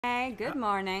Hey, good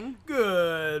morning,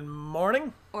 Good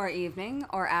morning. or evening,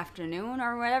 or afternoon,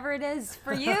 or whatever it is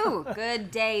for you.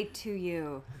 Good day to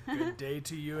you. Good day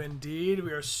to you indeed. We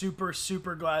are super,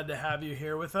 super glad to have you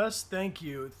here with us. Thank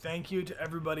you. Thank you to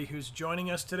everybody who's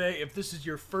joining us today. If this is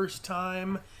your first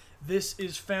time, this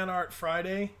is Fan Art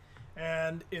Friday,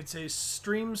 and it's a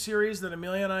stream series that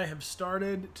Amelia and I have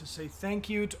started to say thank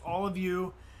you to all of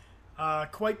you.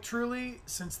 Quite truly,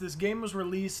 since this game was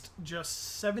released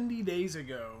just 70 days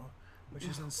ago, which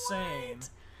is insane,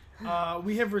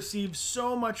 we have received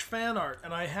so much fan art,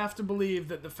 and I have to believe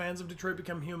that the fans of Detroit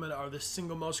Become Human are the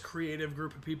single most creative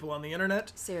group of people on the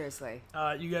internet. Seriously.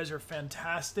 You guys are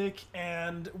fantastic,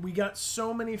 and we got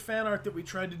so many fan art that we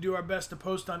tried to do our best to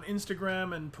post on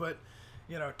Instagram and put,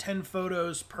 10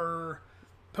 photos per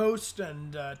post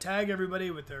and tag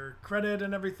everybody with their credit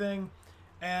and everything.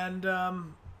 And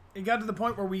it got to the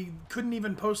point where we couldn't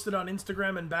even post it on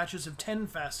Instagram in batches of 10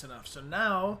 fast enough. So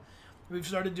now we've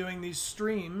started doing these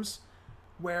streams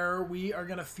where we are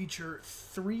going to feature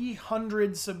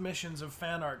 300 submissions of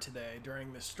fan art today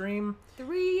during the stream.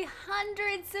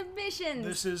 300 submissions!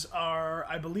 This is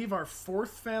I believe our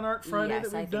fourth fan art Friday that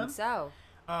we've done. Yes, I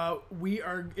think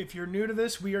so. If you're new to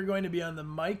this, we are going to be on the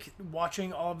mic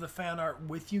watching all of the fan art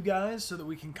with you guys so that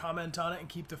we can comment on it and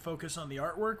keep the focus on the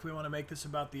artwork. We want to make this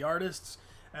about the artists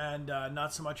and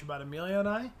not so much about Amelia and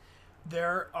I.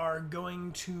 There are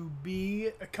going to be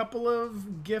a couple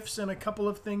of GIFs and a couple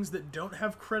of things that don't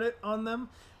have credit on them,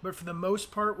 but for the most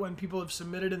part, when people have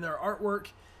submitted in their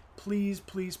artwork, please,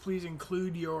 please, please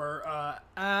include your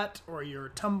 @ or your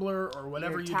Tumblr or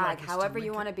whatever Your you'd tag, like us however to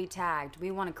you link want it. to be tagged.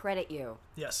 We want to credit you.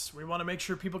 Yes, we want to make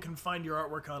sure people can find your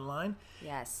artwork online.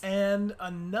 Yes. And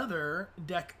another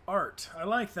deck art. I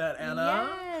like that, Anna.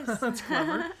 Yes. That's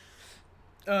clever.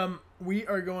 We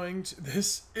are going to...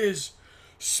 This is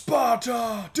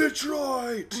Sparta,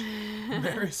 Detroit!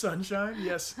 Mary Sunshine,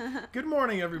 yes. Good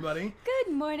morning, everybody.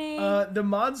 Good morning. The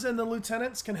mods and the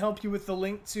lieutenants can help you with the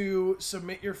link to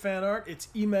submit your fan art. It's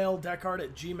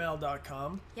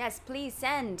emaildechart@gmail.com. Yes, please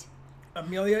send.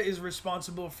 Amelia is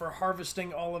responsible for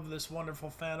harvesting all of this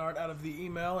wonderful fan art out of the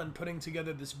email and putting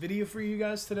together this video for you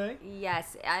guys today.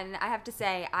 Yes, and I have to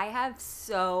say, I have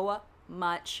so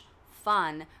much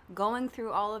fun going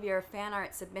through all of your fan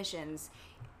art submissions.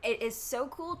 It is so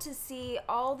cool to see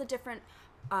all the different,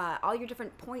 all your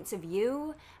different points of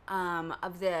view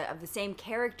of the same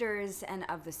characters and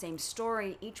of the same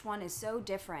story. Each one is so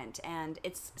different, and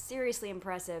it's seriously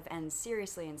impressive and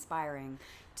seriously inspiring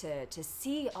to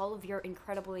see all of your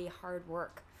incredibly hard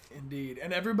work. Indeed.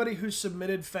 And everybody who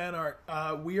submitted fan art,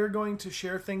 we are going to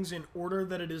share things in order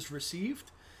that it is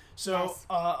received. So Yes.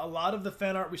 A lot of the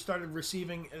fan art we started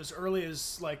receiving as early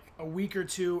as like a week or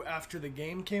two after the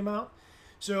game came out.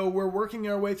 So we're working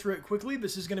our way through it quickly.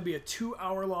 This is going to be a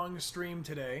 2-hour-long stream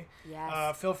today.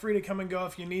 Yes. Feel free to come and go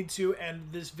if you need to.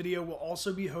 And this video will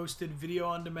also be hosted video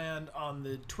on demand on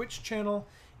the Twitch channel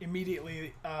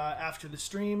immediately after the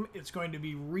stream. It's going to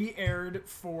be re-aired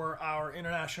for our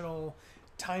international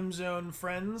time zone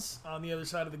friends on the other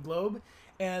side of the globe.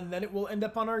 And then it will end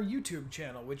up on our YouTube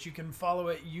channel, which you can follow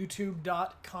at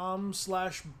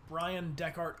youtube.com/Bryan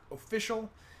Dechart Official,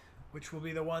 which will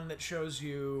be the one that shows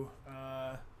you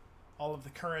all of the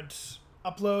current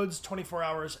uploads 24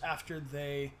 hours after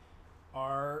they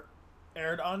are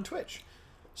aired on Twitch.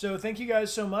 So thank you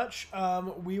guys so much.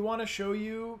 We want to show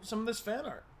you some of this fan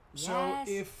art. Yes. So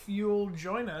if you'll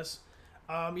join us,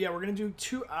 we're going to do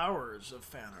 2 hours of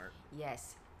fan art.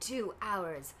 Yes, 2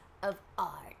 hours of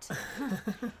art.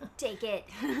 Take it.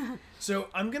 So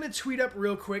I'm going to tweet up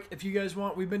real quick if you guys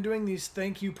want. We've been doing these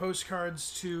thank you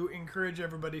postcards to encourage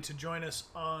everybody to join us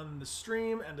on the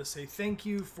stream and to say thank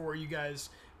you for you guys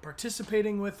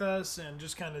participating with us and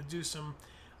just kind of do some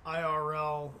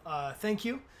IRL thank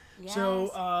you. Yes.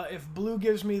 So if Blue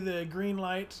gives me the green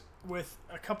light with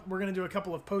we're going to do a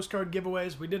couple of postcard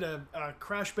giveaways. We did a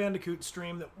Crash Bandicoot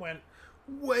stream that went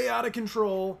way out of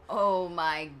control. Oh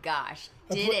my gosh.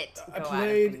 Did it go out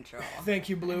of control? Thank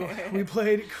you, Blue. We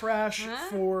played Crash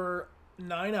for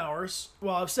 9 hours.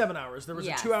 Well, 7 hours. There was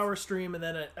Yes. a 2-hour stream and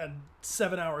then a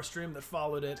 7-hour stream that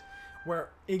followed it where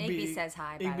Igby says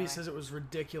hi, by the way. Igby says it was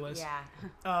ridiculous. Yeah.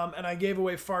 And I gave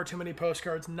away far too many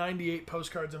postcards, 98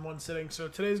 postcards in one sitting. So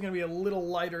today's going to be a little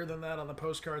lighter than that on the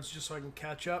postcards just so I can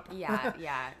catch up. Yeah,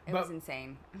 it was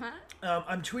insane.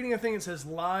 I'm tweeting a thing that says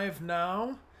live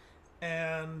now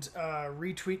and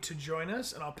retweet to join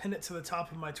us, and I'll pin it to the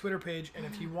top of my Twitter page. And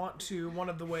if you want to, one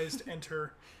of the ways to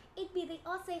enter... Igby, they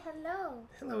all say hello.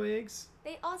 Hello, Iggs.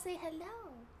 They all say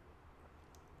hello.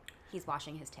 He's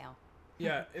washing his tail.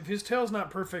 Yeah, if his tail's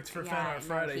not perfect for Fan Art no,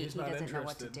 Friday, he he's not doesn't interested. know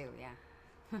what to do, yeah.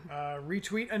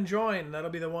 retweet and join. That'll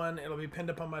be the one. It'll be pinned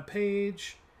up on my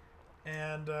page.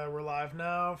 And we're live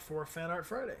now for Fan Art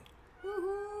Friday.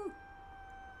 Woohoo!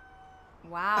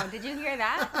 Wow, did you hear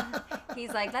that? He's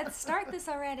like, let's start this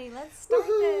already. Let's start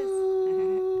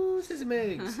Woohoo! Sissy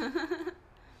Migs.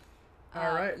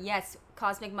 All right. Yes,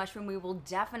 Cosmic Mushroom, we will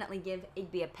definitely give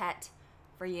Igby a pet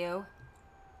for you.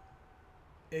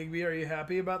 Igby, are you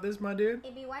happy about this, my dude?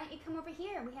 Igby, why don't you come over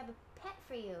here? We have a pet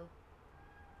for you.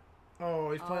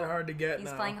 Oh, he's playing hard to get now.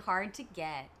 He's playing hard to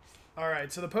get. All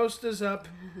right, so the post is up.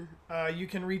 You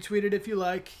can retweet it if you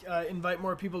like. Invite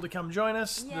more people to come join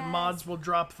us. Yes. The mods will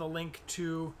drop the link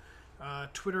to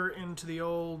Twitter into the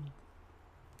old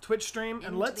Twitch stream.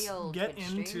 And let's get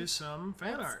into some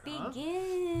fan art. Let's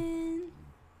begin.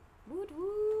 Woot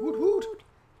woot. Woot woot.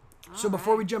 So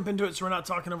before we jump into it, so we're not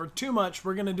talking over too much,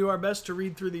 we're going to do our best to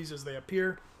read through these as they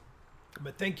appear.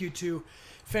 But thank you to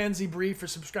Fancy Bree for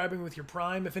subscribing with your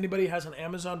Prime. If anybody has an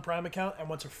Amazon Prime account and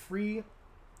wants a free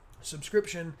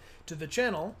subscription to the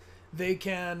channel, they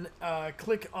can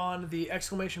click on the !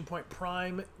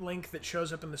 Prime link that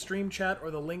shows up in the stream chat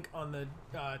or the link on the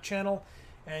channel,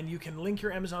 and you can link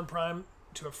your Amazon Prime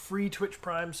to a free Twitch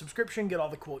Prime subscription, get all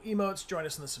the cool emotes, join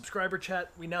us in the subscriber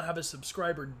chat. We now have a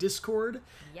subscriber Discord.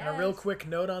 Yes. And a real quick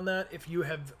note on that, if you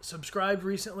have subscribed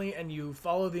recently and you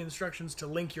follow the instructions to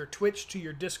link your Twitch to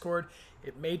your Discord,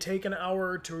 it may take an hour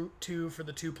or two for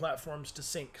the two platforms to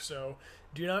sync. So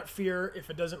do not fear if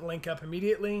it doesn't link up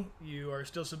immediately. You are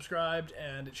still subscribed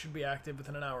and it should be active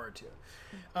within an hour or two.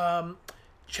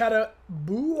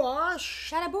 Chattabuash.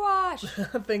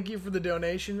 Thank you for the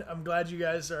donation. I'm glad you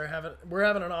guys we're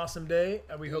having an awesome day.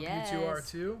 We hope you two are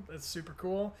too. That's super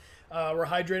cool. We're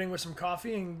hydrating with some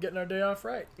coffee and getting our day off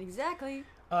right. Exactly.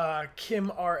 Kim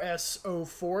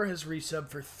RS04 has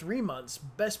resubbed for 3 months.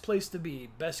 Best place to be,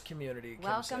 best community. Kim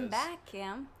Welcome says. back,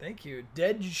 Kim. Thank you.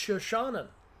 Dead Shoshanan.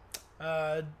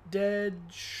 Dead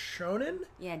Shonen?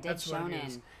 Yeah, Dead That's what it Shonen.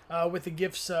 is. With a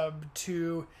gift sub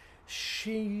to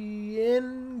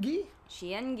Shiengi.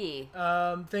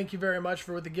 Thank you very much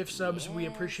for with the gift subs. We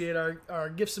appreciate our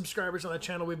gift subscribers on the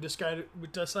channel. We've decided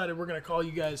we're going to call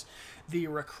you guys the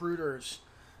recruiters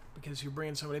because you're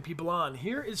bringing so many people on.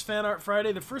 Here is Fan Art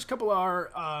Friday. The first couple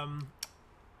are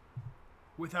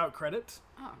without credit.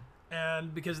 Oh.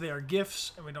 And because they are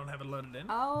gifts and we don't have it loaded in.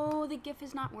 Oh, the GIF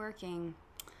is not working.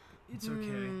 It's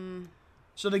okay.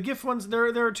 So the GIF ones, there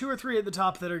are 2 or 3 at the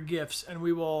top that are GIFs, and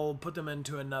we will put them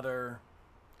into another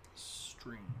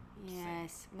stream.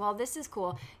 Yes. Well, this is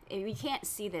cool. We can't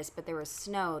see this, but there was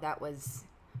snow that was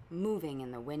moving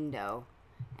in the window,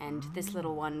 and this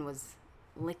little one was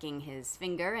licking his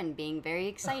finger and being very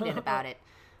excited about it.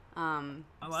 I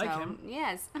like him.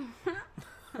 Yes.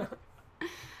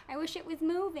 I wish it was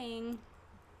moving.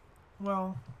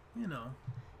 Well, you know.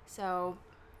 So,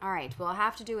 all right, we'll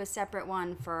have to do a separate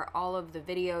one for all of the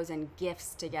videos and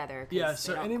GIFs together. Yeah,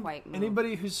 so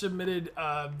anybody who submitted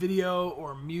video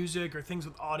or music or things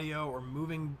with audio or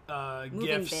moving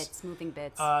GIFs. Moving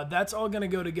bits. That's all going to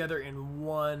go together in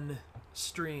one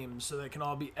stream so they can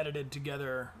all be edited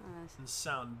together and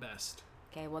sound best.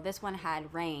 Okay, well, this one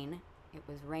had rain. It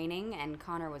was raining, and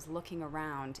Connor was looking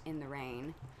around in the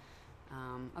rain.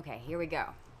 Okay, here we go.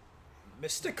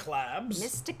 Mr. Clabs.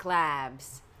 Mr.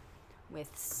 Clabs.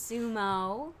 With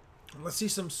sumo. Let's see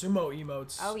some sumo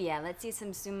emotes. Oh yeah, let's see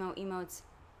some sumo emotes.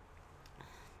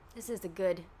 This is a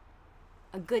good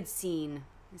scene.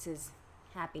 This is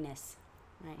happiness.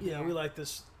 Right yeah, here. we like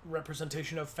this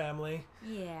representation of family.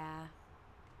 Yeah.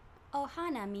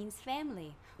 Ohana means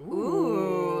family.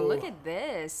 Ooh, look at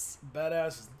this.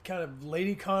 Badass kind of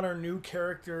Lady Connor new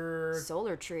character.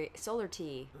 Solar tea.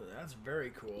 That's very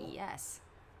cool. Yes.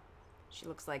 She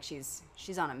looks like she's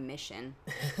on a mission.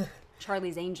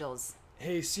 Charlie's Angels.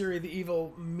 Hey Siri the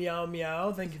evil meow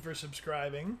meow, thank you for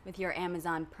subscribing. With your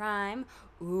Amazon Prime.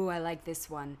 Ooh, I like this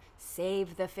one.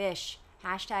 Save the fish.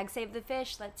 Hashtag save the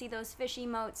fish. Let's see those fish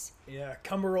emotes. Yeah,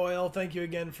 Cumber Oil, thank you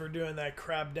again for doing that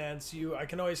crab dance. I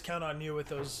can always count on you with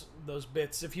those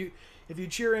bits. If you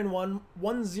cheer in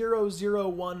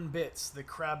 1001 bits, the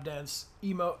crab dance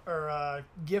emote or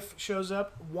GIF shows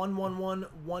up. 111,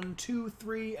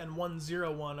 123, and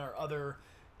 101 are other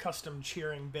custom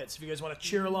cheering bits. If you guys want to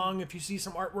cheer along, if you see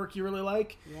some artwork you really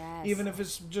like, yes. Even if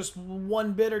it's just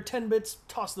 1 bit or 10 bits,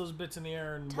 toss those bits in the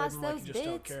air and wave Toss them like those you just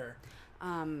don't bits. care.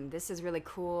 This is really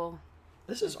cool.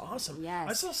 This is awesome. Yes.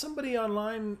 I saw somebody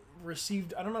online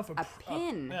received, I don't know if A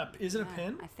pin. Is it a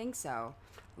pin? I think so.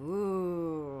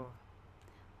 Ooh.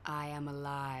 I am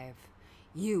alive.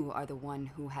 You are the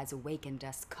one who has awakened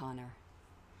us, Connor.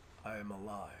 I am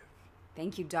alive.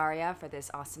 Thank you, Daria, for this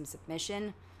awesome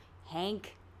submission.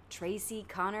 Hank, Tracy,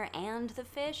 Connor, and the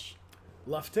fish.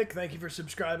 Luftic, thank you for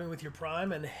subscribing with your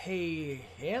Prime. And hey,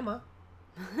 Emma.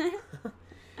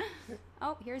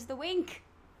 Oh, here's the wink.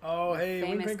 Oh, hey,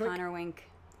 Famous wink, wink, wink. Connor wink.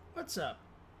 What's up?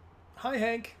 Hi,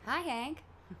 Hank. Hi, Hank.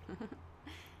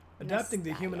 Adapting to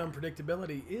Yes, human yeah.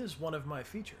 unpredictability is one of my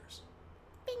features.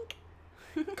 Bink.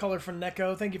 Color from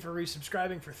Neko, thank you for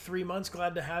resubscribing for 3 months.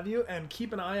 Glad to have you. And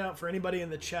keep an eye out for anybody in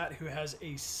the chat who has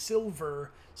a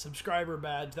silver subscriber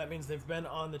badge. That means they've been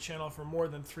on the channel for more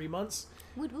than 3 months.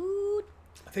 Woot woot.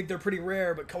 I think they're pretty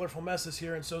rare, but Colorful Mess is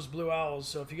here, and so's Blue Owls.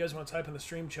 So if you guys want to type in the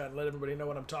stream chat and let everybody know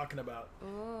what I'm talking about.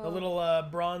 Oh. The little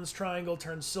bronze triangle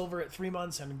turns silver at 3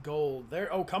 months and gold.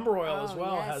 There, oh, Cumber Royal as Oh,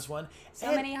 well yes. has one. So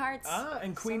And- many hearts.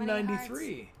 and So Queen many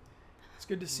 93. It's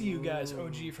good to see you guys,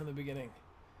 OG from the beginning.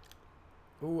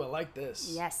 Ooh, I like this.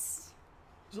 Yes.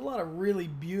 There's a lot of really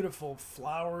beautiful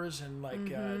flowers and like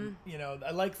you know,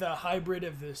 I like the hybrid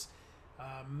of this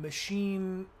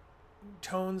machine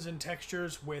tones and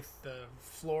textures with the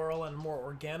floral and more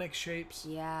organic shapes.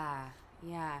 Yeah.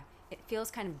 Yeah. It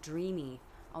feels kind of dreamy.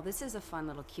 Oh, this is a fun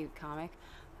little cute comic.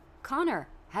 Connor,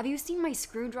 have you seen my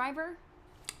screwdriver?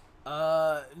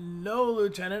 No,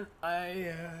 Lieutenant.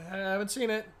 I haven't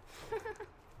seen it.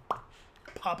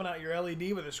 Popping out your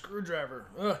LED with a screwdriver.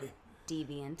 Ugh.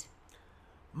 Deviant.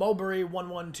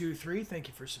 Mulberry1123, thank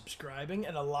you for subscribing.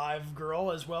 And a live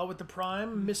girl as well with the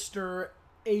Prime. Mr.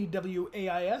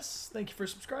 AWAIS, thank you for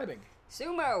subscribing.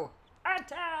 Sumo!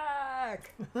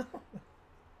 Attack!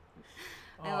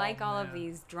 I like all of man.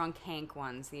 these Drunk Hank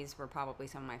ones. These were probably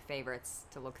some of my favorites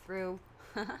to look through.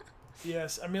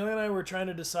 Yes, Amelia and I were trying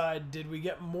to decide, did we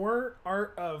get more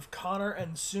art of Connor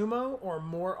and Sumo or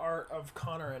more art of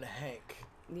Connor and Hank?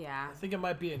 Yeah. I think it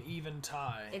might be an even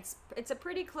tie. It's a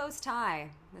pretty close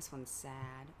tie. This one's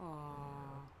sad.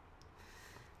 Aww.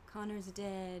 Connor's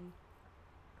dead.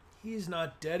 He's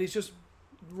not dead, he's just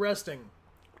resting.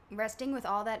 Resting with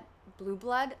all that blue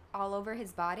blood all over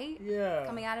his body. Yeah.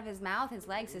 Coming out of his mouth, his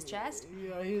legs, his chest.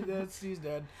 Yeah, he's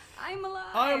dead. I'm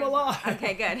alive. I am alive.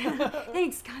 Okay, good.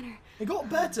 Thanks, Connor. It got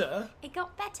better. It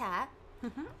got better.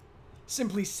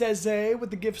 Simply Seze with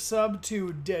the gift sub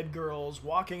to Dead Girls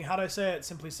Walking. How'd I say it?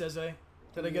 Simply Seze.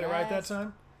 Did I get it right that Yes.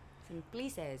 time? Simply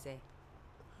says it.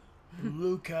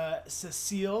 Luca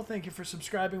Cecile, thank you for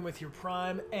subscribing with your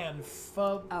Prime and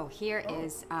Fub. Oh, here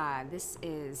is, this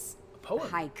is Poem.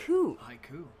 haiku.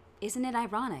 Haiku. Isn't it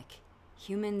ironic?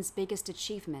 Human's biggest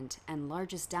achievement and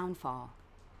largest downfall.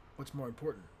 What's more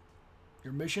important?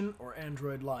 Your mission or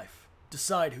android life?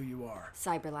 Decide who you are.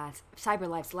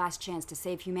 Cyberlife's last chance to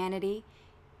save humanity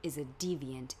is a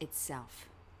deviant itself.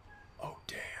 Oh,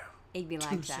 damn. Igby Too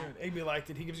likes that. soon. Igby liked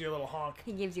it. He gives you a little honk.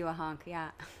 He gives you a honk,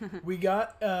 yeah. We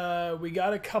got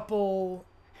a couple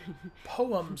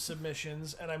poem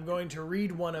submissions, and I'm going to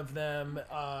read one of them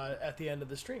at the end of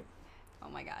the stream. Oh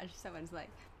my gosh, someone's like,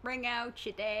 bring out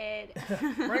your dead.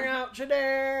 Bring out your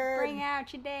dad. Bring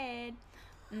out your dead.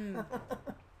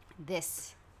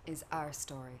 This is our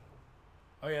story.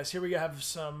 Oh yes, here we have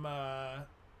some.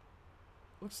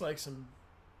 Looks like some.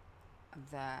 Of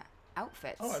the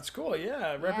outfits. Oh, it's cool.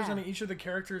 Yeah, representing each of the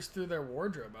characters through their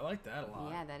wardrobe. I like that a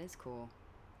lot. Yeah, that is cool.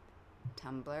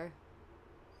 Tumblr.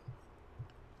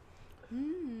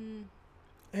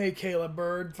 Hey, Kayla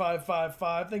Bird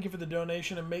 555. Thank you for the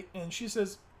donation and she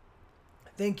says,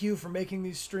 "Thank you for making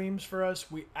these streams for us.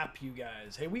 We app you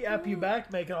guys." Hey, we app you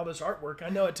back making all this artwork. I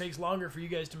know it takes longer for you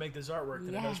guys to make this artwork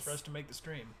than it does Yes. for us to make the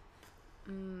stream.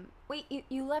 Wait,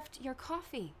 you left your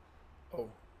coffee. Oh,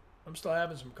 I'm still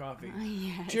having some coffee.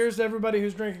 Yes. Cheers to everybody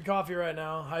who's drinking coffee right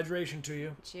now. Hydration to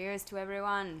you. Cheers to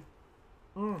everyone.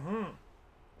 My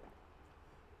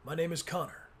name is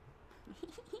Connor.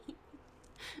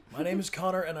 My name is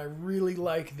Connor, and I really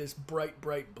like this bright,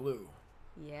 bright blue.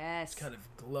 Yes. It's kind of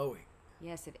glowing.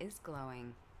 Yes, it is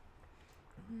glowing.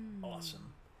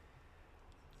 Awesome.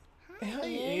 Hi,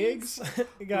 Eggs.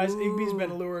 Guys, Igby's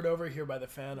been lured over here by the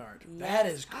fan art. That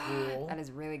is cool. That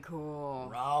is really cool.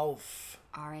 Ralph.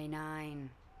 RA9.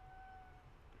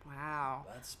 Wow.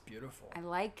 That's beautiful. I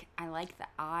like the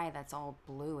eye that's all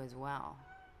blue as well.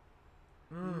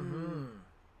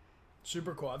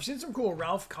 Super cool. I've seen some cool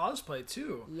Ralph cosplay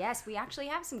too. Yes, we actually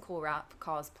have some cool Ralph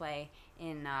cosplay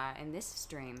in this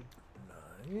stream.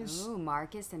 Nice. Ooh,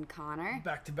 Marcus and Connor.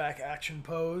 Back-to-back action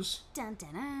pose. Dun,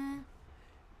 dun, dun.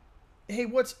 Hey,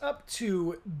 what's up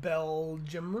to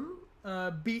Belgium?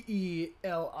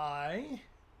 B-E-L-I.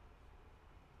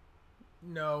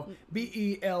 No,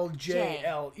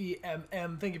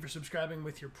 BELJLEMM. Thank you for subscribing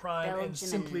with your Prime. And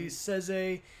Simply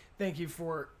Seze, thank you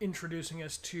for introducing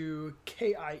us to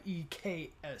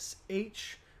KIEKSH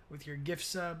with your gift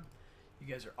sub. You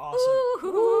guys are awesome.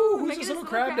 Ooh, Who's look this at little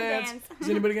crab dance? dance. Is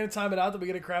anybody going to time it out that we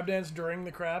get a crab dance during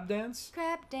the crab dance?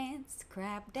 Crab dance,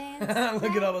 crab dance.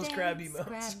 Look at all those dance, crab emotes.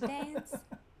 Crab dance.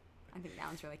 I think that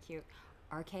one's really cute.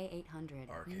 RK800.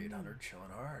 RK800 chilling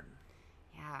hard.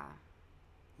 Yeah.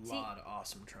 Lot of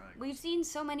awesome triangles. We've seen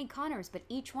so many Connors, but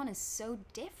each one is so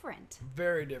different.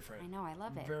 Very different. I know, I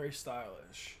love it. Very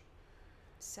stylish.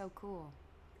 So cool.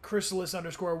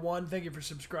 Chrysalis_1, thank you for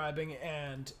subscribing.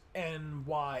 And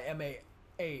NYMAAS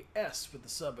with the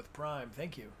sub with Prime.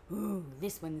 Thank you. Ooh,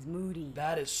 this one's moody.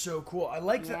 That is so cool. I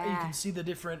like that you Yeah. can see the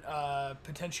different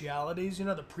potentialities, you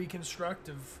know, the pre-construct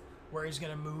of where he's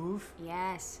going to move.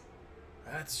 Yes.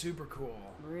 That's super cool.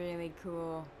 Really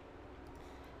cool.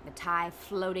 The tie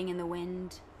floating in the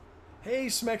wind. Hey,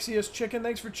 Smexius Chicken,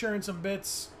 thanks for cheering some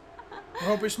bits. I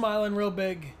hope you're smiling real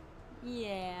big.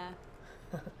 Yeah.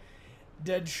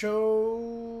 Dead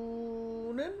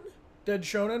Shonen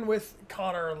with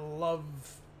Connor's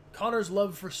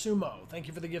love for sumo. Thank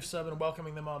you for the gift sub and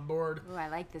welcoming them on board. Ooh, I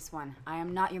like this one. I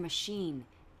am not your machine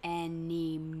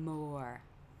anymore.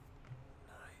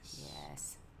 Nice.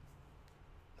 Yes.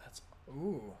 That's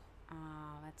ooh.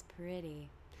 Oh, that's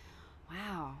pretty.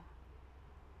 Wow.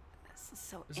 This is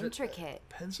so Is intricate. it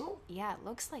pencil? Yeah, it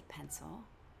looks like pencil.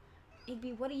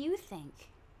 Igby, what do you think?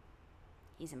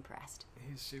 He's impressed.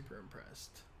 He's super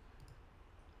impressed.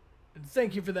 And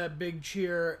thank you for that big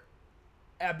cheer,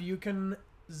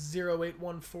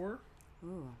 Abukin0814.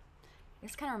 Ooh.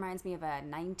 This kind of reminds me of a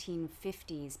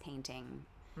 1950s painting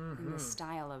in the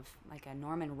style of like a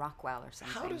Norman Rockwell or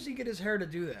something. How does he get his hair to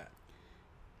do that?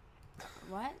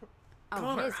 What?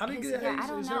 Connor, how do you get yeah, that? I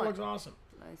don't His know. hair looks awesome.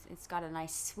 It's got a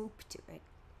nice swoop to it.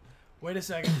 Wait a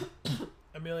second.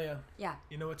 Amelia, Yeah.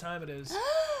 you know what time it is?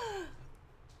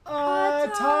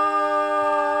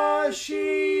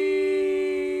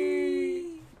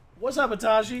 Atashi! What's up,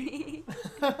 Atashi?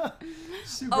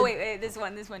 Super. Oh, wait, this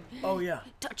one. Oh, yeah.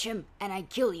 Touch him and I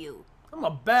kill you. I'm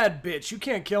a bad bitch. You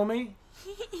can't kill me.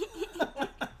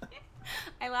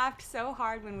 I laughed so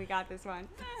hard when we got this one.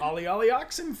 Ollie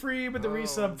Oxenfree with the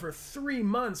resub for 3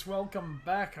 months. Welcome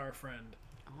back, our friend.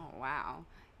 Oh, wow.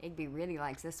 Igby really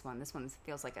likes this one. This one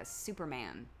feels like a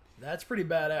Superman. That's pretty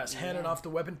badass. Handing off the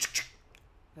weapon.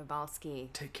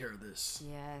 Vivalsky. Take care of this.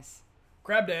 Yes.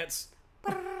 Crab dance.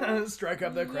 Strike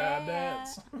up the crab Yeah.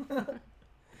 dance.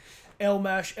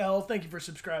 L-L, thank you for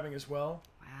subscribing as well.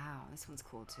 Wow, this one's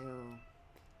cool too.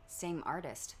 Same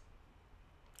artist.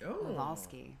 Oh.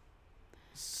 Vivalsky.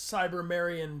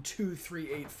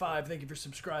 CyberMarian2385, thank you for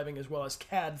subscribing, as well as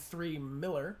CAD3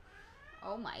 Miller.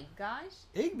 Oh my gosh.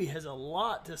 Igby has a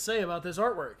lot to say about this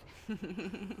artwork.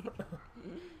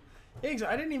 Iggs,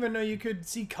 I didn't even know you could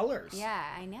see colors. Yeah,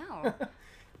 I know.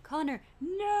 Connor,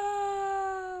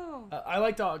 no! I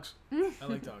like dogs. I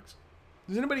like dogs.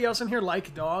 Does anybody else in here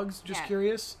like dogs? Just Yeah.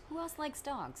 curious. Who else likes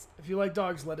dogs? If you like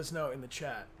dogs, let us know in the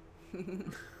chat.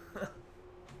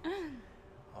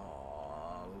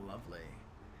 Aw, lovely.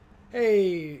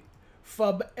 Hey,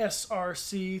 Fub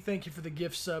SRC, thank you for the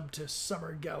gift sub to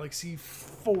Summer Galaxy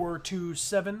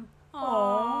 427.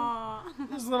 Aww.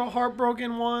 This little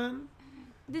heartbroken one.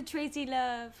 The Tracy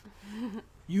love.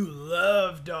 You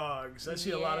love dogs. I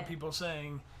see a lot of Yeah. people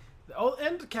saying. Oh,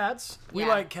 and cats. We Yeah,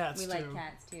 like cats we too. like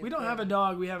cats, too. We don't have a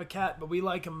dog. We have a cat, but we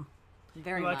like them.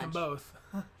 Very We like much. them both.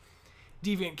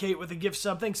 Deviant Kate with a gift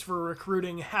sub. Thanks for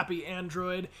recruiting Happy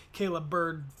Android. Caleb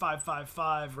Bird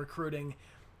 555 recruiting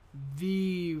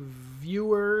the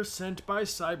viewer sent by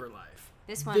Cyberlife.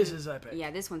 This one. This is epic. Yeah,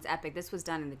 this one's epic. This was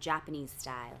done in the Japanese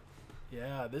style.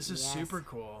 Yeah, this is Yes. super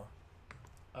cool.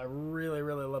 I really,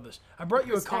 really love this. I brought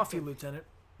you a coffee, Perspective.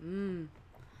 Lieutenant.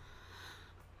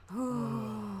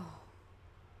 Oh.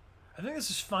 I think this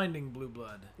is Finding Blue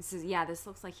Blood. This is this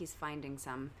looks like he's finding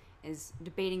some. Is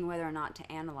debating whether or not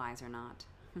to analyze or not.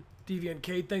 Deviant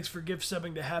Kate, thanks for gift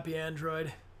subbing to Happy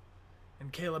Android.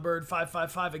 And Kayla Bird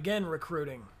 555 again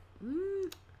recruiting.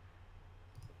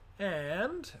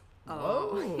 And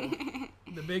whoa,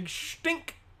 the Big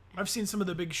Stink. I've seen some of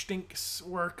the Big Stink's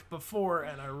work before,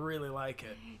 and I really like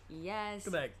it. Yes.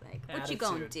 Look at that Like, what you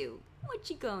gonna attitude. do? What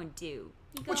you gonna do?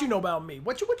 What you know about me?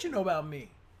 What you know about me?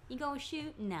 You gonna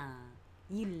shoot? Nah.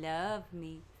 You love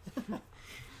me.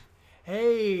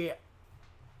 Hey,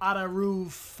 Ataru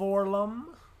Forlum,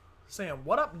 saying,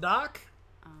 what up, Doc?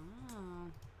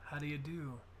 Oh. How do you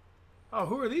do? Oh,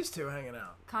 who are these two hanging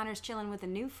out? Connor's chilling with a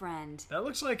new friend. That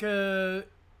looks like a...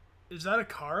 Is that a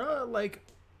Kara, like,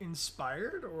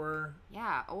 inspired? Or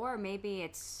Yeah, or maybe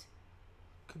it's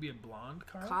could be a blonde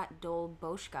Kara? Kot Dol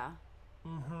Boshka.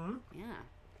 Mm-hmm. Yeah.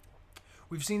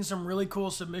 We've seen some really cool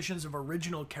submissions of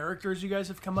original characters you guys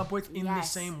have come up with in the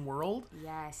same world.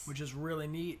 Yes. Which is really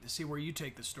neat to see where you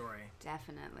take the story.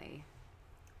 Definitely.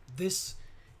 This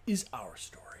is our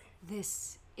story.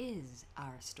 This is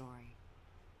our story.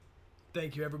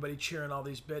 Thank you, everybody, cheering all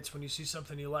these bits. When you see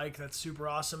something you like, that's super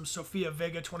awesome. Sophia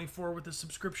Vega 24 with a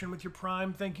subscription with your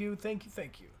Prime. Thank you, thank you,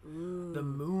 thank you. Ooh, the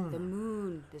moon. The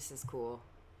moon. This is cool.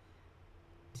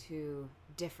 2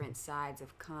 different sides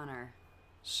of Connor.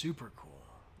 Super cool.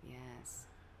 Yes.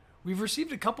 We've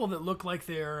received a couple that look like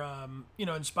they're,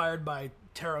 inspired by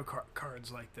tarot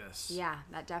cards like this. Yeah,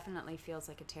 that definitely feels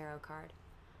like a tarot card.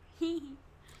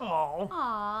 Oh.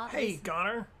 Aww. Hey,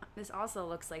 Connor. This also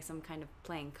looks like some kind of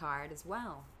playing card as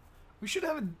well. We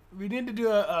need to do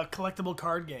a collectible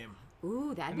card game.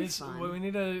 Ooh, that'd be fun. We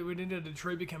need a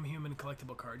Detroit Become Human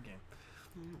collectible card game.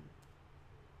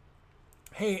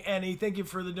 Hey, Annie, thank you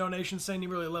for the donation, saying you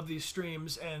really love these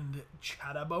streams. And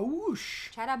Chadaboosh.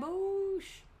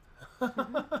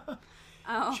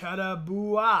 Oh.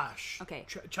 Chadabooash. Okay.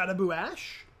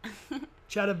 Chadabooash?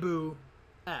 Chadaboo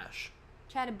Ash.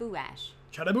 Chadabooash.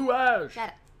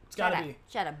 Chadabooash. It's gotta be.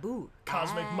 Chadaboo.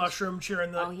 Cosmic Mushroom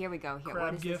cheering the. Oh, here we go. Here,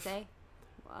 what does it say?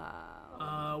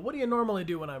 Wow. What do you normally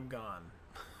do when I'm gone?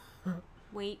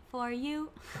 Wait for you.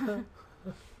 Wow.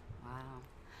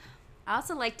 I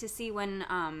also like to see when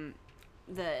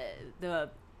the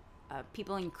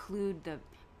people include the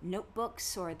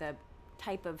notebooks or the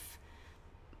type of.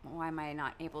 Why am I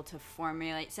not able to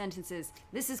formulate sentences?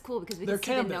 This is cool because we can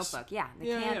see the notebook. Yeah, the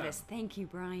canvas. Yeah. Thank you,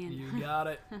 Bryan. You got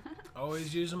it.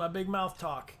 Always using my big mouth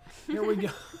talk. Here we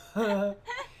go.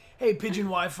 Hey, Pigeon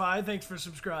Wi-Fi, thanks for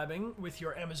subscribing with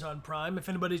your Amazon Prime. If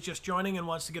anybody's just joining and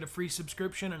wants to get a free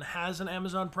subscription and has an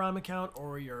Amazon Prime account,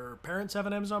 or your parents have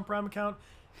an Amazon Prime account,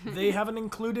 they have an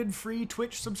included free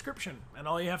Twitch subscription. And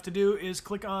all you have to do is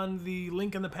click on the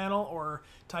link in the panel or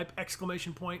type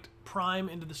 !Prime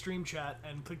into the stream chat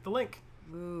and click the link.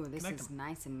 Ooh, this is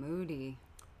nice and moody.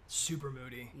 Super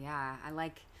moody. Yeah, I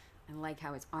like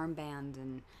how it's armband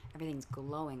and everything's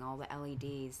glowing, all the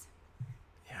LEDs.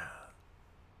 Yeah.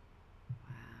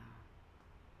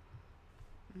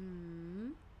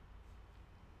 Wow.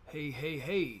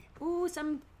 Hey. Ooh,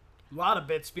 some... A lot of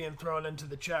bits being thrown into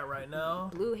the chat right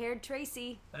now. Blue-haired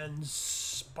Tracy. And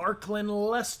Sparklin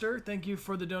Lester, thank you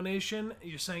for the donation.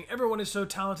 You're saying everyone is so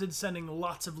talented, sending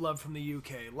lots of love from the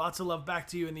UK. Lots of love back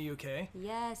to you in the UK.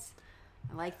 Yes.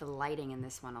 I like the lighting in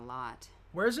this one a lot.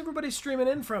 Where's everybody streaming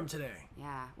in from today?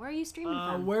 Yeah. Where are you streaming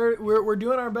from? We're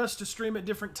doing our best to stream at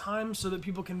different times so that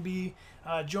people can be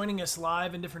joining us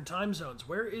live in different time zones.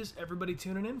 Where is everybody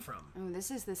tuning in from? Oh,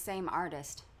 this is the same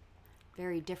artist.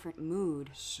 Very different mood.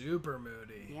 Super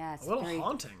moody. Yeah, it's a little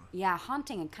haunting. Yeah,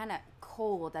 haunting and kind of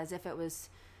cold, as if it was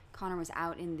Connor was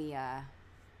out in the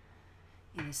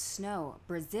snow.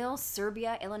 Brazil,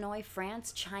 Serbia, Illinois,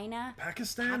 France, China,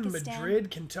 Pakistan, Madrid,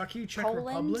 Kentucky, Czech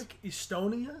Republic,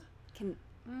 Estonia,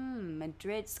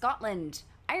 Madrid, Scotland,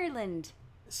 Ireland,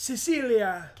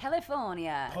 Sicilia,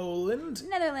 California, Poland,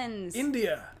 Netherlands,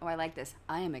 India. Oh, I like this.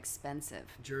 I am expensive.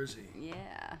 Jersey.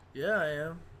 Yeah. Yeah, I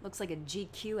am. Looks like a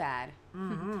GQ ad.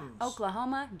 Mm-hmm.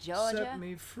 Oklahoma, Georgia. Set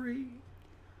me free.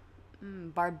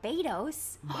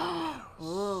 Barbados.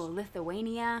 Oh,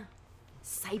 Lithuania,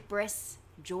 Cyprus,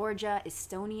 Georgia,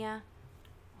 Estonia.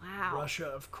 Wow. Russia,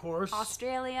 of course.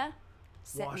 Australia.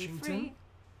 Set Washington. me free.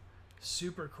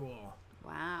 Super cool.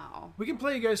 Wow. We can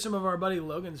play you guys some of our buddy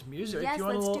Logan's music. Yes,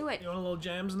 let's do it. You want a little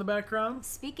jams in the background?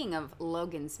 Speaking of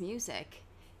Logan's music,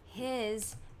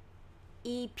 his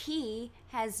EP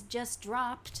has just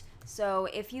dropped. So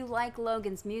if you like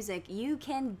Logan's music, you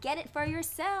can get it for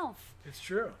yourself. It's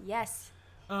true. Yes.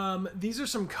 These are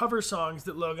some cover songs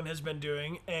that Logan has been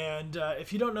doing. And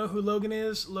if you don't know who Logan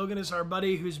is our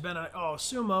buddy who's been on... Oh,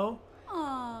 Sumo.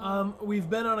 We've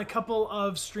been on a couple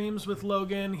of streams with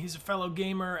Logan. He's a fellow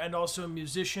gamer and also a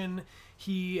musician.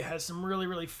 He has some really,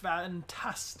 really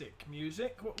fantastic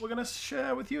music. We're going to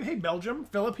share with you. Hey, Belgium,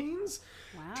 Philippines,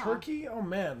 Turkey. Oh,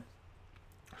 man.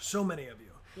 So many of you.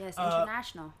 Yes,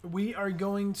 international. We are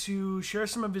going to share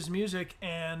some of his music,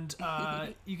 and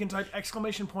you can type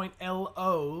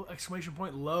 !LO,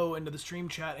 !low into the stream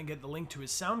chat and get the link to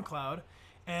his SoundCloud.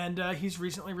 And he's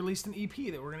recently released an EP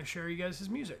that we're going to share you guys his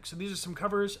music. So these are some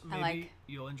covers. Maybe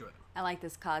you'll enjoy them. I like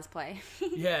this cosplay.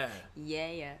 Yeah.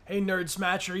 Yeah. Hey, Nerd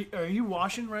Smash, are you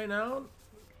washing right now?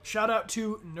 Shout out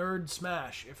to Nerd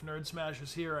Smash, if Nerd Smash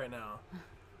is here right now.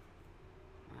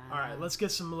 All right, let's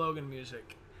get some Logan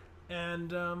music.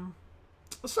 And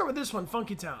let's start with this one,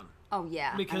 Funky Town. Oh,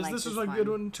 yeah. Because this is a good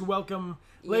one to welcome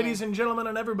ladies and gentlemen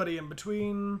and everybody in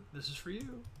between. This is for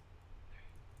you.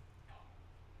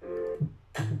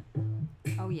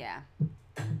 Oh, yeah.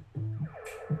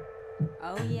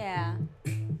 Oh yeah.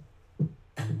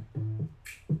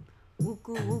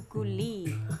 Wuku wuku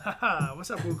lee. Haha,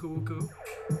 what's up, Wuku Wuku?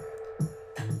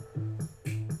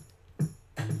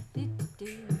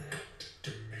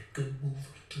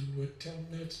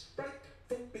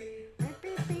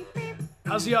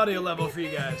 How's the audio level for you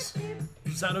guys?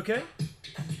 Sound okay?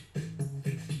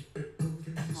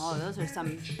 Oh, those are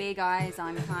some big eyes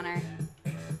on Connor.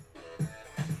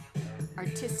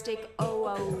 Artistic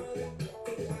oh.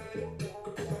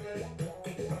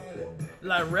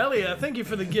 Lyrelia, thank you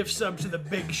for the gift sub to the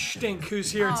big stink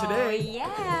who's here Oh today.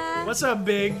 yeah. What's up,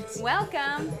 Big?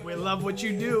 Welcome. We love what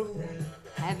you do.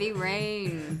 Heavy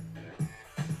Rain.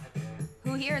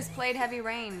 Who here has played Heavy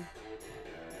Rain?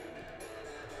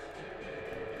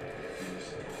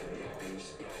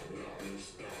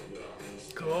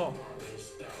 Cool.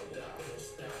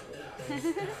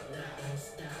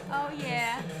 Oh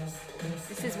yeah.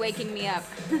 This is waking me up.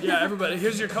 Yeah, everybody,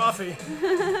 here's your coffee.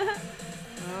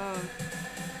 Oh.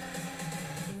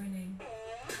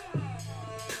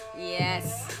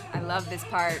 Yes, I love this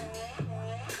part.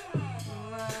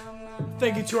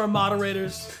 Thank you to our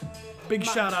moderators. Big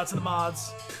shout out to the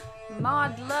mods.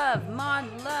 Mod love.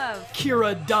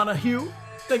 Kira Donahue,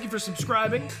 thank you for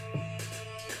subscribing.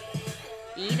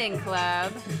 Eden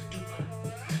Club.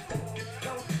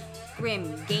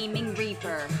 Grim Gaming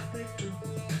Reaper.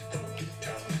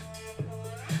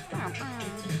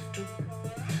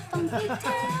 Funky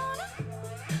Town.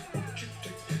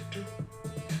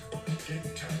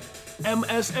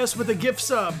 MSS with a gift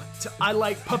sub to I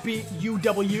Like Puppy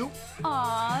UW.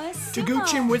 Aw, To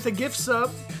Guchin with a gift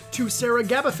sub to Sarah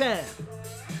Gabafan.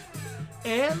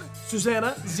 And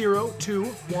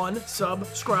Susanna021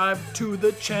 subscribe to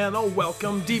the channel.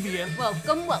 Welcome, Deviant.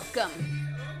 Welcome.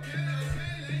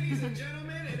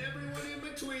 Gentlemen and everyone in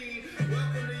between,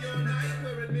 welcome to your night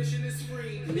where admission is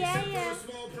free. Yeah. For a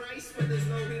small price, but there's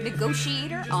no hidden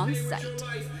Negotiator fee. on Just pay with site. your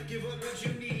life, give up what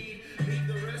you need, leave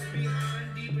the rest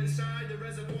behind, deep inside the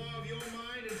reservoir of your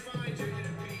mind, and find your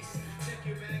inner peace. Check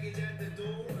your baggage at the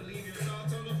door, or leave your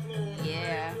thoughts on the floor.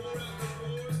 Yeah. Pour out the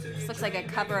floors till This you looks like a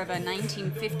cover of a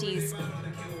 1950s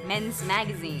men's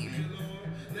magazine.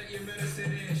 let your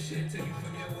medicine in shit till you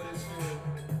forget what it's for.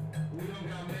 We don't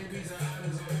got babies or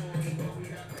islands or horns, but we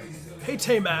got crazy. Hey,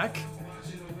 Tay-Mac.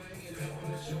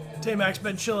 Tay-Mac's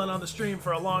been chilling on the stream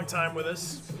for a long time with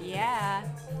us. Yeah.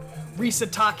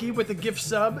 Risataki with a gift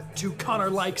sub to Connor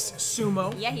Likes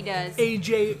Sumo. Yeah, he does.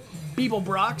 AJ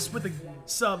Beeblebrox with a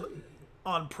sub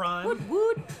on Prime.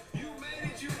 Wood.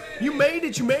 You made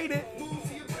it.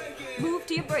 Move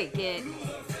till you break it.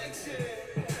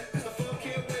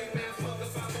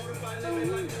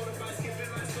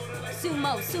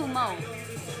 Sumo.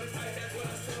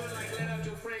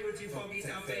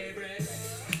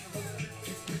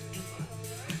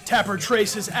 Tapper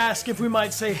Traces ask if we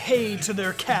might say hey to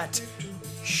their cat,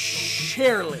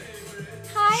 Shirley.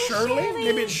 Hi, Shirley?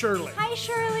 Maybe it's Shirley. Hi,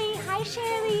 Shirley.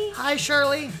 Hi,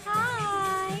 Shirley.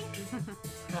 Hi.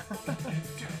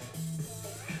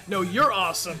 No, you're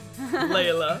awesome,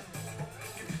 Layla.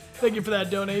 Thank you for that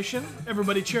donation.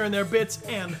 Everybody cheering their bits,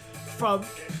 and from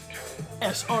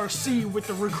SRC with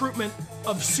the recruitment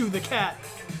of Sue the Cat.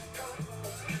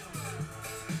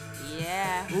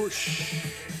 Yeah. Ooh, shh.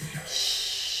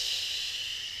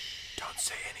 Don't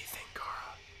say anything,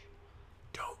 Cara.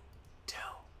 Don't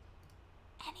tell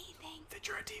Anything. that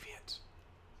you're a deviant.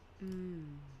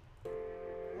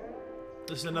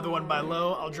 This is another one by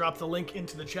Lo. I'll drop the link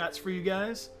into the chats for you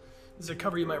guys. This is a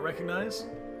cover you might recognize.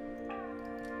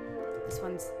 This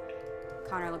one's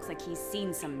Connor looks like he's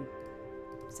seen some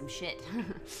shit.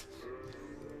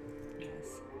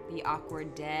 Yes. The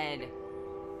Awkward Dead.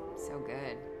 So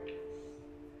good.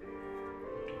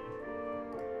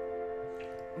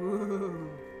 Ooh.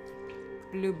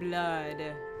 Blue Blood.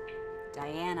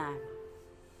 Diana.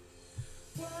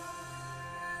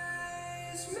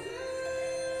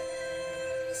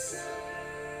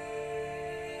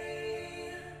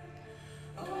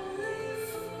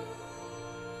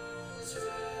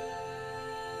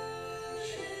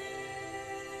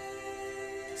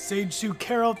 Sage Sue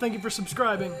Carol, thank you for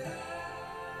subscribing.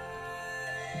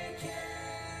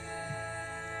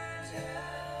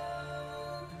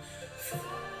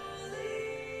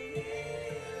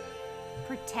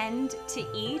 Pretend to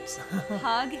eat,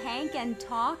 hug Hank, and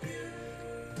talk.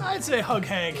 I'd say hug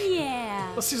Hank.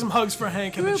 Yeah. Let's see some hugs for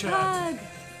Hank in the Group chat. hug.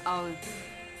 Oh.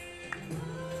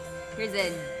 Here's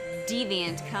a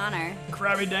deviant Connor.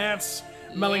 Krabby Dance,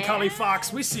 Melancholy Yeah.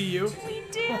 Fox, we see you. We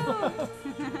do.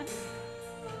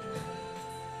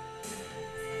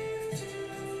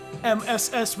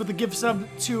 MSS with a gift sub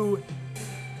to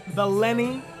the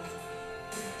Lenny.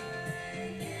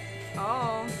 Oh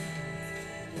Oh.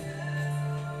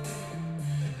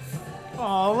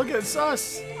 Oh, look at us.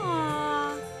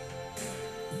 Aww.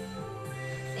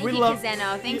 Thank We you, love-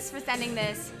 Kazeno. Thanks for sending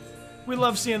this. We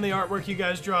love seeing the artwork you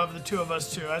guys draw of the two of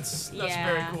us too. That's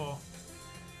very Yeah. cool.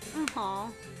 Aw.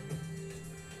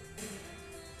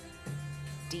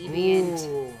 Deviant.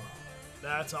 Ooh,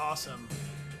 that's awesome.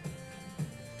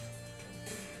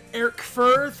 Eric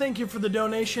Furr, thank you for the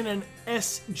donation, and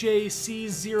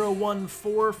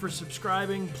SJC014 for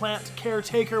subscribing. Plant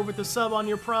Caretaker with the sub on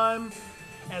your Prime,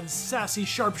 and Sassy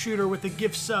Sharpshooter with the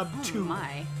gift sub to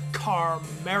My.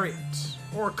 Carmariot,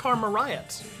 or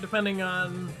Carmariot, depending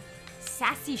on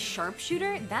Sassy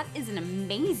Sharpshooter? That is an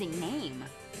amazing name.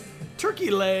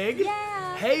 Turkey Leg.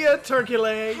 Yeah. Hey, Turkey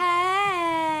Leg.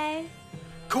 Hey.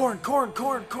 Corn, corn,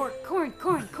 corn, corn. Corn,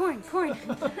 corn, corn, corn.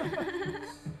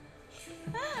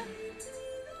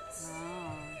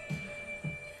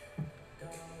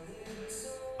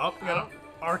 Oh, we got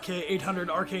a RK800,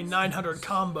 RK900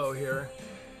 combo here.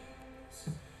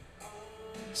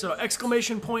 So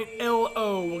exclamation point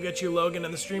LO will get you Logan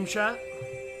in the stream chat.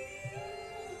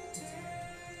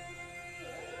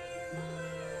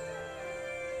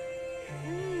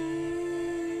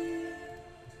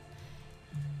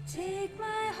 Take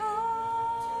my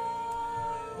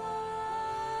whole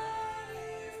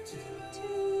life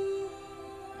to...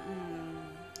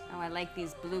 Oh, I like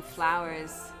these blue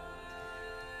flowers.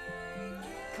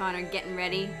 Connor getting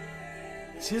ready.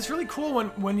 See, it's really cool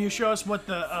when you show us what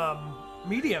the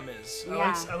medium is.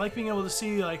 Yeah. I like being able to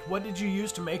see, like, what did you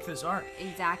use to make this art.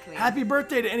 Exactly. Happy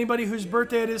birthday to anybody whose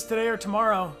birthday it is today or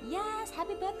tomorrow. Yes,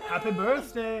 happy birthday. Happy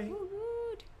birthday. Woot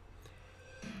woot.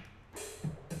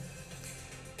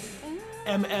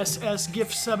 MSS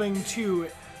gift subbing to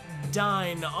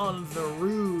Dine on the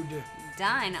Rude.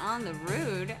 Dine on the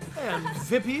rude. And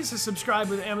Vippies is subscribed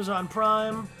with Amazon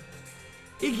Prime.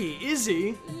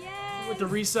 Izzy Yes. with the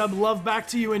resub. Love back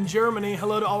to you in Germany.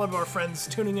 Hello to all of our friends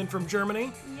tuning in from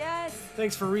Germany. Yes.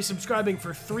 Thanks for resubscribing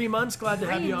for 3 months. Glad to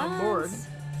have you on board.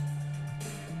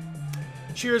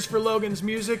 Cheers for Logan's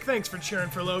music. Thanks for cheering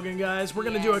for Logan, guys. We're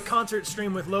going to do a Yes. concert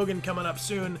stream with Logan coming up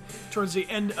soon, towards the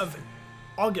end of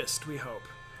August, we hope.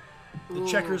 The Ooh.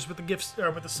 checkers with the gifts,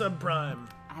 or with the subprime.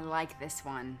 I like this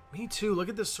one. Me too. Look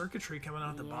at the circuitry coming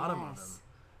out the bottom of him. Yes.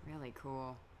 Really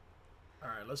cool. All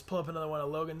right, let's pull up another one of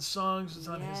Logan's songs. It's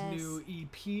on his Yes. new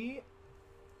EP.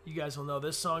 You guys will know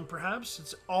this song, perhaps.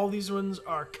 It's all these ones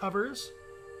are covers.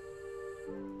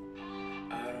 I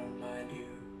don't mind you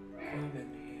coming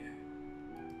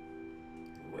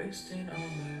here, wasting all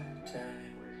my time.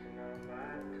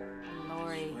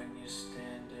 Lori. When you're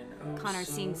standing oh Connor's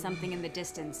so seeing something in the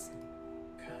distance.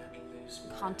 kinda leaves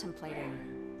me Contemplating.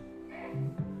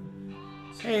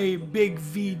 Hey, Big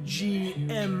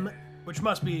VGM, which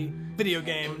must be video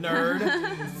game nerd.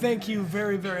 Thank you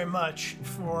very, very much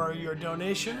for your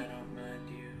donation. I don't mind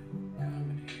you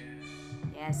coming here.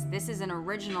 Yes, this is an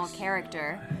original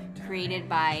character created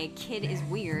by Kid is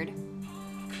Weird.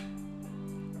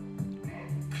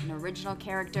 An original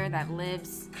character that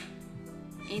lives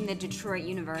in the Detroit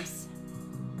universe.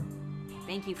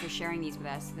 Thank you for sharing these with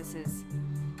us. This is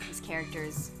this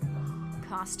character's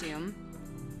costume.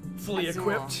 Fully Azul.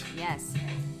 equipped. Yes.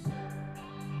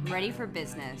 Ready for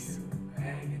business.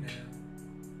 Hanging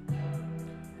out,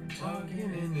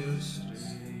 talking in your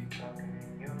sleep.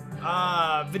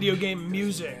 Ah, video game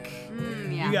music.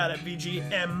 Yeah. You got it,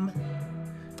 VGM. As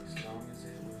long as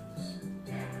it was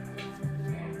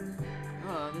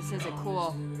Oh, this is a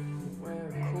cool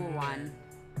one.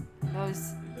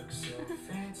 Those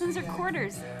are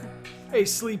quarters. Hey,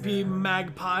 Sleepy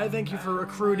Magpie, thank you for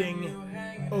recruiting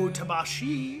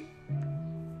Otabashi.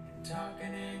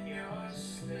 talking in your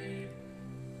sleep.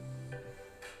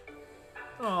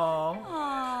 Aww.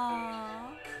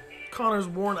 Aww. Connor's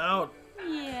worn out.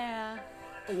 Yeah.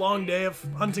 A long day of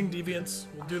hunting deviants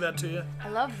will do that to you. I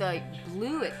love the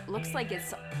blue. It looks like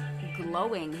it's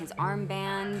glowing. His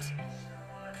armband,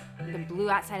 the blue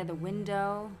outside of the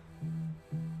window.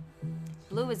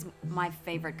 Blue is my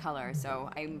favorite color, so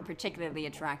I'm particularly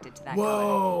attracted to that color.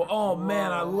 Whoa! Oh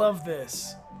man, I love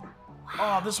this.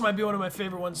 Oh, this might be one of my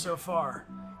favorite ones so far.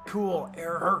 Cool.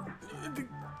 Error.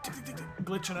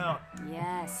 Glitching out.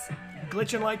 Yes.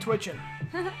 Glitching like twitching.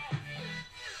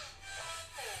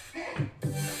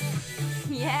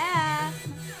 Yeah.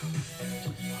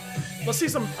 Let's see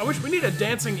some. I wish we need a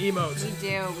dancing emote.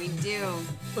 We do.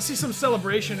 Let's see some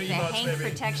celebration The emotes, Hank maybe.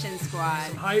 Protection Squad.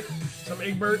 Some hype, some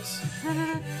Egberts.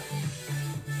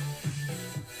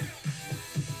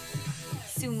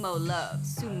 Sumo love,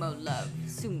 sumo love,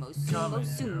 sumo, sumo, Comment.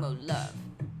 sumo love.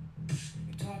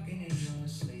 Talking in your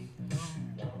sleep.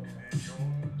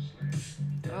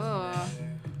 Oh, Oh,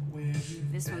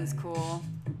 this one's cool.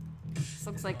 This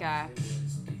looks like a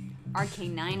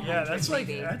RK900. Yeah, that's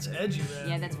maybe. that's edgy, man.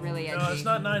 Yeah, that's really edgy. No, it's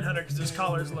not 900 because this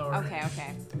collar's lower. Okay.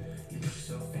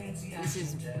 This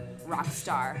is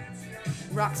Rockstar.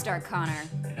 Rockstar Connor.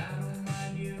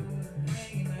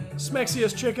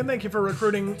 Smexiest Chicken, thank you for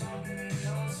recruiting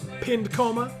Pinned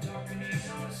Coma.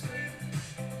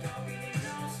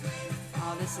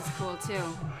 Oh, this is cool too.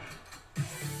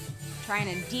 Trying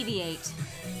to deviate.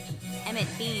 Emmett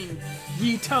Bean.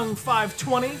 Yi Tung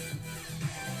 520.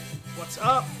 What's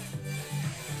up?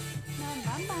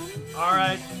 All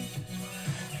right.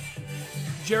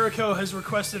 Jericho has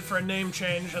requested for a name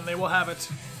change, and they will have it.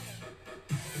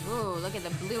 Ooh, look at the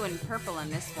blue and purple in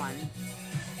this one.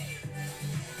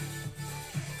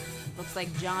 Looks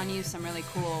like John used some really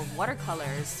cool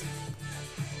watercolors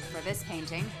for this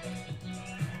painting.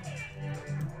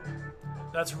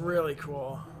 That's really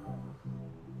cool.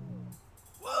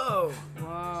 Whoa.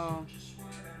 Whoa.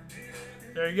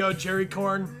 There you go, Jerry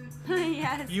Corn.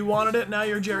 Yes. You wanted it, now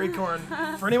you're Jerry Corn.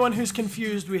 For anyone who's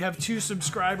confused, we have two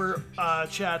subscriber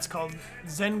chats called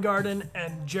Zen Garden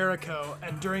and Jericho,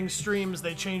 and during streams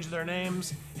they change their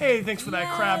names. Hey, thanks for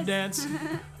that crab dance.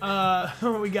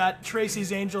 We got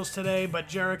Tracy's Angels today, but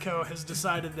Jericho has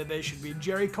decided that they should be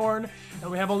Jerry Corn,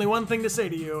 and we have only one thing to say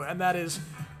to you, and that is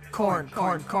corn.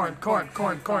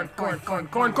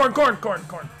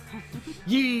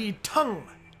 Yi Tung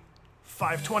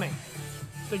 520.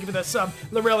 Thank you for that sub.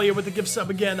 Lorelia with the gift sub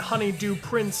again. Honeydew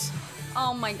Prince.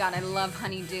 Oh my god, I love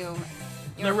Honeydew.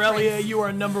 You're a Lorelia, prince. you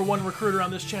are #1 recruiter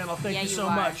on this channel. Thank Yeah, you you so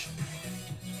are. much.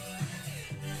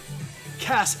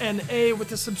 Cass NA with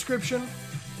the subscription.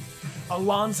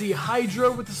 Alonzi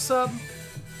Hydra with the sub.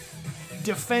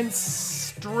 Defense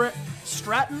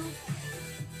Stratton.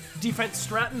 Defense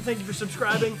Stratton, thank you for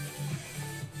subscribing.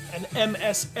 And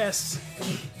MSS.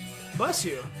 Bless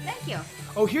you. Thank you.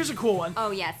 Oh, here's a cool one.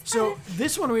 Oh, yes. So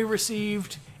this one we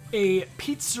received a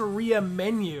pizzeria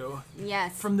menu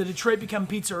Yes. from the Detroit Become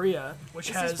Pizzeria, which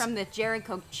This has is from the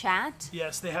Jericho chat.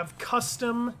 yes, they have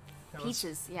custom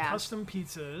Pizzas, yeah. custom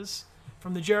pizzas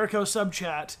from the Jericho sub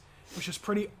chat, which is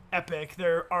pretty epic.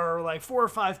 There are like 4 or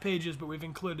 5 pages, but we've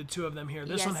included 2 of them here.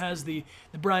 This Yes. one has the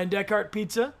Bryan Dechart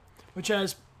pizza, which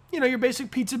has your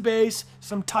basic pizza base,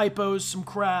 some typos, some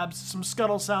crabs, some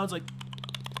scuttle sounds like.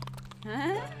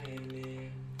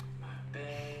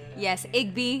 Yes,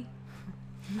 Igby.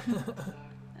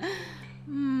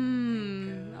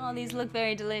 All these look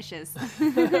very delicious.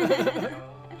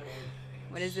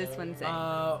 What does this one say?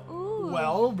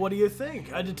 Well, what do you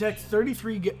think? I detect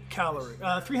 330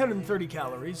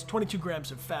 calories, 22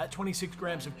 grams of fat, 26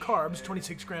 grams of carbs,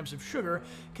 26 grams of sugar,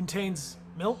 contains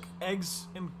milk, eggs,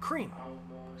 and cream.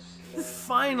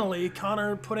 Finally,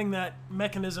 Connor putting that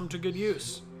mechanism to good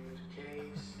use.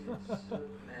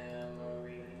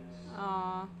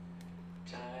 Aw.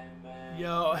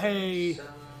 Yo, hey,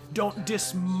 don't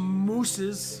diss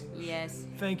mooses. Yes.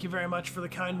 Thank you very much for the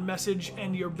kind message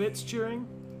and your bits cheering.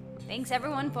 Thanks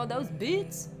everyone for those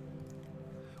boots.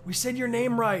 We said your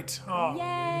name right. Oh,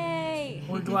 Yay!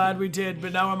 we're glad we did,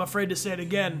 but now I'm afraid to say it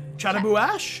again.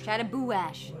 Chatabouash?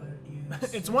 Chatabouash.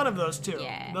 It's one of those two.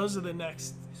 Yeah. Those are the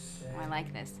next. Oh, I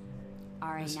like this.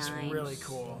 RA9. This is really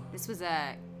cool. This was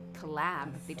a collab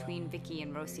between Vicky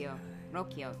and Rocio.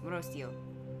 Rocio.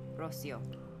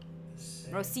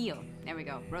 There we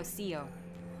go. Rocio.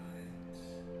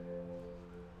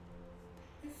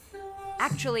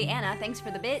 Actually, Anna, thanks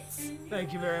for the bits.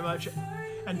 Thank you very much.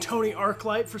 And Tony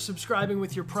Arclight for subscribing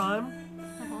with your Prime.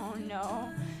 Oh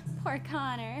no. Poor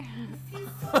Connor.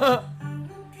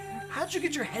 How'd you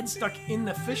get your head stuck in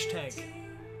the fish tank?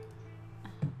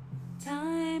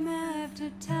 Time after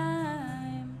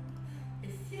time.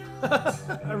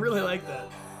 I really like that.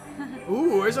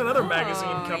 Ooh, there's another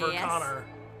magazine cover, yes. Connor.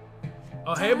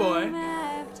 Oh, hey, boy. Time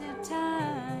after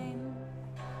time.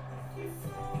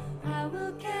 I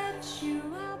will catch you.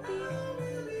 I'll be.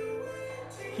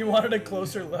 You wanted a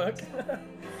closer look?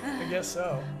 I guess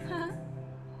so.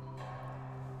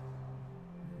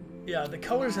 Yeah, the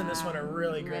colors in this one are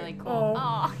really great. Really cool. Oh.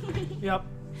 Aw. Yep.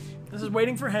 This is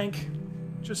waiting for Hank.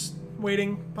 Just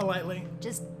waiting politely.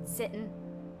 Just sitting.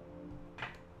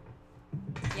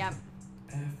 Yep.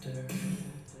 After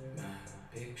my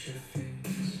picture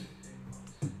fades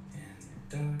and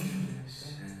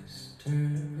darkness has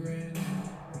turned red,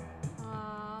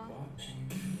 Aw. watching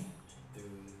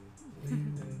through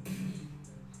windows.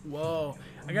 Whoa.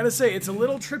 I gotta say, it's a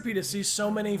little trippy to see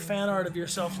so many fan art of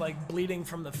yourself, like, bleeding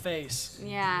from the face.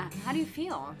 Yeah. How do you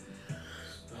feel?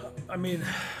 I mean,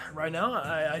 right now,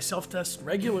 I self-test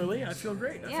regularly. I feel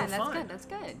great. I Yeah, feel that's fine. good. That's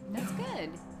good. That's good.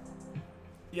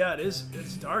 Yeah, it is.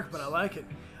 It's dark, but I like it.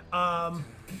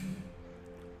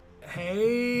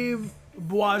 Hey,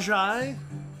 Boisjai.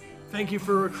 Thank you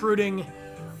for recruiting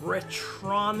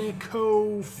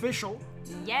Retronico Official.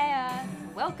 Yeah,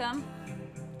 welcome.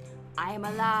 I am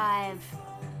alive.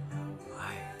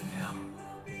 I am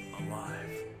alive.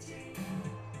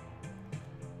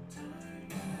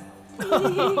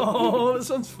 Oh, this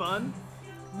one's fun.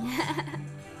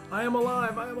 I am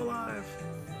alive. I am alive.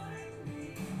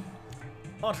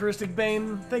 Altruistic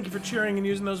Bane, thank you for cheering and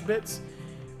using those bits.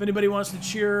 If anybody wants to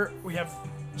cheer, we have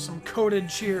some coded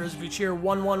cheers. If you cheer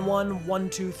 111,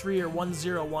 123, or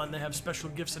 101, they have special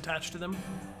gifts attached to them.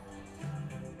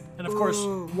 And of course,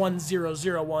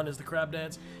 1001 is the crab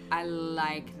dance. I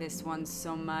like this one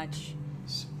so much.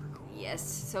 Super cool. Yes,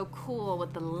 so cool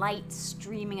with the light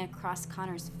streaming across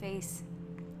Connor's face.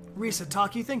 Risa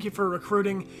Taki, thank you for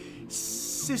recruiting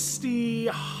Sisti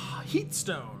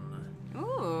Heatstone.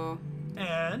 Ooh.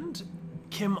 And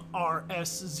Kim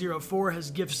RS04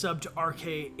 has gift sub to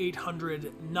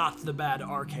RK800, not the bad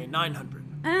RK900.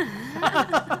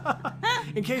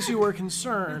 In case you were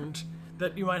concerned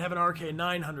that you might have an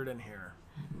RK900 in here.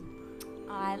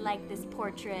 I like this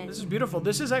portrait. This is beautiful.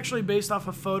 This is actually based off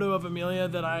a photo of Amelia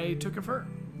that I took of her.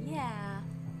 Yeah.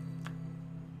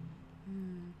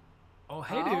 Oh,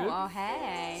 hey, dude. Oh,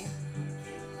 hey.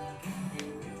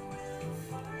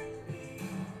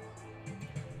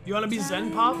 You want to be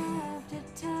Zen Pop?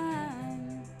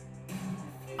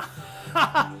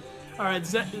 All right,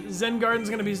 Zen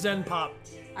Garden's gonna be Zen Pop,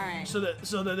 All right. so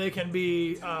that they can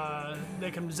be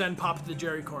they can Zen Pop the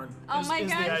Jerry Corn. Oh my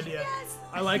is gosh, the idea. yes.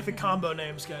 I like the combo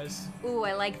names, guys. Ooh,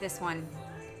 I like this one.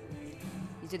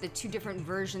 These are the two different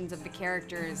versions of the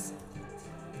characters.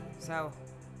 So,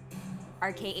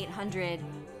 RK800,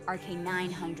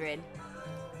 RK900,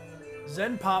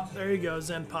 Zen Pop. There you go,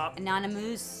 Zen Pop.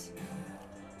 Anonymous.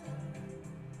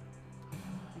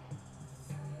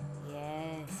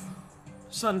 Yes.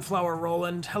 Sunflower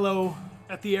Roland. Hello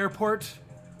at the airport.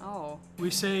 Oh. We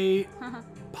say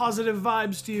positive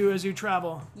vibes to you as you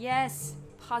travel. Yes.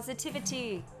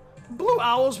 Positivity. Blue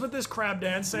owls with this crab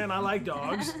dance saying I like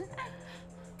dogs.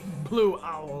 Blue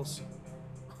owls.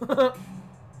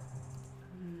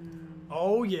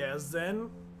 Oh yeah, Zen.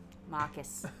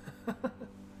 Marcus.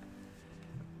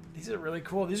 These are really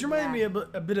cool. These remind me a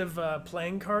bit of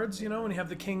playing cards, you know, when you have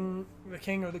the king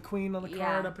or the queen on the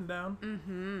card up and down.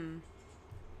 Mm-hmm.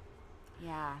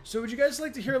 Yeah. So would you guys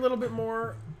like to hear a little bit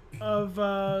more of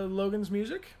Logan's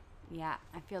music? Yeah,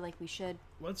 I feel like we should.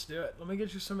 Let's do it. Let me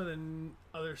get you some of the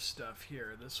other stuff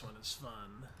here. This one is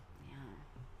fun. Yeah.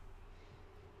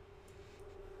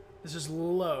 This is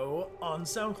Low on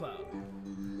SoundCloud.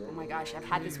 Oh my gosh, I've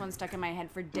had this one stuck in my head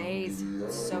for days.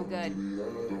 It's so good.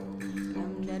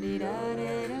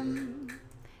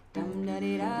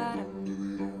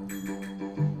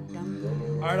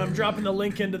 All right, I'm dropping the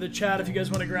link into the chat if you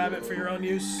guys want to grab it for your own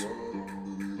use.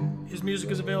 His music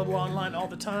is available online all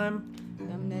the time.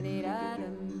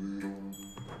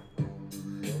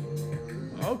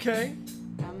 Okay.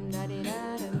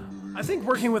 I think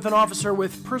working with an officer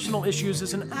with personal issues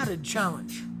is an added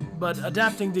challenge, but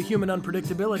adapting to human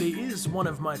unpredictability is one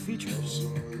of my features.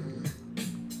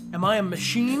 Am I a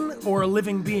machine or a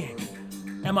living being?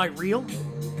 Am I real?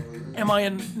 Am I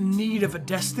in need of a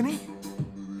destiny?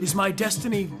 Is my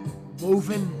destiny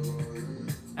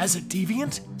woven as a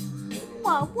deviant?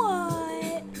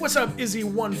 What? What's up,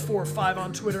 Izzy145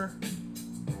 on Twitter?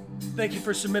 Thank you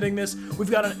for submitting this.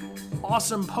 We've got an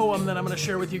awesome poem that I'm going to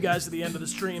share with you guys at the end of the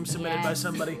stream, submitted by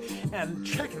somebody. And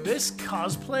check this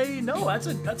cosplay. No, that's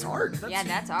art.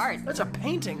 That's art. That's a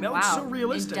painting. That Wow. looks so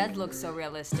realistic. It does look so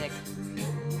realistic.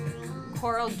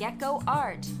 Coral gecko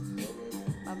art.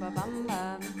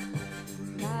 Ba-ba-bum-bum.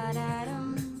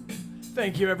 Da-da-dum.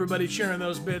 Thank you, everybody, sharing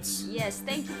those bits. Yes,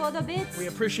 thank you for the bits. We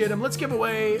appreciate them. Let's give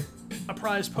away a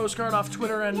prize postcard off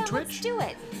Twitter and Twitch. Let's do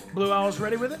it. Blue Owl's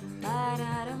ready with it?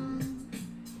 Da-da-dum.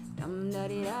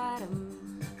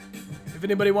 Dum-da-dee-da-dum. If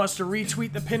anybody wants to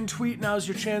retweet the pinned tweet, now's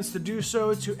your chance to do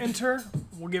so. To enter,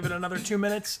 we'll give it another 2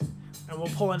 minutes, and we'll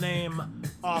pull a name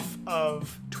off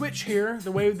of Twitch here.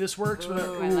 The way this works. Ooh,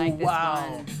 I like this wow.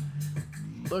 one.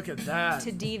 Look at that.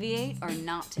 To deviate or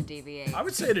not to deviate? I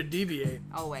would say to deviate.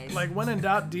 Always. Like, when in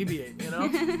doubt, deviate, you know?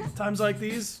 Times like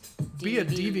these, be a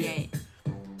deviate.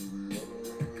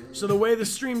 So the way the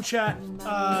stream chat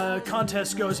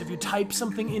contest goes, if you type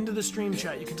something into the stream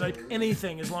chat, you can type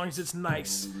anything as long as it's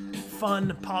nice,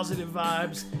 fun, positive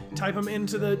vibes. Type them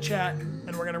into the chat,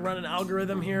 and we're going to run an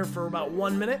algorithm here for about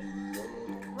 1 minute.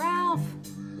 Ralph.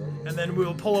 And then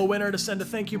we'll pull a winner to send a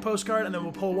thank you postcard, and then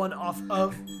we'll pull one off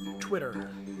of Twitter.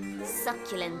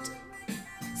 Succulent.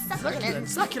 Succulent.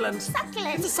 Succulent.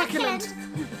 Succulent. It's a succulent.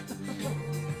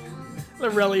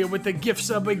 Aurelia with the gift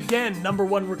sub again.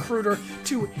 #1 recruiter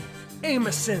to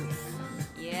Amacinth.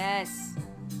 Yes.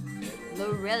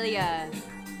 Lorelia.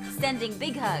 Sending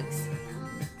big hugs.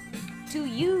 To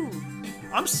you.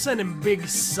 I'm sending big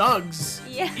sugs.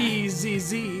 Yeah.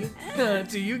 EZZ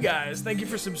to you guys. Thank you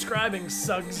for subscribing,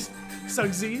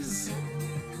 Sugsies.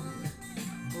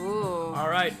 Ooh. All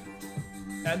right.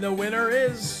 And the winner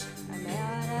is...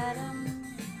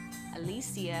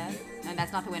 Alicia. No,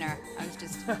 that's not the winner. I was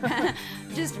just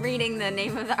just reading the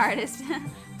name of the artist.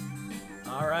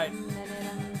 All right.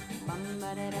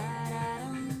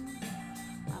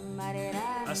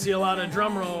 I see a lot of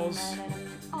drum rolls.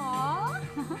 Aww.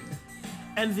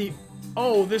 And the...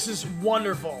 Oh, this is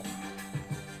wonderful.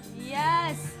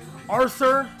 Yes.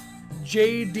 Arthur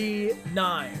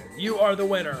JD9. You are the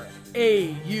winner.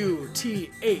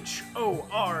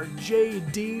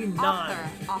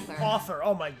 AUTHORJD9. Author.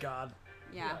 Oh my God.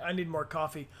 Yeah. I need more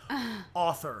coffee.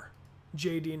 Author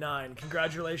JD9.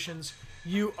 Congratulations.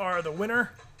 You are the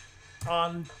winner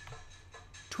on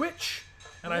Twitch.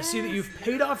 And I see that you've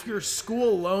paid off your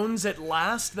school loans at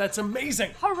last. That's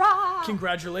amazing. Hurrah!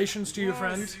 Congratulations to you,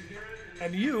 friend.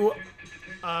 And you,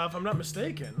 if I'm not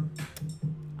mistaken,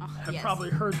 have probably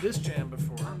heard this jam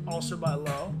before. Also by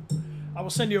Low. I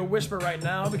will send you a whisper right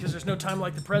now because there's no time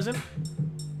like the present.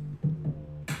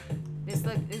 This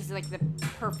is like the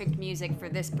perfect music for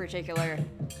this particular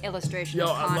illustration Yo,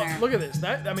 of Connor. look at this.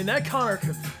 That Connor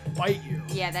could bite you.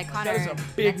 Yeah, that Connor. That is a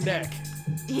big neck.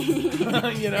 You know?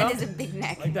 That is a big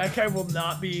neck. Like that guy will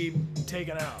not be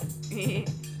taken out.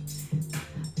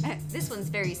 This one's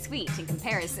very sweet in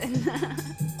comparison.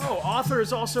 Oh, Author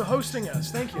is also hosting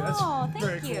us. Thank you. That's thank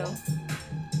very you. cool.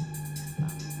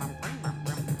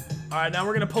 All right, now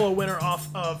we're gonna pull a winner off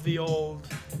of the old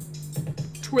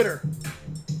Twitter.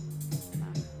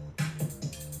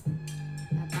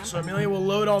 So Amelia will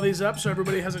load all these up so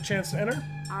everybody has a chance to enter.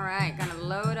 All right, gonna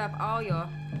load up all your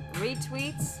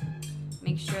retweets.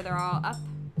 Make sure they're all up.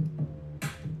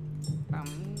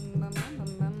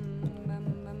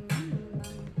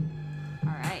 All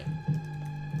right.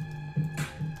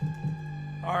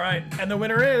 All right, and the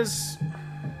winner is...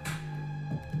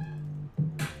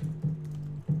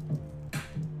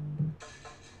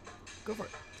 Go for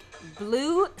it.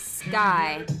 Blue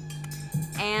Sky.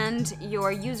 And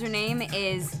your username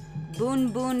is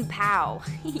Boon Boon Pow.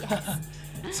 Yes.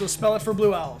 So spell it for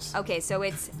Blue Owls. Okay, so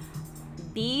it's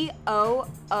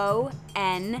BOONBOON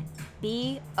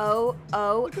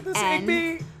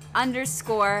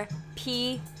underscore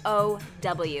POW.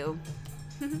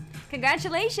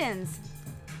 Congratulations.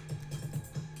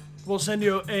 We'll send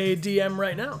you a DM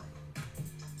right now.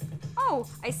 Oh,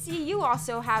 I see you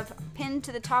also have pinned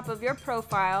to the top of your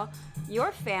profile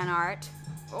your fan art.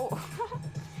 Oh,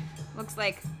 looks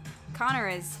like Connor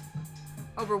is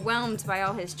overwhelmed by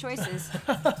all his choices.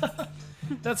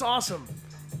 That's awesome.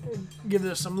 Give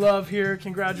this some love here.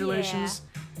 Congratulations.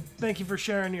 Yeah. Thank you for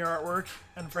sharing your artwork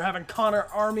and for having Connor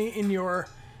Army in your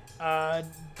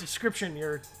description,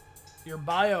 your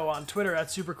bio on Twitter.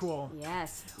 That's super cool.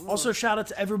 Yes. Ooh. Also, shout out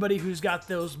to everybody who's got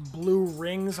those blue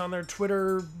rings on their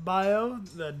Twitter bio,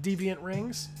 the deviant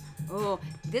rings. Oh,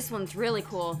 this one's really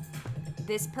cool.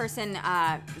 This person,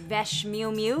 Vesh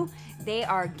Mew Mew, they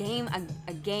are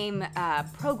a game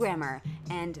programmer,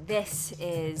 and this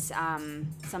is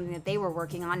something that they were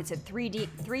working on. It's a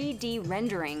 3D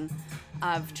rendering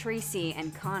of Tracy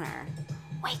and Connor.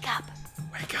 Wake up!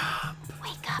 Wake up!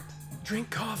 Wake up!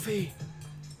 Drink coffee.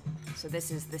 So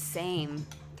this is the same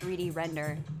 3D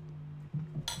render.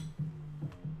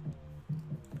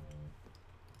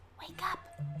 Wake up!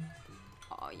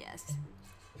 Oh yes,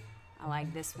 I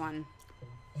like this one.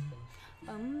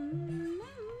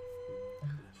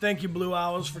 Thank you, Blue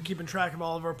Owls, for keeping track of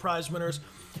all of our prize winners.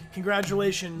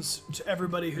 Congratulations to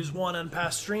everybody who's won on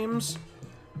past streams.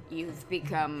 You've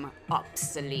become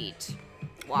obsolete.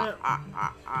 Yeah.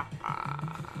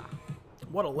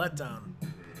 What a letdown.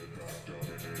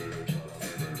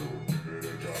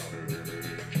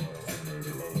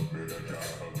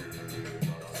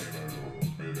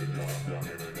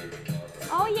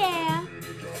 Oh yeah.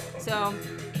 So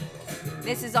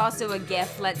this is also a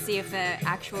GIF. Let's see if the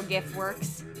actual GIF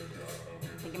works.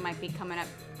 I think it might be coming up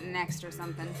next or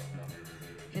something.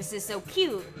 This is so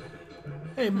cute.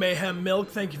 Hey, Mayhem Milk,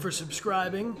 thank you for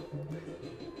subscribing.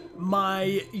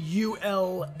 My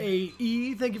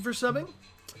ULAE, thank you for subbing.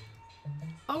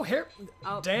 Oh, here,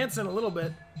 dancing a little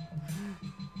bit.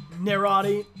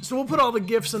 Nerati. So we'll put all the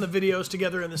GIFs and the videos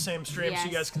together in the same stream so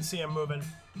you guys can see them moving.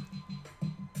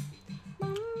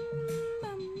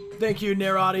 Thank you,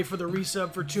 Nerati, for the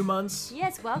resub for 2 months.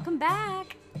 Yes, welcome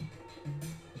back.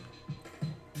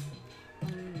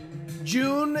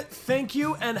 June, thank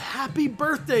you, and happy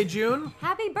birthday, June.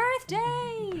 Happy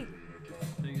birthday!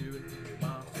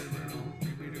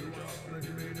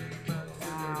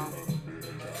 Wow.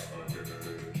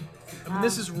 I mean,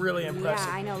 this is really impressive.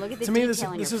 Yeah, I know. Look at the To me,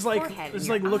 detail in this your is like forehead this is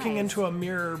and like your looking eyes. into a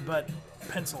mirror, but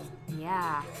pencil.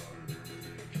 Yeah.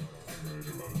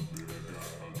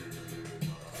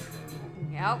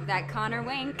 Yep, that Connor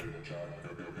wink.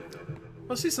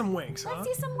 Let's see some winks, huh? Let's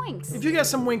see some winks. If you got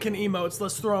some winking emotes,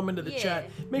 let's throw them into the Yeah. chat.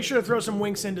 Make sure to throw some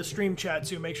winks into stream chat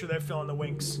too. Make sure they're filling the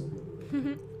winks.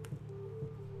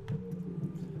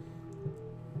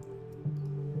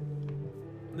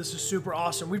 This is super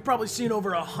awesome. We've probably seen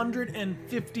over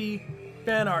 150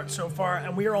 fan art so far,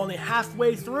 and we are only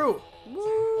halfway through.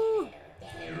 Woo!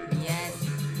 Yes.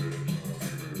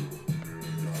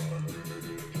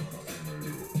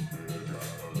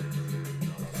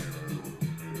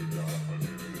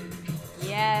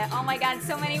 Yeah. Oh my God,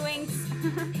 so many winks.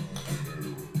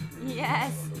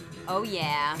 Yes. Oh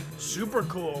yeah. Super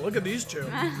cool. Look at these two.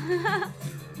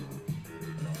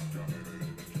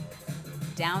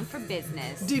 Down for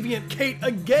business. Deviant Kate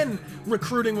again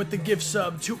recruiting with the gift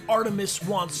sub to Artemis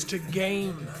Wants to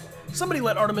Game. Somebody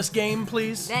let Artemis game,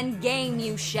 please. Then game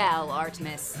you shall,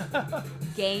 Artemis.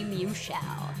 Game you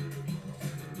shall.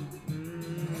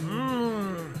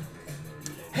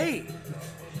 Hey,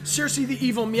 Cersei the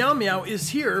Evil Meow Meow is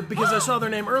here because I saw their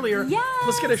name earlier. Yes!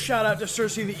 Let's get a shout out to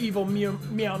Cersei the Evil Meow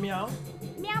Meow. Meow,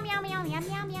 meow, meow, meow,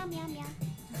 meow, meow, meow, meow.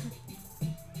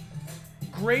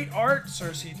 Great art,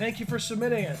 Cersei. Thank you for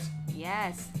submitting it.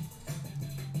 Yes.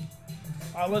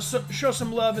 Let's show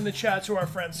some love in the chat to our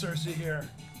friend Cersei here.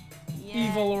 Yes.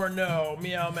 Evil or no,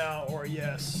 meow meow or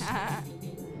yes.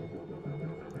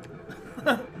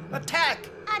 Attack!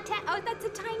 Oh, that's a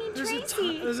tiny There's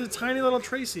Tracy. there's a tiny little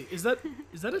Tracy. Is that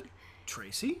a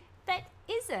Tracy? That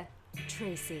is a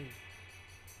Tracy.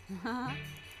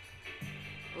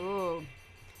 Ooh.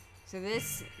 So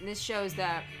this shows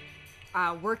the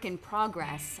work in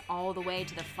progress all the way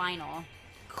to the final.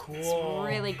 Cool. It's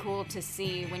really cool to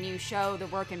see when you show the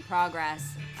work in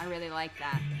progress. I really like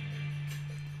that.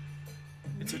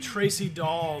 It's a Tracy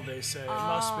doll, they say. It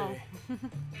must be.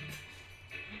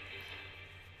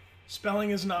 Spelling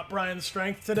is not Brian's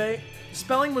strength today.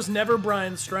 Spelling was never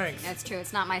Brian's strength. That's true.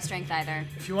 It's not my strength either.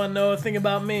 If you want to know a thing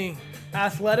about me,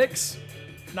 athletics,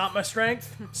 not my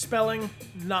strength. Spelling,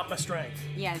 not my strength.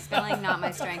 Yeah, spelling not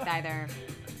my strength either.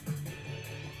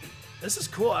 This is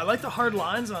cool. I like the hard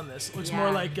lines on this. It looks more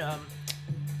Yeah.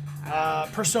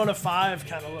 like Persona 5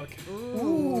 kind of look.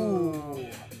 Ooh.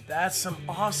 That's some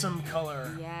awesome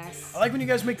color. Yes. I like when you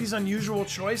guys make these unusual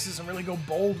choices and really go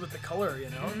bold with the color, you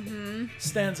know? Mm-hmm.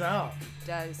 Stands out.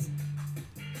 Does.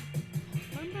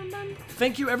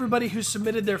 Thank you everybody who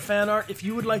submitted their fan art. If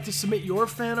you would like to submit your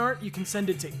fan art, you can send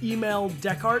it to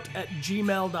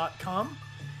emaildechart@gmail.com.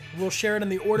 We'll share it in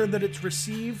the order that it's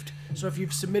received. So if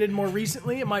you've submitted more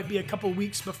recently, it might be a couple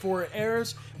weeks before it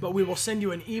airs, but we will send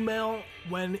you an email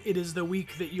when it is the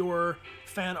week that your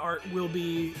fan art will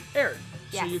be aired.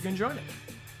 So Yes. you can join it.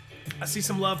 I see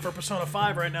some love for Persona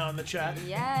 5 right now in the chat,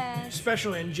 Yes.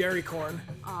 especially in Jerry Corn.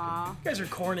 Aw. You guys are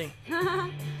corny.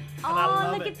 Oh,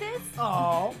 love look it. at this.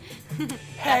 Oh,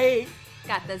 hey.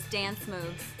 Got those dance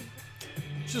moves.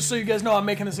 Just so you guys know, I'm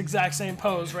making this exact same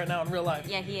pose right now in real life.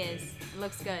 Yeah, he is. It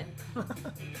looks good.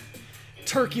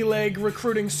 Turkey Leg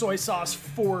Recruiting Soy Sauce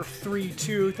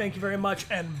 432, thank you very much.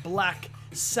 And Black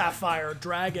Sapphire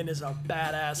Dragon is a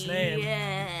badass name.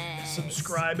 Yes.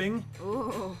 Subscribing.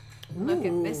 Ooh. Look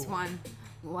at this one.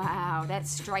 Wow,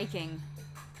 that's striking.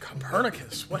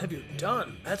 Copernicus, what have you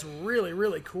done? That's really,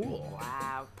 really cool.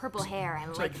 Wow. Purple hair. I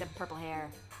like like- the purple hair.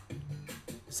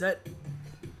 Is that...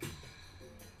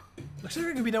 Looks like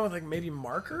it could be done with like maybe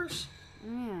markers?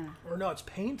 Yeah. Or no, it's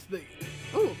paint?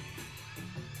 Ooh.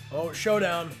 Oh,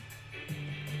 showdown.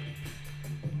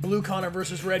 Blue Connor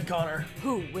versus Red Connor.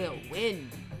 Who will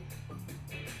win?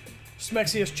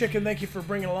 Smexius Chicken, thank you for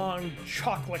bringing along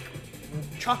Chocolate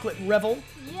Revel.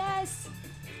 Yes.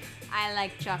 I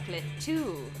like chocolate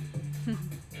too.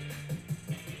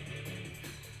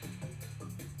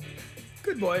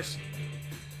 Good boys.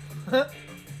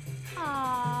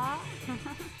 Aww.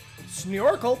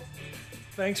 Snorkel,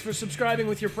 thanks for subscribing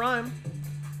with your Prime.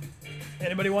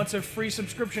 Anybody wants a free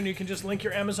subscription, you can just link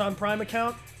your Amazon Prime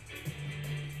account.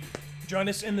 Join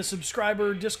us in the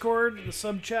subscriber Discord, the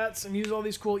sub chats, and use all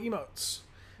these cool emotes.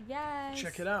 Yes.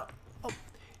 Check it out. Oh,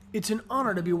 it's an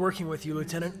honor to be working with you,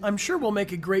 Lieutenant. I'm sure we'll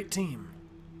make a great team.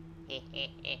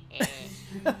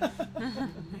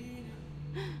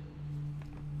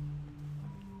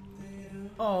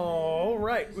 All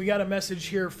right, we got a message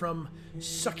here from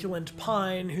Succulent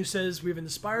Pine, who says, we've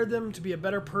inspired them to be a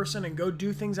better person and go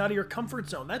do things out of your comfort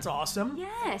zone. That's awesome.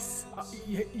 Yes.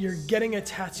 You're getting a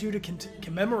tattoo to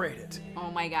commemorate it. Oh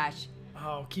my gosh.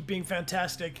 Oh, keep being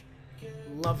fantastic.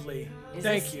 Lovely. Is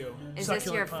Thank this- you. Is this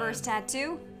your Succulent Pine. first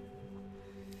tattoo?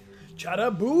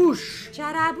 Chadaboosh!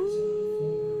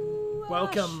 Chadaboo!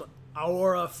 Welcome,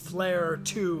 Aura Flare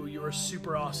 2. You are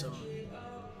super awesome.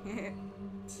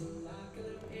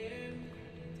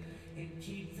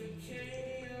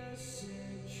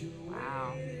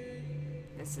 Wow.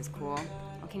 This is cool.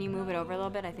 Oh, can you move it over a little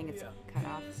bit? I think it's cut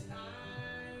off.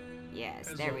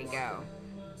 Yes, there we go.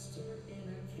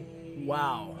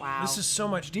 Wow. Wow. This is so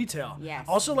much detail. Yes.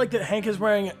 Also like that Hank is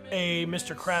wearing a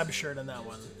Mr. Krabs shirt in that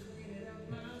one.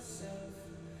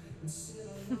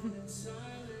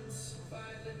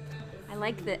 I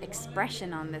like the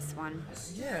expression on this one.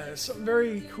 Yeah, there's something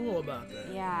very cool about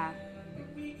that. Yeah.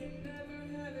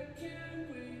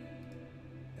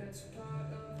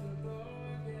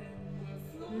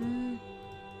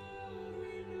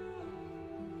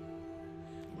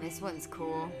 This one's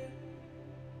cool.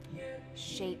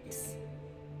 Shapes.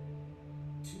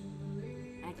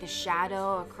 Like the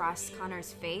shadow across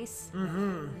Connor's face.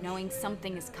 Knowing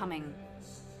something is coming.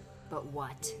 But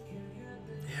what?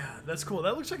 Yeah, that's cool.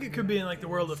 That looks like it could be in like the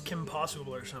world of Kim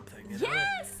Possible or something. You know?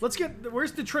 Yes! Let's get.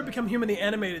 Where's Detroit Become Human, the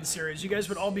animated series? You guys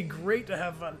would all be great to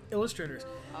have on illustrators.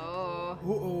 Oh.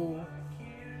 Uh-oh.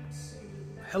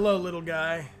 Hello, little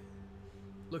guy.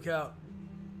 Look out.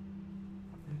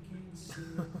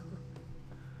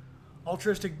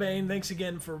 Altruistic Bane, thanks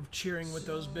again for cheering with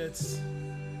those bits.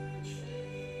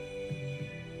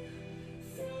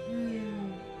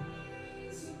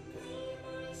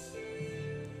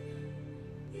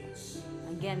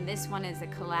 Again, this one is a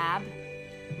collab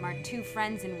from our two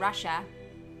friends in Russia.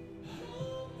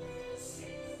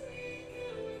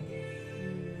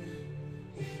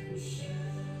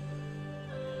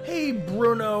 Hey,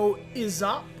 Bruno is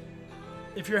up.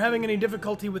 If you're having any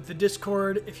difficulty with the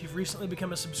Discord, if you've recently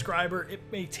become a subscriber, it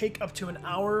may take up to an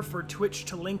hour for Twitch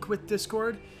to link with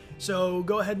Discord. So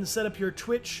go ahead and set up your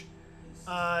Twitch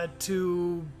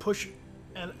to push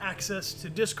an access to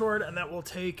Discord, and that will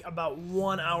take about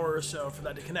 1 hour or so for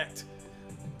that to connect.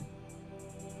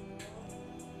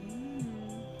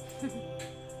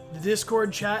 The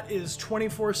Discord chat is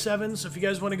 24/7, so if you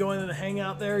guys want to go in and hang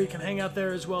out there, you can hang out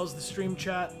there as well as the stream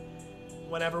chat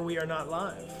whenever we are not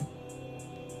live.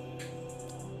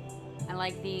 I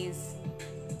like these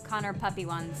Connor puppy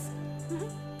ones.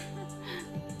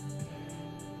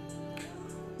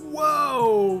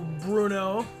 Whoa,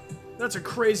 Bruno. That's a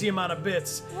crazy amount of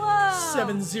bits. Whoa!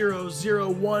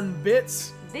 7001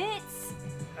 bits. Bits!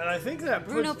 And I think that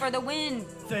puts... Bruno for the win!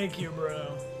 Thank you,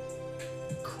 Bruno.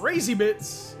 Crazy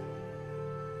bits.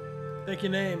 Thank you,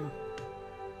 name.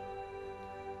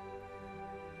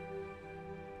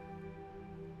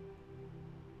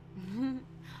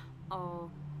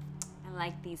 Oh, I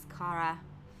like these Kara.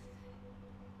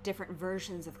 Different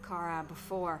versions of Kara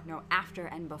before. No, after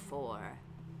and before.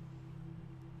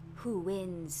 Who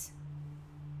wins?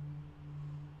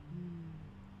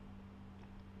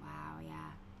 Wow,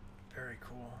 yeah. Very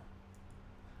cool.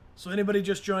 So anybody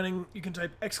just joining, you can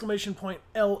type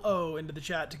 !LO into the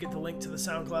chat to get the link to the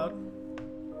SoundCloud.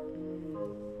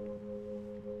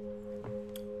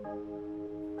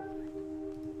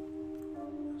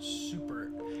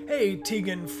 Super. Hey,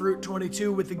 Tegan Fruit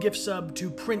 22 with the gift sub to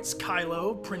Prince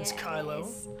Kylo. Prince Yes. Kylo.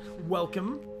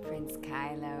 Welcome. Prince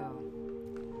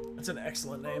Kylo. That's an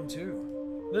excellent name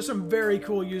too. There's some very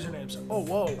cool usernames. Oh,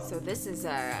 whoa. So this is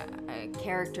a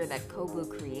character that Kobu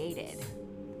created.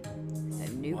 It's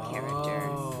a new character.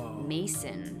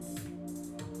 Mason.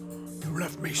 You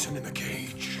left Mason in the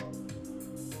cage.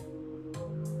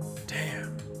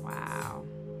 Damn. Wow.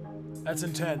 That's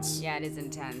intense. Yeah, it is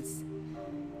intense.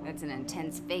 That's an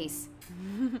intense face.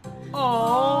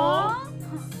 Aww.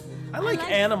 I like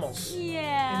animals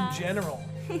Yeah. in general.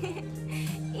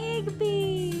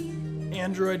 Igby.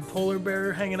 Android polar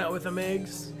bear hanging out with them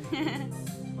eggs.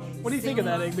 What do you think of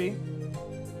that, Igby?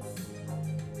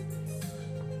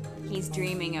 He's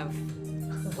dreaming of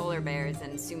polar bears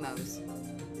and sumos.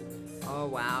 Oh,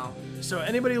 wow. So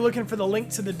anybody looking for the link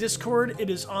to the Discord, it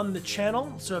is on the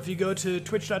channel. So if you go to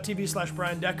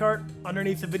twitch.tv/Bryan Dechart,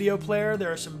 underneath the video player,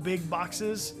 there are some big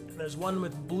boxes. And there's one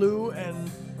with blue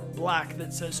and black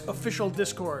that says Official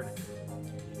Discord.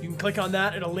 You can click on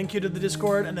that, it'll link you to the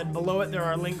Discord, and then below it there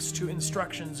are links to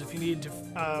instructions if you need to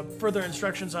further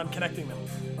instructions on connecting them.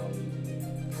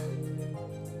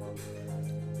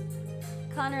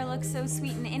 Connor looks so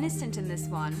sweet and innocent in this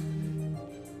one.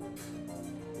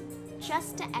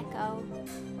 Just to echo.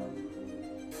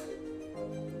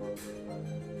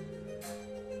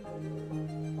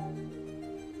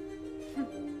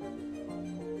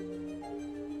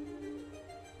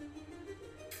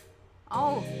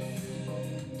 Oh.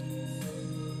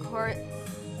 Corp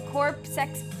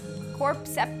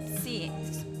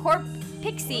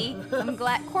Pixie. I'm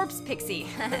glad. Corpse Pixie.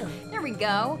 There we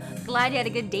go. Glad you had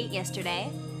a good date yesterday.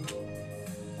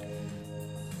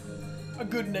 A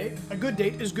good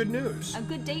date is good news. A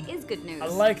good date is good news. I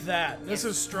like that. This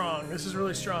is strong. This is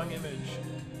really strong image.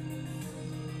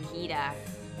 Kita.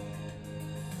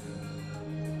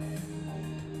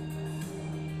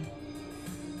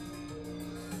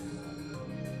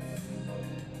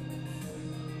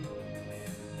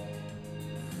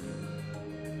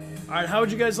 All right, how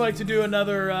would you guys like to do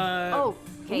another?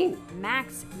 Okay. Ooh.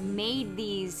 Max made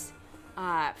these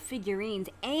figurines,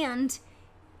 and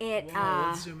it. Whoa,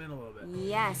 let's zoom in a little bit.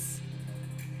 Yes.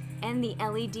 And the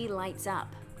LED lights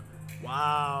up.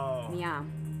 Wow. Yeah.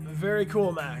 Very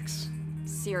cool, Max.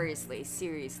 Seriously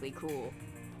cool.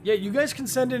 Yeah, you guys can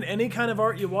send in any kind of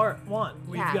art you want.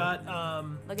 We've Yeah. got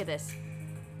Look at this.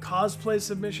 cosplay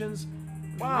submissions.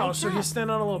 Wow, Lights so up. he's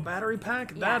standing on a little battery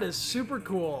pack? Yeah. That is super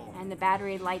cool. And the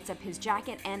battery lights up his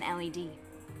jacket and LED.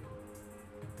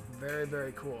 Very,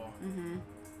 very cool. Mm-hmm.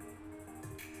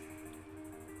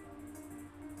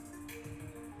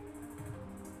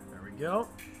 There we go.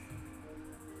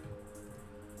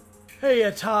 Hey,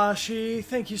 Atashi.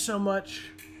 Thank you so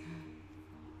much.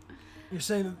 You're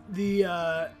saying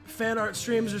the fan art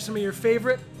streams are some of your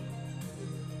favorite?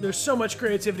 There's so much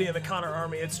creativity in the Connor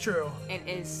Army. It's true. It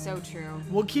is so true.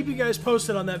 We'll keep you guys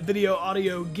posted on that video,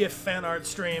 audio, GIF fan art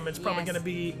stream. It's probably Yes. going to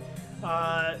be,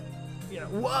 whoa!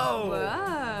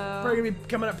 Whoa. Probably going to be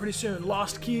coming up pretty soon.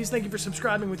 Lost Keys, thank you for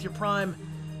subscribing with your Prime.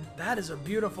 That is a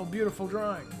beautiful, beautiful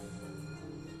drawing.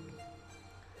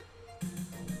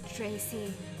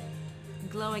 Tracy,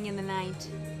 glowing in the night,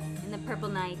 in the purple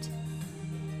night.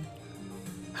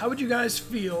 How would you guys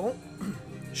feel?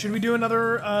 Should we do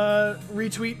another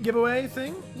retweet giveaway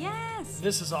thing? Yes.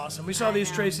 This is awesome. We saw I these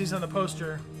know. Tracy's on the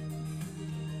poster.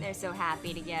 They're so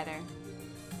happy together.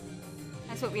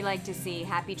 That's what we like to see.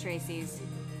 Happy Tracy's.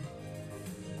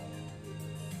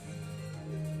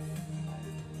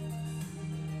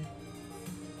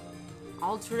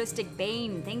 Altruistic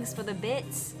Bane, thanks for the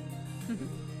bits.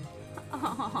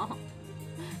 Oh.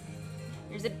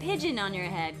 There's a pigeon on your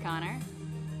head, Connor.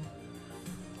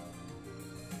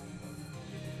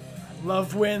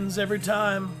 Love wins every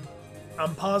time.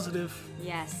 I'm positive.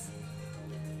 Yes.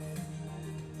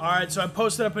 Alright, so I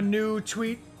posted up a new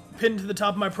tweet pinned to the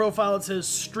top of my profile. It says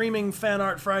Streaming Fan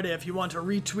Art Friday. If you want to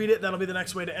retweet it, that'll be the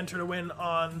next way to enter to win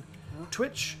on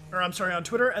Twitch. Or I'm sorry, on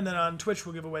Twitter. And then on Twitch,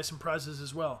 we'll give away some prizes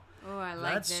as well. Oh, I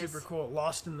like That's this. super cool.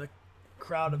 Lost in the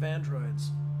crowd of androids.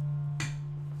 I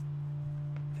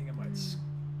think I might... This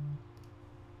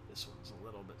one's a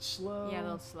little bit slow. Yeah, a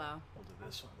little slow. We'll do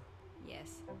this one.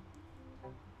 Yes.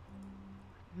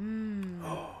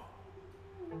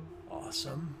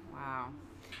 Awesome. Wow.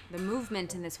 The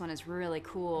movement in this one is really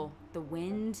cool. The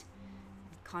wind,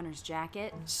 Connor's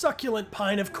jacket. Succulent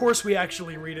Pine, of course we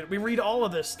actually read it. We read all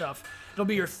of this stuff. It'll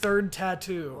be your third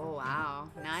tattoo. Oh, wow.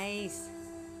 Nice.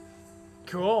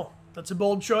 Cool. That's a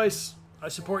bold choice. I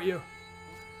support you.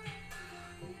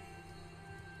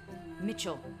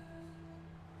 Mitchell.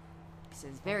 This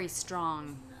is very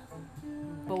strong.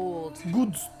 Bold.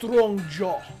 Good strong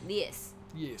jaw. Yes.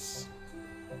 Yes.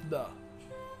 Duh.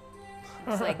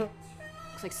 Looks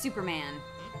like Superman.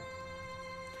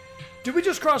 Did we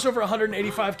just cross over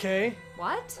 185K?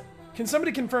 What? Can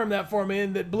somebody confirm that for me,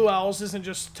 and that Blue Owls isn't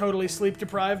just totally sleep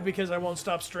deprived because I won't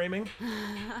stop streaming?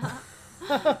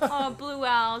 Oh, Blue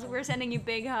Owls, we're sending you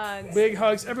big hugs. Big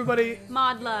hugs. Everybody,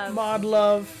 Mod love. mod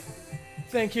love.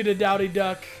 Thank you to Dowdy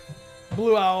Duck,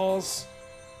 Blue Owls,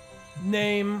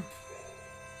 Name,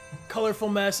 Colorful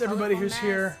Mess, everybody Colorful who's Mess.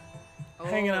 here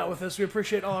hanging out Oh. with us. We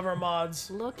appreciate all of our mods.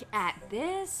 Look at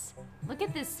this. Look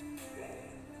at this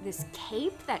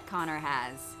cape that Connor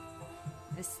has.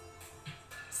 This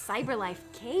Cyberlife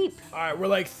cape. All right, we're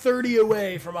like 30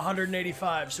 away from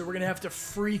 185, so we're going to have to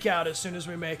freak out as soon as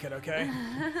we make it, okay?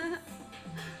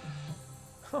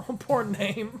 Oh, poor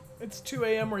Name. It's 2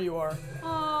 a.m. where you are.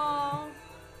 Oh.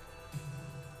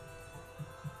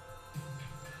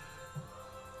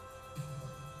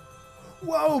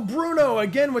 Whoa, Bruno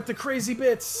again with the crazy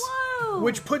bits. Whoa.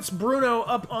 Which puts Bruno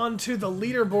up onto the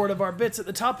leaderboard of our bits. At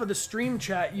the top of the stream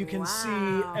chat, you can see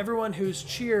Wow. everyone who's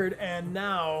cheered, and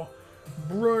now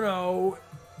Bruno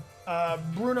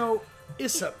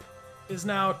Isup is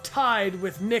now tied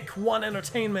with Nick One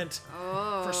Entertainment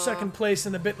for second place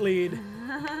in the bit lead.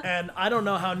 And I don't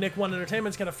know how Nick One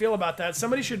Entertainment's gonna feel about that.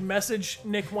 Somebody should message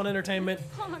Nick One Entertainment,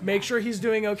 make sure he's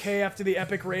doing okay after the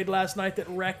epic raid last night that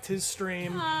wrecked his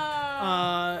stream,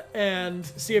 and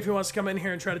see if he wants to come in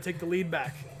here and try to take the lead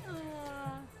back.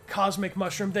 Cosmic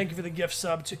Mushroom, thank you for the gift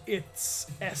sub to It's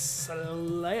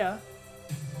Leia.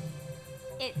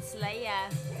 It's Leia.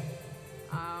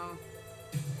 Oh.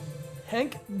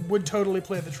 Hank would totally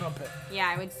play the trumpet. Yeah,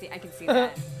 I could see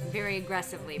that. Very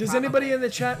aggressively. Does probably. anybody in the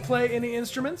chat play any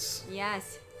instruments?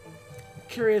 Yes.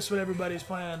 Curious what everybody's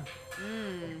playing.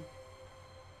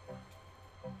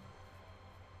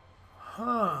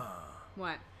 Huh.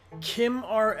 What? Kim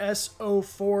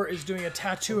RS04 is doing a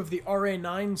tattoo of the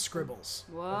RA9 scribbles.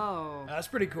 Whoa. That's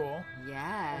pretty cool.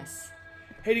 Yes.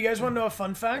 Hey, do you guys want to know a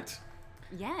fun fact?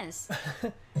 Yes.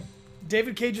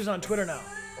 David Cage is on Twitter now.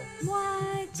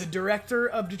 What? The director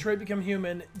of Detroit Become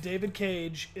Human, David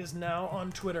Cage, is now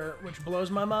on Twitter, which blows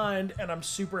my mind, and I'm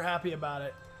super happy about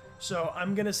it. So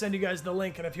I'm going to send you guys the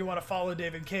link, and if you want to follow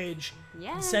David Cage,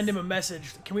 Yes. send him a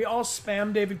message. Can we all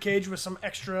spam David Cage with some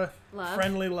extra Love.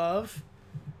 friendly love?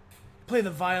 Play the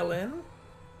violin,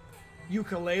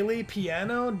 ukulele,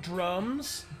 piano,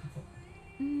 drums.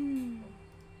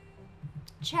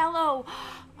 Cello.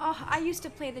 Oh, I used to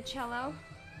play the cello.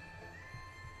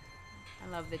 I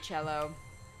love the cello.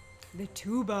 The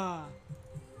tuba.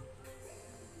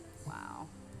 Wow.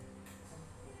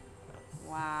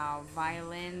 Wow.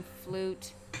 Violin,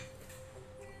 flute.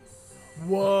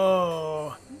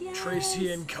 Whoa. Yes.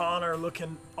 Tracy and Connor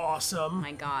looking Oh awesome.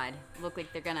 my god. Look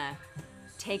like they're gonna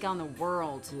take on the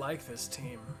world. Like this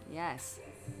team. Yes.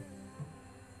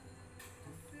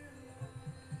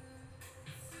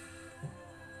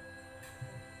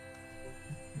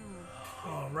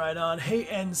 Oh, right on. Hey,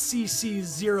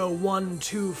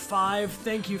 NCC0125,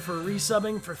 thank you for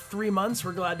resubbing for 3 months.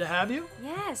 We're glad to have you.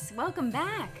 Yes. Welcome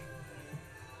back.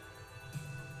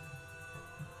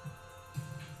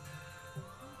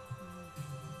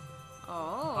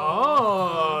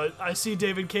 Oh, I see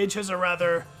David Cage has a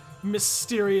rather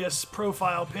mysterious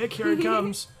profile pic. Here it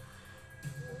comes.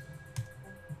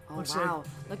 Oh, Looks wow.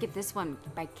 Look at this one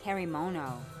by Carrie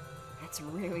Mono. That's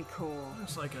really cool.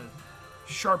 Looks like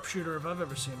a sharpshooter if I've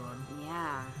ever seen one.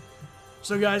 Yeah.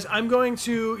 So guys, I'm going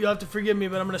to, you'll have to forgive me,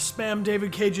 but I'm going to spam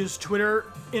David Cage's Twitter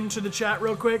into the chat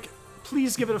real quick.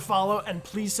 Please give it a follow and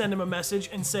please send him a message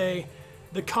and say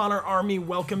the Connor Army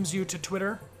welcomes you to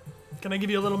Twitter. Can I give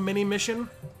you a little mini mission?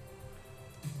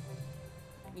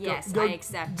 Yes, Go- I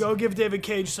accept. Go give David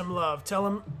Cage some love. Tell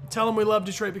him we love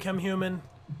Detroit Become Human.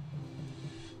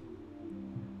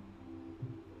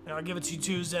 And I'll give it to you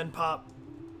too, Zen Pop.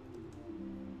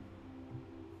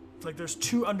 It's like there's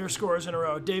 2 underscores in a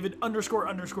row. David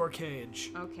 __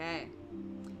 Cage. Okay.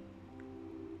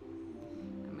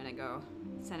 I'm gonna go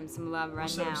send him some love right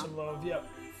Send now. him some love. Yep.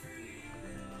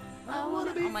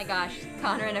 Oh my gosh,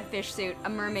 Connor in a fish suit, a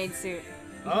mermaid suit.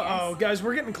 Uh-oh, Yes. guys,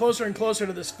 we're getting closer and closer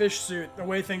to this fish suit, the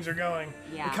way things are going.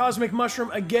 Yeah. The Cosmic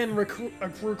Mushroom, again,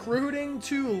 recruiting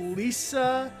to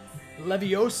Lisa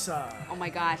Leviosa. Oh my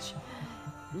gosh,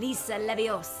 Lisa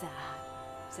Leviosa.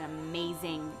 It's an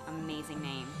amazing, amazing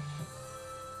name.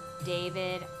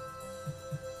 David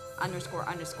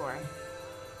 __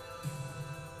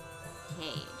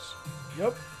 Cage.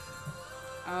 Yep.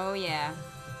 Oh yeah.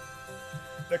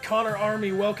 The Connor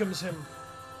Army welcomes him.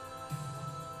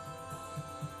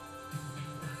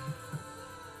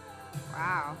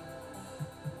 Wow.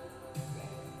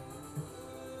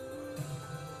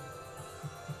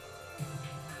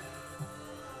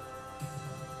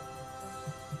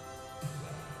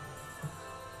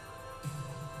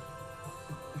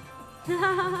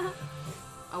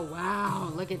 Oh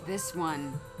wow, look at this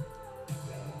one.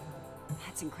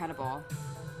 That's incredible.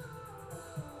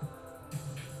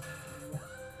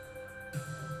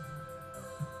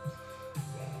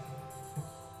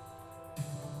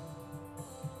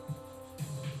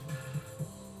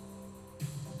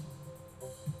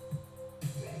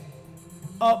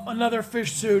 Oh, another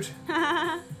fish suit.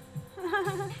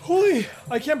 Holy,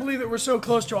 I can't believe that we're so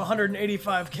close to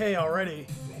 185k already.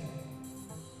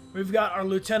 We've got our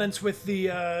lieutenants with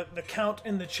the count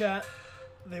in the chat.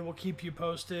 They will keep you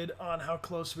posted on how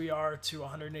close we are to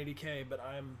 180k, but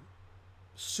I'm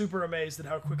super amazed at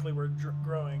how quickly we're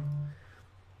growing.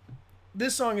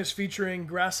 This song is featuring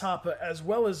Grasshopper as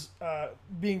well as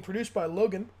being produced by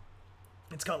Logan.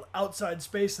 It's called Outside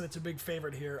Space, and it's a big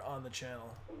favorite here on the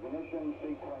channel. Ignition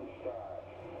sequence start.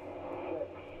 6,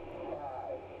 5,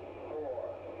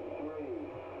 4, 3,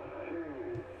 2,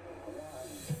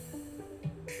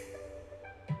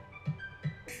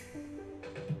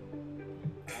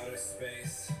 1. Outer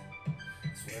space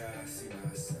is where I see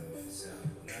myself. So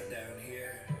not down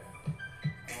here.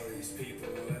 All these people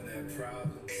and their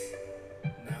problems.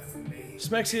 Not for me.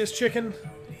 Smexius Chicken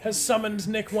has summoned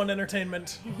Nick One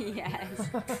Entertainment. Yes.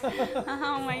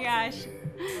 Oh my gosh.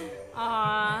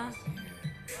 Aww.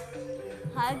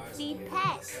 hug, feed,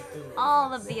 pet.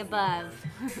 All of the above.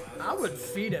 I would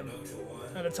feed him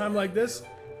at a time like this.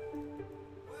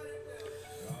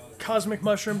 Cosmic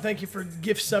Mushroom, thank you for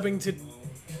gift subbing to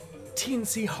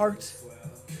Teensy Heart.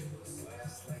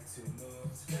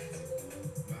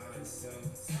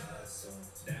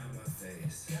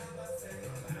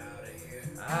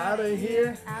 Out of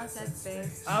here. Outside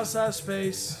space. Outside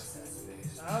space.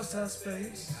 Outside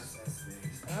space.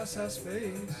 Outside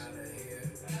space.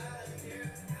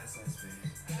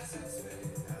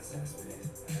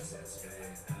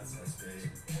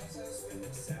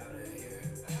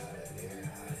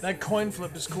 That coin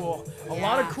flip is cool. A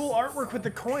lot of cool artwork with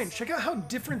the coins. Check out how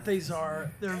different these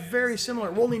are. They're very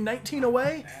similar. We're only 19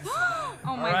 away.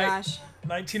 Oh my gosh.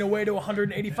 19 away to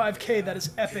 185K. That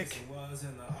is epic.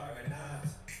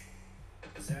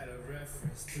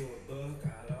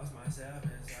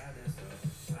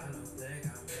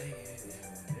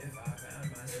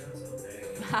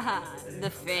 The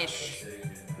fish.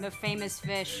 The famous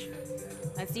fish.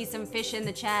 Let's see some fish in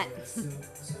the chat.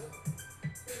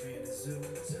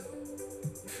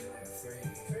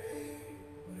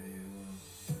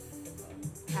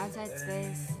 Outside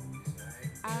space.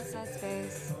 Outside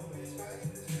space.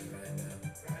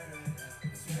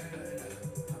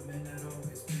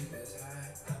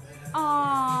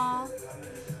 Aww.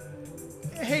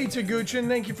 Hey Taguchin,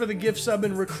 thank you for the gift sub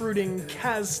and recruiting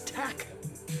Kaztak.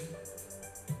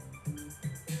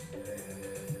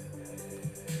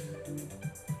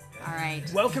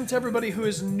 Alright. Welcome to everybody who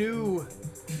is new.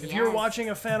 If you're Yes. watching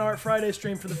a Fan Art Friday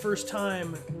stream for the first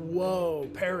time, whoa,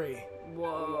 Perry.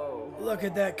 Whoa. Look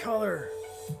at that color.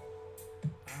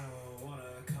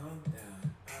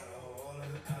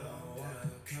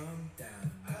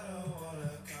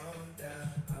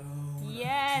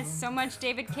 Yes, so much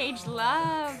David Cage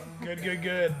love. Good, good,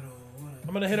 good.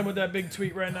 I'm gonna hit him with that big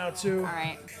tweet right now too.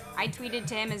 Alright. I tweeted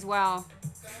to him as well.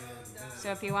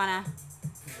 So if you wanna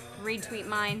retweet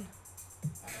mine.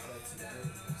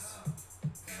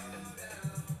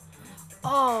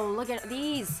 Oh, look at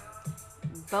these.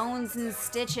 Bones and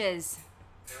stitches.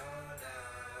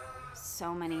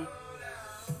 So many.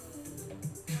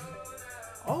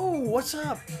 Oh, what's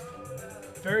up?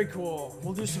 Very cool.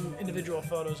 We'll do some individual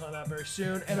photos on that very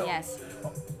soon. And Yes.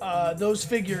 those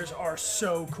figures are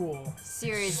so cool.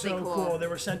 Seriously So cool. cool. They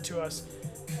were sent to us.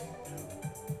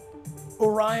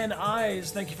 Orion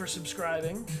Eyes, thank you for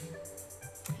subscribing.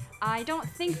 I don't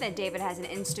think that David has an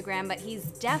Instagram, but he's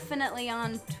definitely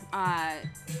on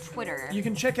Twitter. You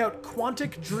can check out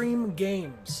Quantic Dream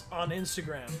Games on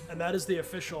Instagram, and that is the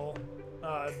official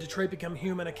Detroit Become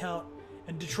Human account.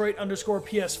 And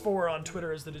Detroit_PS4 on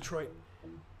Twitter is the Detroit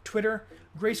Twitter.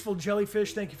 Graceful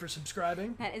Jellyfish, thank you for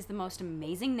subscribing. That is the most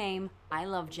amazing name. I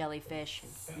love jellyfish.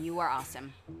 You are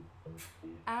awesome.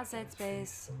 Outside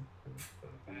space.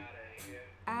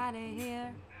 Out of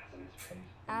here.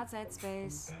 Outside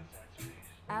space.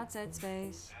 Outside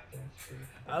space.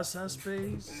 Outside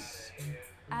space.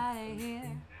 Out of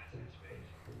here.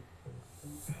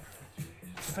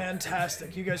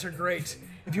 Fantastic. You guys are great.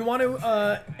 If you want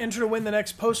to enter to win the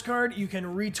next postcard, you can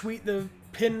retweet the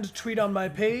pinned tweet on my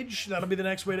page. That'll be the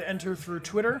next way to enter through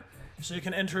Twitter. So you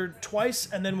can enter twice,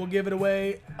 and then we'll give it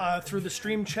away through the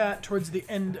stream chat towards the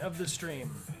end of the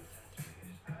stream.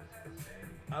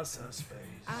 Outside space.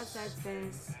 Outside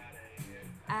space.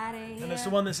 Out of here. And it's the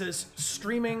one that says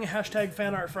streaming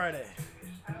 #FanArtFriday.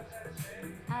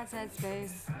 Outside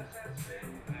space.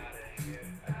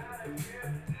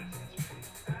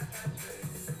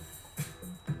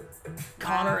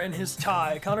 Connor and his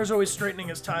tie. Connor's always straightening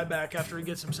his tie back after he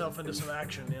gets himself into some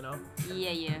action, you know?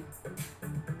 Yeah.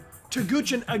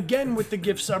 Taguchin again with the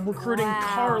gift sub, recruiting Wow.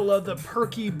 Carla the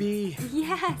Perky Bee.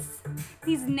 Yes.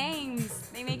 These names.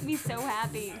 They make me so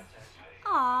happy.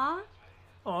 Aww.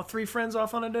 Aw, 3 friends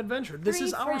off on an adventure. This Three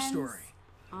is our friends story.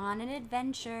 On an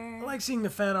adventure. I like seeing the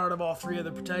fan art of all 3 of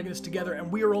the protagonists together,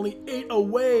 and we are only 8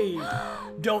 away.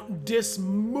 Don't diss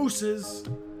mooses.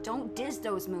 Don't diss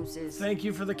those mooses. Thank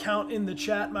you for the count in the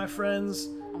chat, my friends.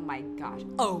 Oh my gosh.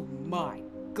 Oh my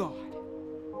god.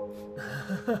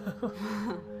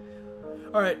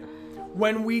 All right,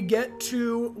 when we get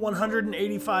to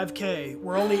 185K,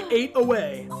 we're only 8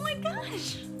 away. Oh my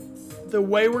gosh. The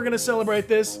way we're gonna celebrate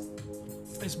this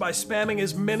is by spamming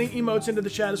as many emotes into the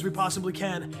chat as we possibly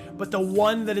can, but the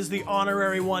one that is the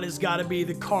honorary one has gotta be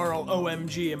the Carl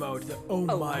OMG emote, the oh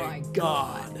my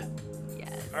god.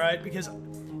 Yes. All right, because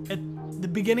at the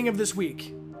beginning of this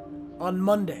week, on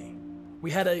Monday, we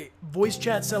had a voice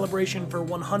chat celebration for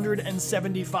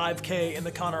 175K in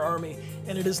the Connor Army,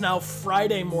 and it is now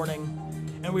Friday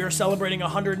morning, and we are celebrating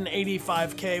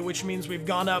 185K, which means we've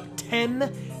gone up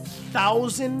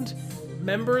 10,000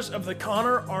 members of the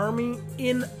Connor Army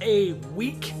in a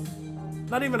week.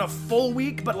 Not even a full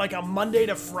week, but like a Monday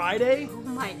to Friday. Oh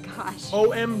my gosh.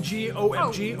 OMG,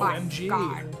 OMG, Oh my OMG.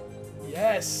 God.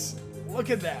 Yes. Look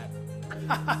at that.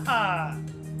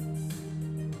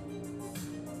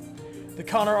 The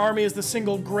Connor Army is the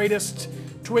single greatest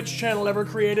Twitch channel ever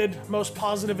created. Most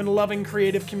positive and loving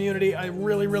creative community. I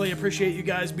really, really appreciate you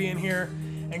guys being here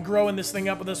and growing this thing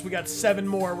up with us. We got 7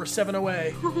 more. We're 7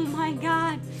 away. Oh my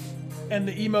God. And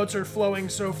the emotes are flowing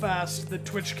so fast that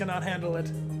Twitch cannot handle it.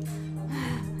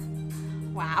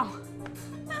 Wow.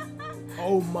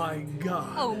 Oh my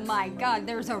God. Oh my God,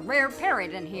 there's a rare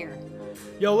parrot in here.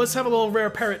 Yo, let's have a little rare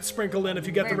parrot sprinkled in if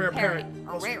you got the rare parrot.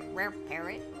 A rare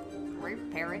parrot. Rare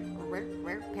parrot.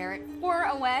 Rare parrot. 4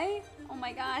 away? Oh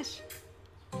my gosh.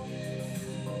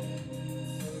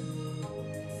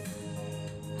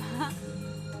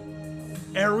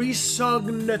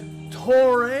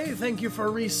 Erisognatore, thank you for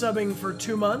resubbing for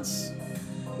 2 months.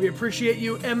 We appreciate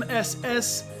you,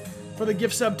 MSS, for the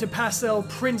gift sub to Pastel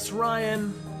Prince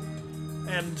Ryan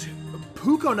and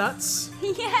Pukonuts.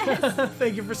 Yes.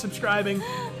 Thank you for subscribing.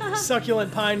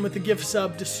 Succulent Pine with the gift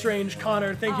sub to Strange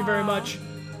Connor. Thank you very much.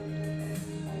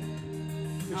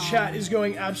 The chat is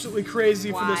going absolutely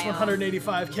crazy for this Wild.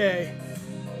 185K.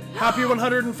 Happy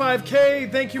 105K.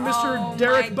 Thank you, Mr. Oh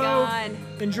Derek my Bow. God.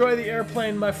 Enjoy the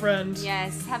airplane, my friend.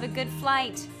 Yes, have a good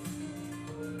flight.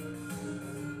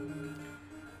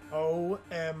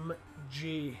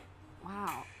 OMG.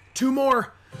 Wow. 2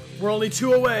 more. We're only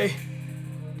 2 away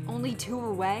Only 2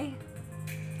 away?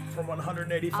 from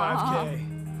 185K.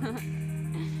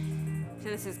 So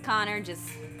this is Connor just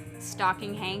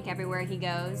stalking Hank everywhere he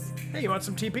goes. Hey, you want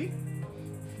some TP?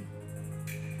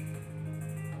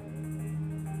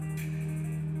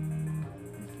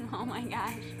 Oh my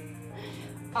gosh.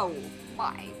 Oh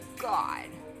my God.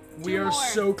 We 2 are more.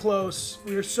 so close.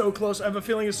 We are so close. I have a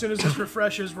feeling as soon as this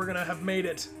refreshes, we're going to have made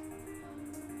it.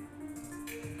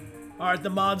 Alright, the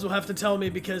mods will have to tell me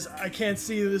because I can't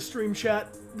see the stream chat,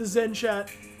 the Zen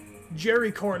chat.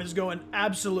 Jerry Corn is going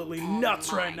absolutely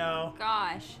nuts right now.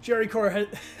 Gosh. Jerry Corn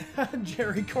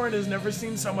has never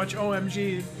seen so much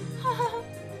OMG.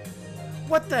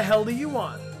 What the hell do you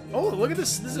want? Oh, look at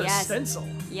this. This is Yes. a stencil.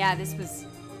 Yeah, this was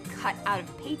cut out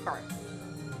of paper.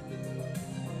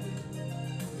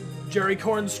 Jerry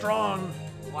Corn strong.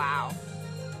 Wow.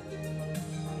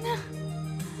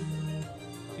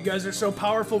 You guys are so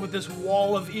powerful with this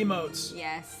wall of emotes.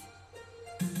 Yes.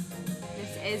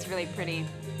 This is really pretty.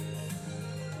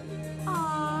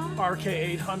 Aww.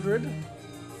 RK800.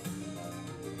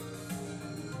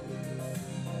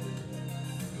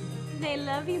 They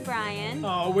love you, Bryan.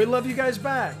 Oh, we love you guys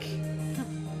back.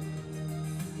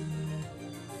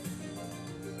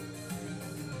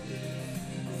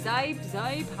 Zipe,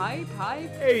 zipe, hype, hype.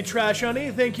 Hey, Trash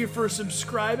Honey, thank you for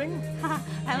subscribing.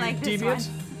 I like this Deviant.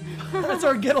 one. That's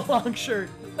our Get Along shirt.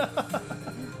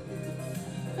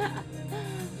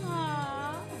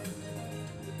 Aww.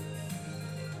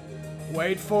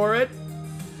 Wait for it.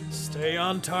 Stay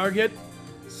on target.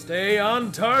 Stay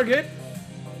on target.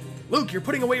 Luke, you're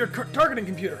putting away your targeting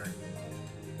computer.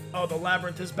 Oh, the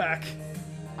labyrinth is back.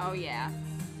 Oh yeah.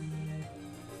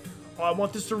 Oh, I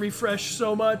want this to refresh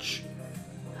so much.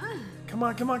 Come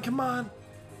on, come on, come on.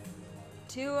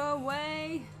 2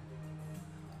 away.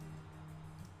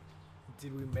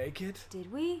 Did we make it?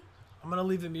 Did we? I'm going to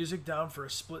leave the music down for a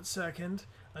split second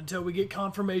until we get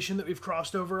confirmation that we've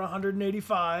crossed over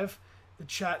 185. The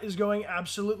chat is going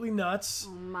absolutely nuts.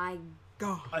 Oh my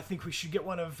God. I think we should get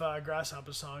one of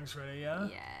Grasshopper's songs ready, yeah?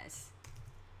 Yes.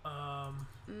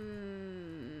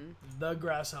 The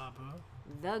Grasshopper.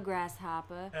 The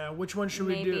Grasshopper. Which one should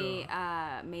we do?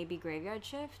 Maybe Graveyard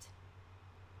Shift?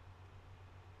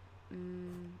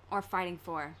 Or Fighting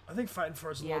For. I think Fighting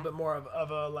For is a Yeah. little bit more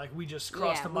of a, like, we just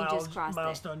crossed Yeah, a we just crossed it.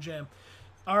 milestone jam.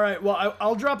 All right, well,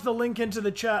 I'll drop the link into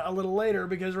the chat a little later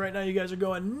because right now you guys are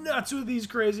going nuts with these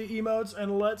crazy emotes.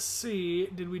 And let's see,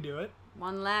 did we do it?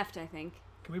 1 left, I think.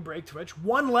 Can we break Twitch?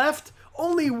 1 left?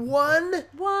 Only 1? 1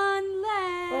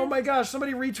 left. Oh my gosh,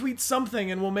 somebody retweet something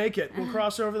and we'll make it. We'll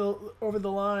cross over the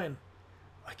line.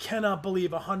 I cannot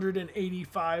believe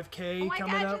 185K Oh my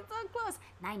coming gosh, up. it's so close.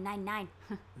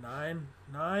 999.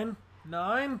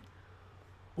 9.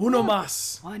 Uno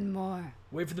mas. 1 more.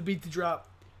 Wait for the beat to drop.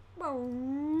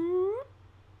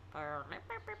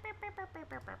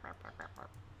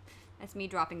 That's me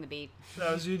dropping the beat.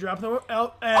 That was you dropping the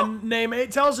out. And name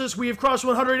 8 tells us we have crossed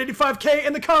 185K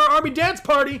in the Connor Army Dance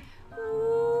Party.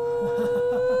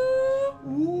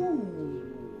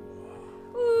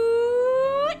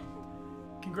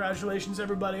 Congratulations,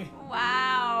 everybody.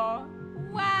 Wow.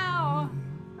 Wow.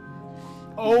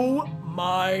 Oh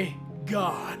my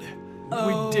God.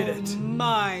 We did it.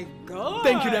 My God.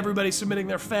 Thank you to everybody submitting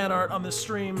their fan art on the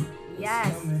stream.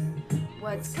 Yes.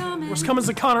 What's coming? What's coming is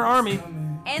the Connor Army.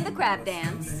 And the crab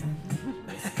dance.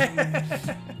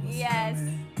 Yes.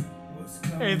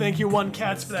 Hey, thank you, One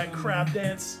Cats, for that crab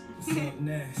dance.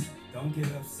 Next, don't get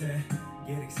upset,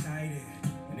 get excited,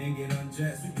 and then get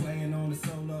undressed. We playing on the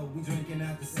solo, we drinking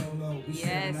out the solo. We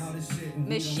Yes. all this shit and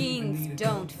Machines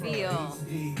don't feel.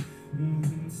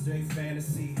 Straight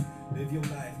fantasy, live your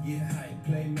life, get hype,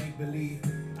 play make believe.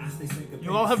 I stay syncopated,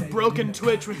 You all have say broken you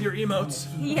Twitch with your emotes.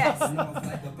 Yes. know,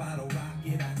 like a bottle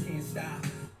rocket, I can't stop.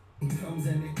 It comes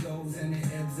and it goes and it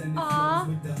ebbs and it Aw, flows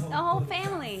with the the whole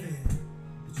family.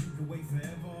 But you can wait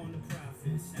forever on the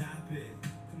profit. Stop it.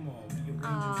 Come on, rearrange and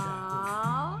Aww.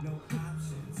 shop it. No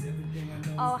options. Everything I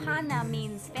know is Ohana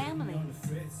means family. on the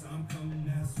fritz. I'm coming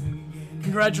now, swinging, getting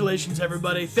Congratulations,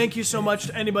 everybody. Thank you so much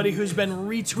to anybody who's been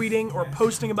retweeting or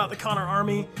posting about the Connor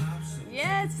Army.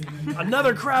 Yes.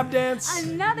 Another crab dance.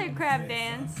 Another crab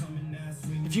dance.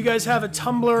 If you guys have a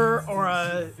Tumblr or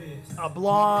a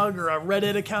blog or a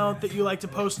Reddit account that you like to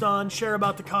post on, share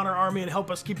about the Connor Army and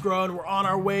help us keep growing. We're on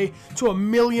our way to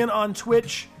 1 million on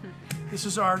Twitch. This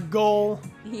is our goal,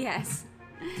 Yes.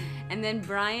 And then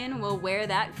Brian will wear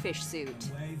that fish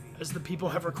suit. as the people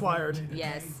have required.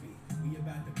 Yes.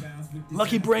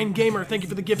 Lucky Brain Gamer, thank you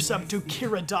for the gift sub to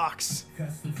Kira Docs.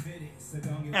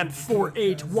 And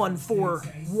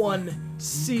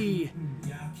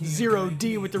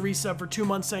 48141C0D with the resub for 2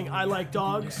 months saying, I like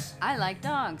dogs. I like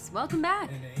dogs. Welcome back.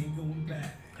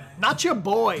 Not Your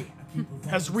Boy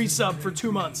has resub for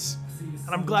 2 months. And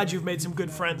I'm glad you've made some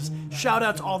good friends. Shout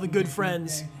out to all the good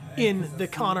friends in the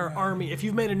Connor Army. If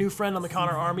you've made a new friend on the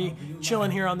Connor Army,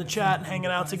 chilling here on the chat and hanging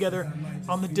out together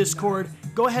on the Discord,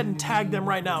 go ahead and tag them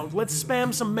right now. Let's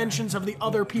spam some mentions of the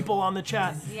other people on the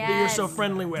chat that you're so Yes.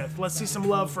 friendly with. Let's see some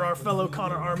love for our fellow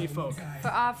Connor Army folk. For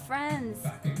our friends.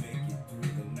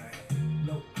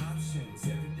 no options.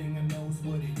 Everything I know is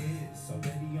what it is.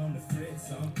 Already on the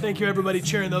fritz. I'm Thank you, everybody,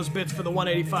 cheering those bits for the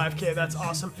 185K. That's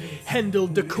awesome. Hendel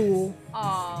DeCool.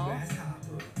 Aww.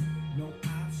 no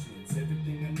options.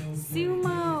 Everything I know is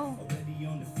Sumo. already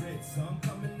on the fritz. I'm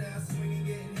coming now, swinging,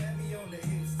 getting heavy on the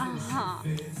hits. Uh-huh.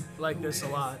 Like this a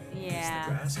lot. Yeah.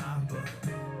 Grasshopper,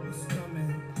 what's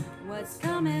coming? What's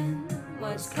coming?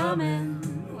 What's coming?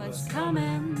 What's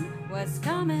coming? What's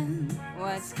coming?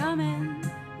 What's coming?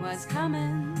 What's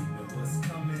coming? What's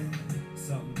coming?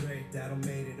 Something great that'll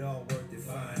make it all worth it.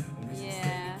 Fine. When we just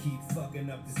Yeah. keep fucking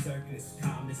up the circus.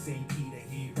 Calmness ain't key. The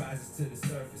heat rises to the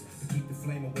surface. To keep the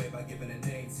flame away by giving a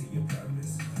name to your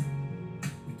purpose.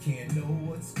 We can't know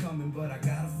what's coming, but I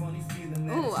got a funny feeling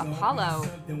that Ooh, it's gonna Apollo. be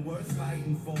something worth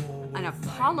fighting for. An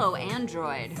Apollo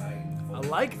android. I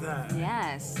like that.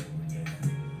 Yes.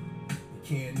 We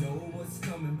can't know what's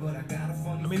coming, but I got a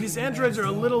funny I mean, these feeling androids that are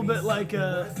a it's little gonna be bit like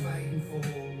worth fighting for,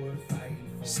 worth fighting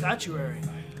for. statuary.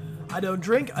 I don't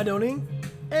drink, I don't eat,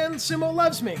 and Sumo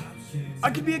loves me. I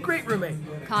could be a great roommate.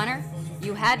 Connor,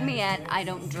 you had me at I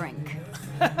don't drink.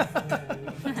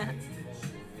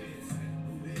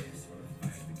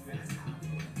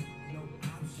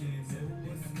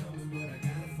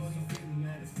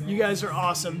 You guys are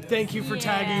awesome. Thank you for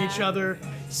tagging each Yeah. other,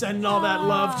 sending all that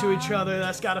love to each other.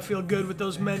 That's got to feel good with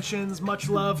those mentions. Much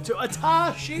love to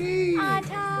Atashi.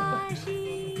 Atashi.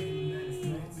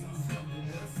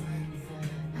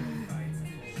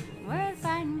 Worth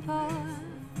fighting for.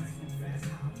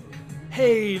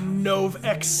 Hey,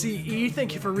 NovXCE,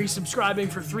 thank you for resubscribing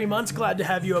for 3 months. Glad to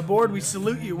have you aboard. We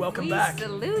salute you. Welcome We back.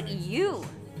 salute you.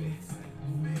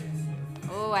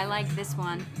 Oh, I like this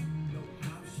one.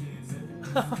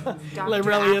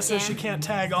 Laurelia says she Afghan. can't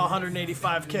tag all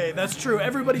 185K. That's true.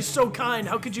 Everybody's so kind.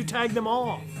 How could you tag them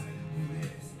all?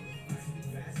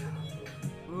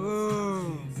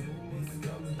 Ooh.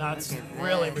 That's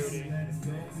really moody.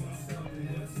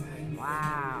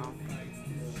 Wow.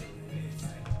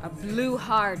 A blue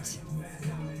heart.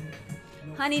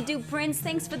 Honeydew Prince,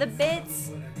 thanks for the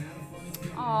bits.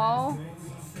 Oh,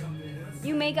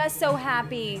 you make us so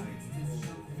happy.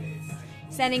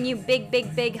 Sending you big,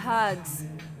 big, big hugs.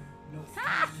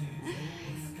 Ha!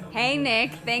 Hey,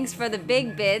 Nick, thanks for the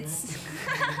big bits.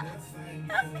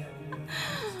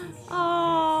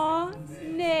 Oh,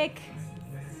 Nick.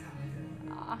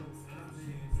 Aw.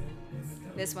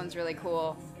 This one's really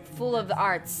cool. Full of the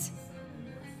arts.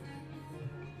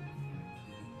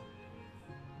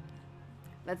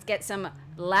 Let's get some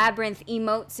labyrinth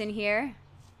emotes in here.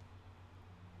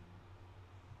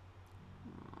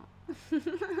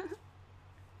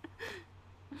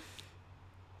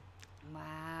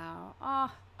 Wow.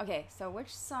 Oh, okay. So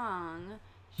which song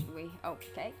should we? Oh,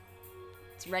 okay.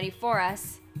 It's ready for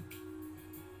us.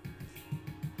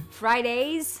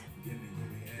 Fridays.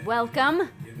 Welcome.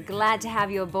 Glad to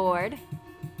have you aboard.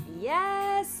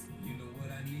 Yes. You know what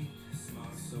I need? Smile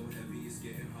so heavy, it's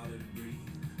getting harder to breathe.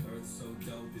 Earth so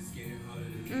dope, it's getting harder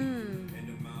to leave. End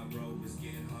of my road, it's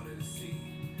getting harder to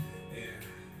see. Air,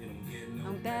 it don't get no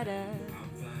I'm better. I'm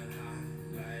flying high,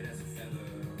 light as a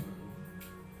feather.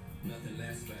 Nothing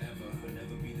lasts forever. I'll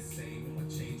never be the same. I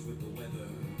change with the weather.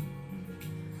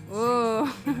 Ooh.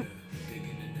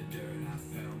 Digging in the dirt, I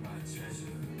found my treasure.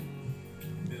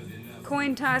 Building up.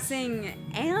 Coin tossing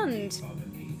and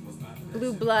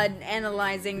blue blood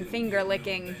analyzing, finger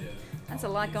licking. That's a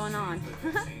lot going on.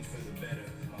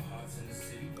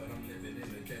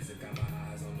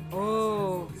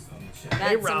 Oh,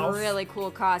 that's some Ralph. really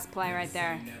cool cosplay right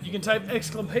there. You can type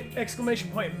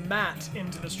exclamation point Matt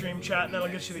into the stream chat, and that'll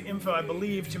get you the info, I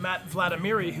believe, to Matt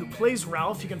Vladimiri, who plays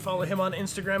Ralph. You can follow him on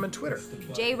Instagram and Twitter.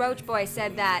 Jay Roach Boy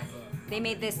said that they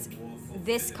made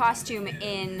this costume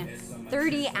in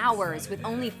 30 hours with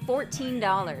only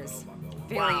 $14.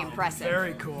 Very Wow, impressive.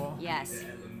 Very cool. Yes.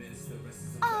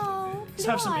 Oh, Let's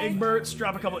have some boy. Egberts.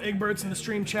 Drop a couple Egberts in the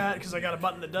stream chat, because I got a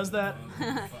button that does that.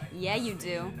 Yeah, you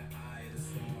do.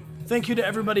 Thank you to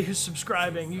everybody who's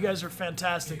subscribing. You guys are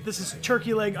fantastic. This is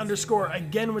Turkey Leg _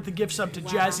 again with the gift sub to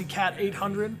Jazzy Cat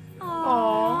 800.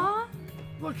 Aww.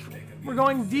 Look, we're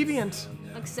going deviant.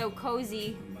 Looks so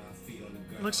cozy.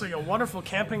 It looks like a wonderful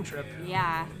camping trip.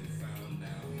 Yeah.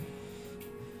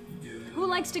 Who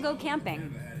likes to go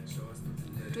camping?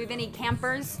 Do we have any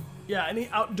campers? Yeah, any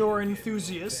outdoor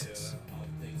enthusiasts?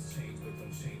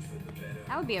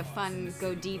 That would be a fun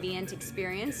go deviant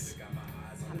experience.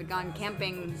 I've gone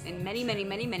camping in many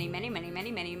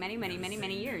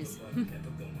years.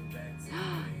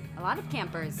 A lot of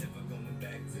campers.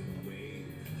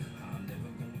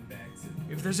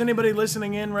 If there's anybody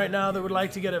listening in right now that would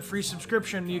like to get a free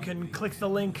subscription, you can click the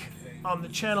link on the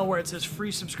channel where it says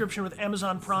free subscription with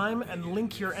Amazon Prime and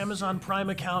link your Amazon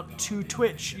Prime account to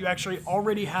Twitch. You actually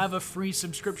already have a free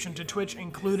subscription to Twitch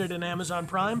included in Amazon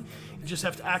Prime. You just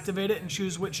have to activate it and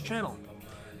choose which channel.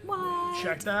 What?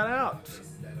 Check that out.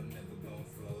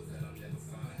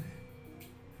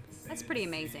 That's pretty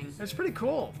amazing. That's pretty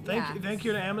cool. Thank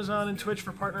you to Amazon and Twitch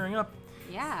for partnering up.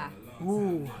 Yeah.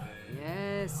 Ooh.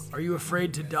 Yes. Are you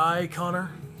afraid to die,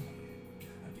 Connor?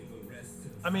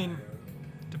 I mean,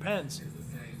 depends.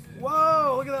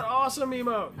 Whoa, look at that awesome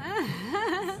emote.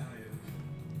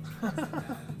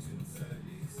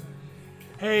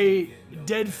 Hey,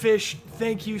 Dead Fish,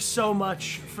 thank you so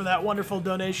much for that wonderful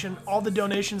donation. All the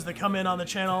donations that come in on the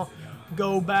channel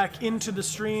go back into the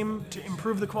stream to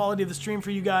improve the quality of the stream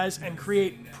for you guys and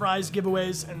create prize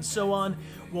giveaways and so on.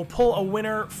 We'll pull a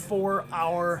winner for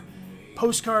our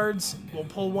postcards. We'll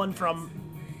pull one from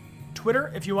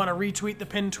Twitter. If you want to retweet the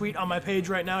pinned tweet on my page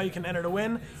right now, you can enter to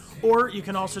win. Or you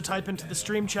can also type into the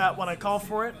stream chat when I call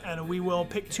for it, and we will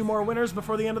pick 2 more winners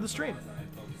before the end of the stream.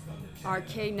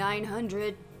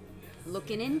 RK900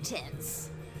 looking intense.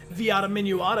 Viata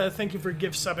Minuata, thank you for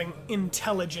gift subbing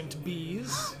Intelligent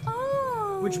Bees.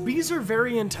 Oh. Which bees are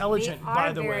very They intelligent, by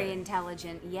are the very way.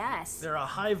 intelligent, yes. They're a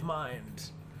hive mind.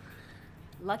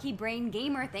 Lucky Brain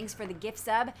Gamer, thanks for the gift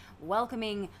sub.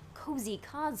 Welcoming Cozy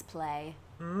Cosplay.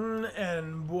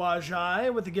 And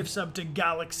Boisjai with the gift sub to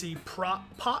Galaxy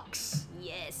Pox.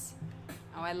 Yes.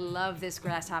 Oh, I love this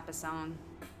Grasshopper song.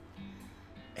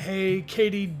 Hey,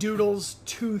 Katie Doodles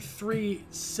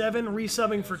 237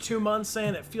 resubbing for 2 months,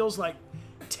 saying it feels like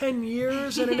 10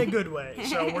 years and in a good way.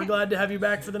 So we're glad to have you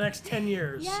back for the next 10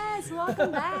 years. Yes,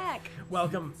 welcome back.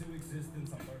 Welcome. To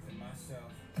existence, I'm birthing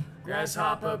myself.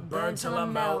 Grasshopper, burn till I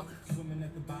melt. Swimming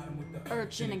at the bottom with the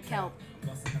Urchin and kelp.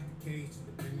 busting up the cage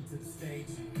to bring me to the stage.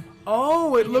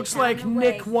 Oh, it looks down like the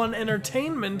way. Nick One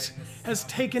Entertainment has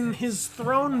taken his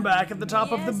throne back at the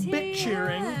top of the Yes, bit he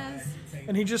cheering. has.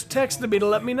 And he just texted me to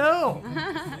let me know.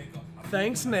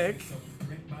 Thanks, Nick.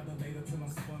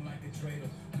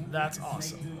 That's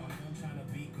awesome.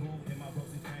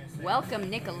 Welcome,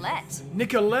 Nicolette.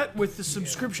 Nicolette with the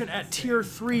subscription at tier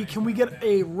 3. Can we get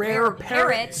a rare Rare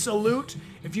parrot parrot. salute?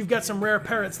 If you've got some rare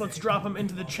parrots, let's drop them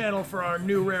into the channel for our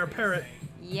new rare parrot.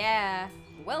 Yeah.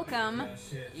 Welcome.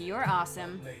 You're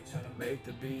awesome. Make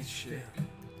the beat shit.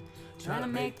 Trying to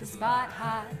make the spot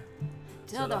hot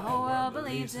till the whole world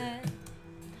believes it.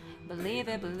 Believe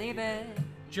it, believe it.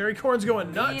 Jerry Corn's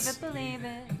going Believe nuts. it, believe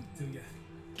it.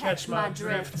 Catch my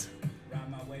drift.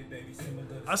 Ride my way, baby, similar.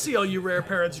 I see all you rare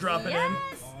parrots dropping in.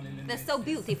 Yes! They're so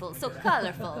beautiful, so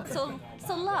colorful, so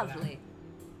lovely.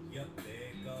 Yep, there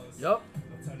it goes. Yup.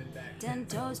 No turning back. 10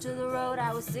 toes to the road,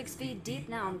 I was 6 feet deep,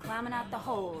 now I'm climbing out the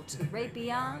hole to the great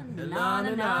beyond, and on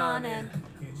and on and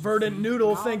Verdant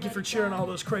Noodle, thank you for cheering all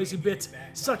those crazy bits.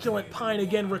 Succulent Pine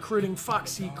again recruiting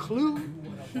Foxy Clue.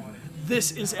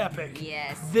 This is epic.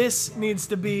 Yes. This needs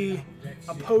to be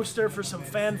a poster for some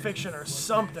fan fiction or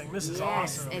something. This is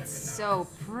Yes, awesome. it's so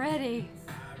pretty.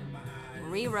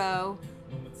 Rero.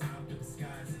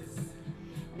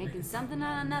 Making something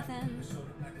out of nothing.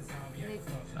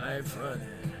 I've run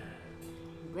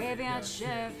it. Graveyard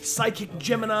shift. Psychic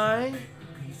Gemini.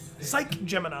 Psych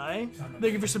Gemini.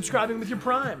 Thank you for subscribing with your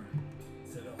Prime.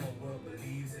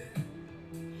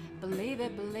 Believe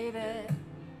it, believe it.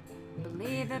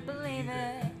 Believe it, believe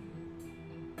it.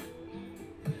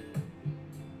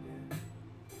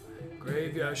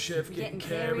 Graveyard shift Getting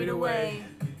getting carried away.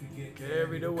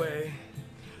 Carried away.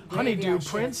 Honeydew Graveyard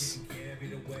Prince.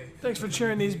 Thanks for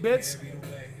cheering these bits.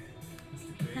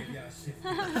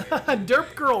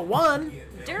 Derp Girl 1.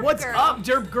 Derp What's Girl. up,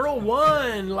 Derp Girl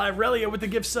 1? Lyrelia with the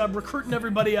gift sub, recruiting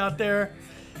everybody out there.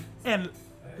 And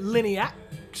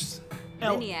Liniax.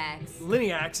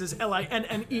 Liniax is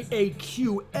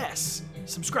Linneaqs.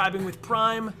 Subscribing with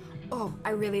Prime. Oh, I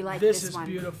really like This this is one.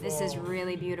 beautiful. This is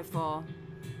really beautiful.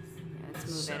 Let's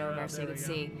move it Sarah, over so there you we can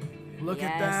go. see. Look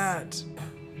Yes. at that.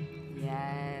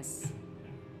 Yes.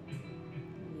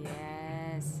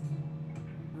 Yes.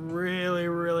 Really,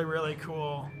 really, really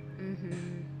cool.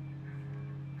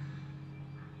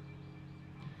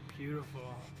 Beautiful.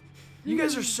 You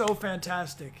guys are so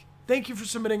fantastic. Thank you for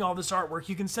submitting all this artwork.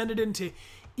 You can send it into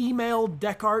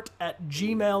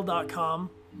emaildechart@gmail.com.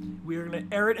 We are going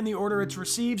to air it in the order it's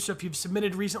received, so if you've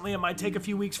submitted recently, it might take a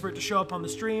few weeks for it to show up on the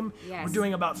stream. Yes. We're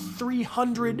doing about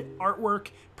 300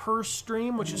 artwork per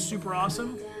stream, which is super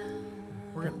awesome.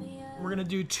 We're gonna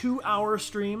do 2-hour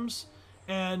streams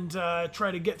and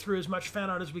try to get through as much fan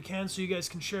art as we can so you guys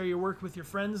can share your work with your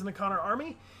friends in the Connor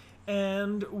Army.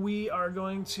 And we are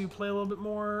going to play a little bit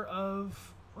more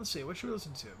of, let's see, what should we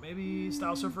listen to? Maybe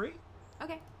Style So Free?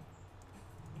 Okay.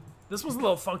 This one's a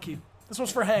little funky. This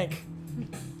one's for Hank.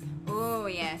 Oh,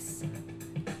 yes.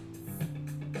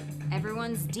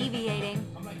 Everyone's deviating.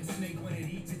 I'm like a snake when it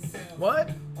eats itself.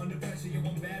 What? Under pressure, you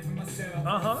want bad for myself.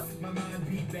 Uh-huh. My mind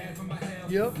beat bad for my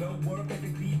health. Yep. No work, it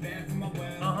could be bad for my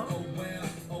well. Uh-huh. Oh well,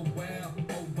 oh well,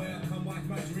 oh well. Come watch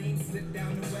my dreams slip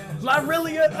down the well.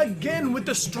 Lyrelia again with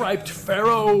the Striped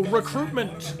Pharaoh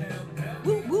recruitment.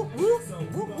 Woo, woo, woo.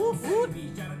 Woo, woo, woo.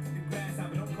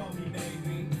 Don't call me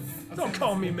maybe. Don't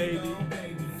call me maybe. Baby,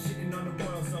 shitting on the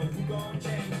world, so who gon'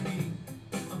 change me?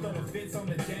 I'm throwing fits on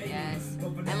the day. Yes.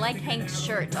 I like Hank's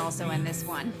shirt also in this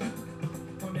one.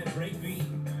 On that break beat.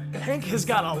 Hank has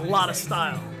got a lot of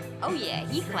style. Oh, yeah.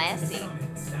 He classy.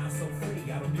 Sound so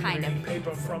free, I don't Kind of.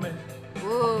 Paper from it.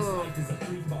 Ooh. It's a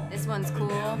free fall. This one's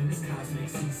cool. This cosmic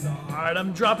seesaw. All right,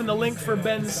 I'm dropping the link for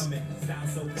Ben's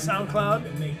SoundCloud.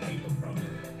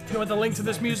 If you want the link to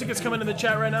this music, it's coming in the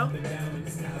chat right now.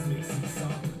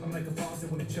 I'm like a faucet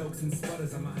when it chokes and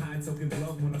sputters. I'm a high token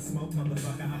bloke when I smoke,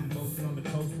 motherfucker. I'm boasting on the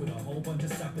coast with a whole bunch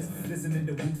of suckers. Listening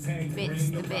to Wu-Tang. Bits,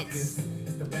 the bits.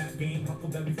 It's the rap game,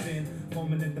 Huckleberry Finn.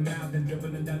 Foaming at the mouth and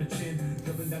dribbling down the chin.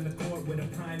 Dribbling down the court with a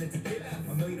pine and tequila.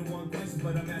 1,000,001 questions,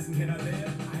 but I'm asking, can I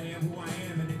live? I am who I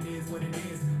am, and it is what it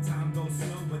is. Time goes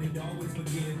slow, but it always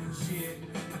forgive. Shit.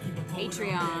 I keep a poet on deck.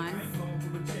 Patreon. I ain't going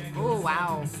through a check. Oh,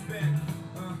 wow.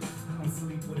 I'm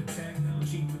sleep with a tech, I'm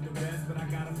cheap with the rest, but I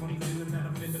got a funny feeling that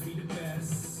I'm finna be the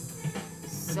best.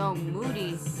 So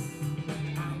moody.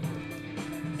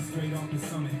 Straight off the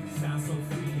summit, sound so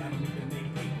free, I don't even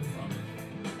make paper from it.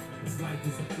 This life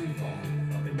is a free fall,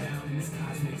 up and down in this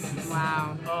cosmic seesaw.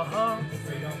 Wow. Uh-huh.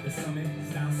 Straight off the summit,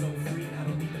 sound so free, I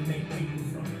don't need to make paper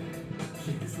from it.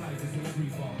 Shit, this life is a free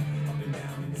fall, up and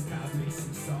down in this cosmic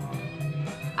seesaw.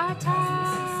 Ata.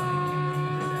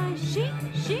 She.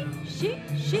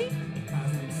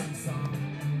 Cosmic seesaw,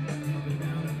 up and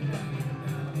down, up and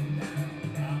down, up and down,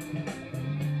 up and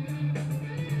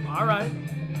down. All right.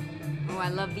 Oh, I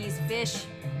love these fish.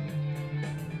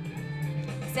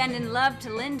 Sending love to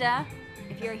Linda.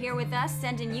 If you're here with us,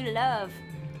 sending you love.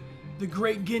 The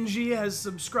Great Genji has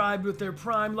subscribed with their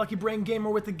Prime. Lucky Brain Gamer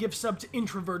with the gift sub to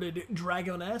Introverted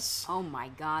Dragoness. Oh my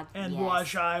God. And yes.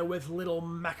 Wajai with Little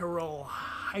Mackerel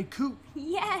Haiku.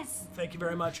 Yes. Thank you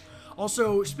very much.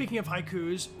 Also, speaking of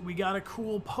haikus, we got a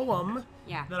cool poem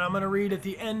Yeah. that I'm going to read at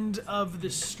the end of the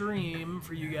stream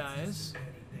for you guys.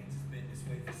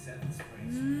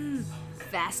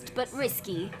 Fast but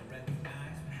risky.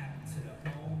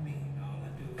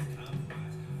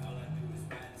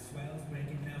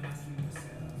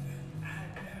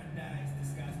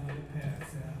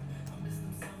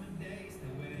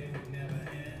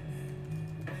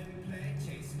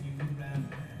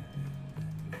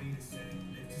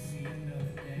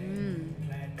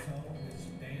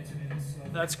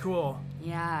 That's cool.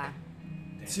 Yeah.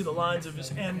 See the lines of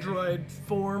his android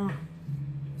form.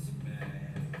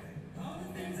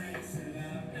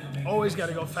 Always got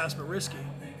to go fast but risky.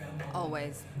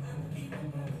 Always.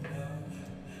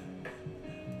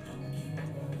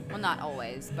 Well, not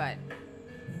always, but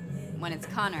when it's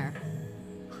Connor.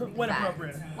 When fast.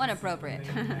 appropriate. When appropriate.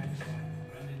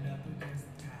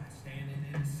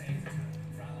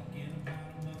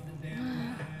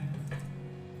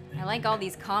 I like all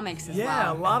these comics as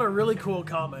Yeah, a well. lot of really cool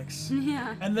comics.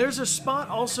 Yeah. And there's a spot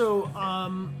also,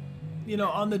 you know,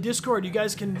 on the Discord. You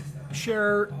guys can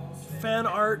share fan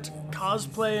art,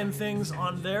 cosplay, and things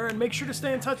on there. And make sure to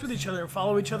stay in touch with each other and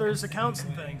follow each other's accounts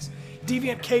and things.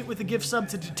 Deviant Kate with a gift sub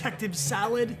to Detective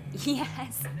Salad.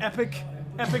 Yes. Epic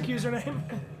username.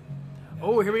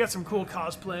 Oh, here we got some cool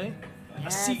cosplay.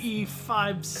 Yes. A CE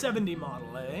 570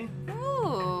 model, eh?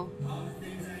 Ooh.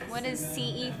 What does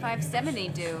CE 570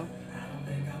 do?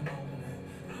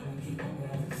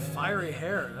 Fiery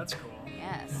hair, that's cool.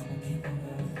 Yes.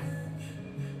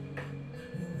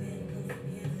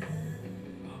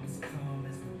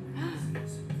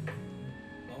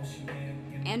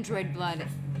 Android blood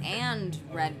and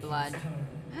red blood.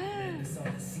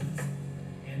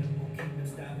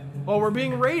 Well, we're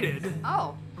being raided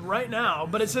Oh. right now,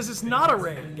 but it says it's not a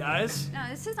raid, guys. No,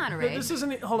 this is not a raid. This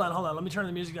isn't. Hold on. Let me turn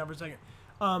the music down for a second.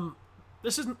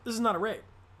 This is not a raid.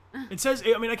 It says.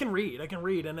 I mean, I can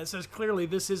read, and it says clearly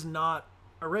this is not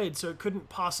a raid, so it couldn't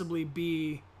possibly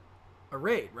be a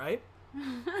raid, right?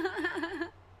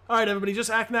 All right, everybody, just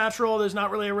act natural. There's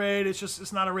not really a raid.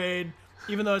 It's not a raid,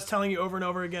 even though it's telling you over and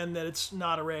over again that it's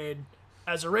not a raid,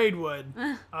 as a raid would.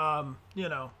 You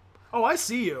know. Oh, I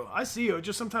see you.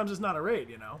 Just sometimes it's not a raid,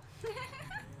 you know.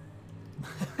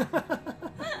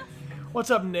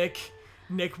 What's up, Nick?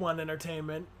 Nick One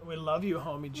Entertainment. We love you,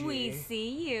 homie G. We see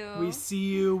you. We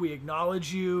see you. We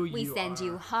acknowledge you. We send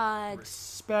you hugs.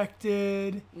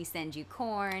 Respected. We send you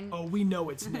corn. Oh, we know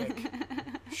it's Nick.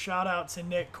 Shout out to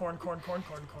Nick. Corn.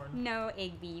 No,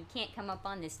 Igby, you can't come up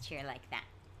on this chair like that.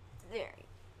 There.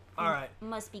 All right.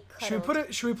 Must be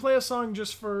cuddled. Should we play a song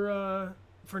just for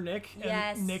Nick and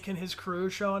Yes. Nick and his crew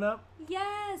showing up?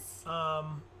 Yes.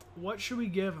 What should we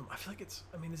give him? I feel like it's.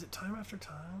 I mean, is it Time After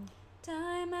Time?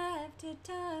 Time after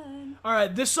time. All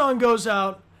right, this song goes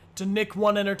out to Nick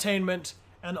One Entertainment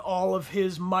and all of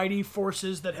his mighty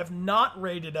forces that have not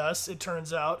raided us. It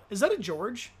turns out. Is that a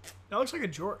George? That looks like a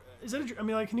George. Is that a? I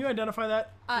mean, like, can you identify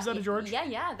that? Is that a George?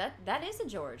 Yeah. That is a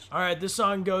George. All right, this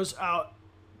song goes out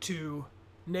to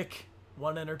Nick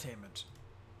One Entertainment.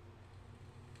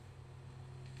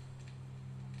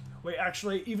 Wait,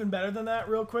 actually, even better than that,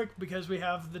 real quick, because we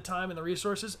have the time and the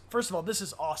resources. First of all, this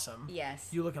is awesome. Yes.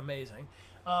 You look amazing.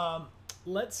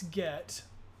 Let's get...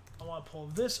 I want to pull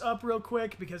this up real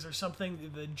quick, because there's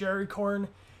something... The Jerry Corn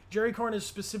is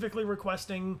specifically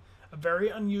requesting a very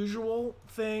unusual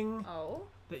thing Oh.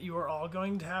 that you are all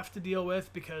going to have to deal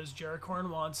with, because Jerry Corn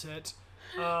wants it.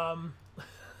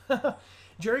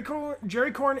 Jerry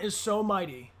Corn is so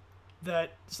mighty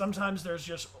that sometimes there's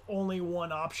just only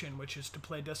one option, which is to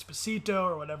play Despacito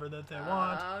or whatever that they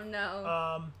want. Oh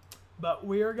no. But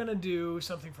we are going to do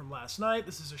something from last night.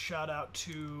 This is a shout out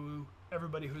to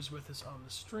everybody who's with us on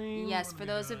the stream. Yes, for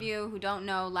those of you who don't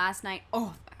know, last night.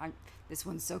 Oh, this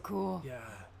one's so cool. Yeah.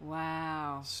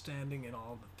 Wow. Standing in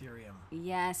all the Ethereum.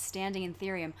 Yes, standing in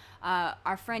Ethereum.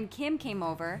 Our friend Kim came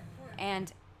over,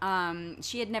 and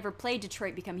she had never played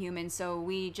Detroit Become Human, so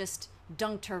we just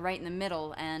dunked her right in the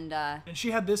middle, and And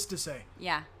she had this to say.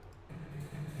 yeah.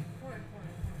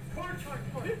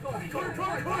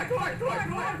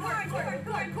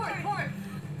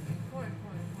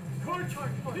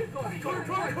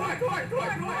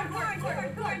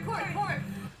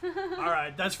 All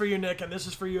right, that's for you, Nick, and this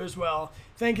is for you as well.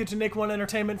 Thank you to Nick One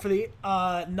Entertainment for the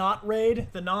not raid,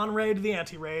 the non-raid, the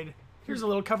anti-raid. Here's a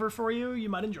little cover for you. You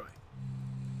might enjoy.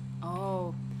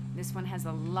 Oh, this one has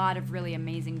a lot of really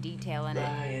amazing detail in it.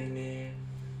 Lying in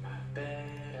my bed,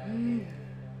 I hear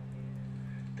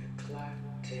the clock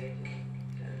tick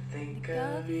and think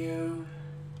of you.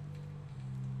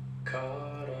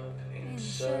 Caught up in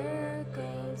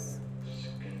circles,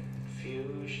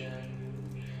 confusion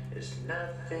is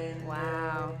nothing.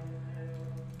 Wow.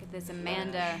 Look at this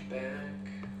Amanda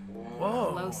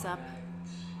Whoa. close up.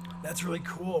 That's really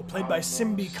cool. Played by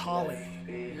Simbi Kali.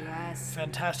 Yes.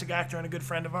 Fantastic actor and a good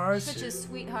friend of ours. Such a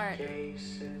sweetheart.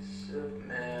 Cases of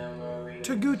memory.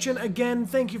 Taguchin, again,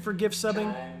 thank you for gift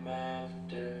subbing. Time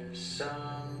after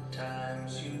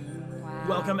sometimes you Wow.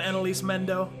 Welcome, Annalise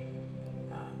Mendo.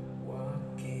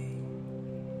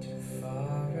 walking too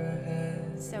far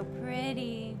ahead. So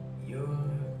pretty. You're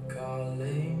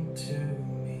calling to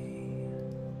me.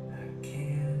 I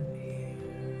can't hear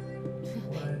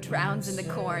drowns in the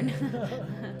corn.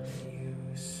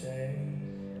 You say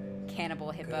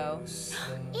Cannibal hippo.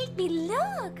 Igby,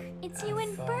 look! It's you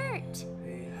and Bert.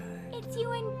 It's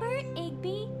you and Bert,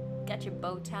 Igby. Got your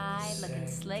bow tie, looking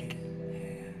slick.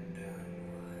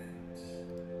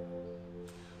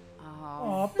 Oh,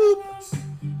 Aw, boop.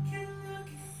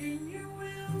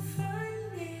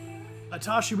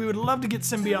 Atashi, we would love to get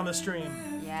Simbi on the stream.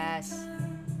 yes.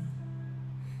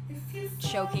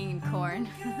 Choking in corn.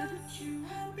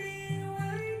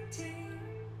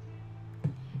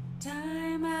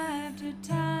 Time after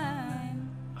time.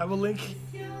 I will link.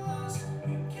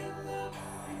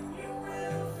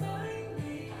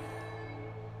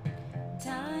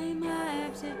 Time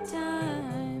after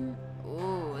time.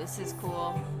 Ooh, this is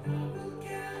cool.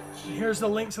 Here's the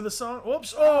link to the song.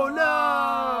 Whoops. Oh,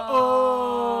 no.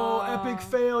 Oh, epic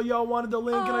fail. Y'all wanted the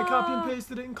link, and I copy and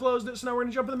pasted it and closed it, so now we're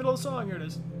going to jump in the middle of the song. Here it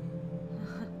is.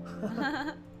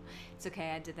 It's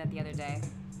okay, I did that the other day.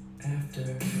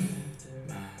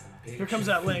 Here comes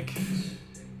that link.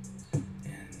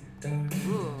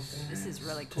 Ooh, this is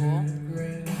really cool.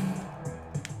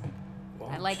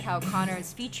 I like how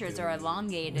Connor's features are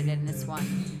elongated in this one.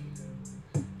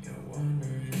 you're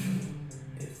wondering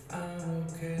if I'm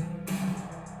okay.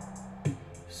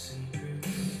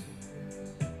 Secrets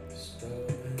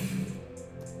stolen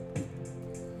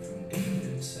from deep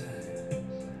inside.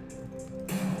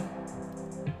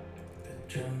 The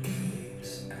drum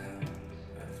beats out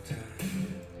of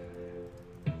time.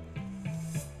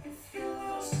 If you're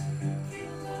lost,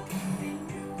 then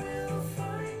you will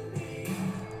find me.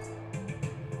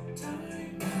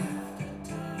 Time after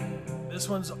time. This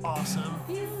one's awesome.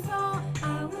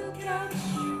 I will catch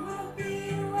you, I'll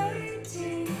be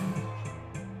waiting.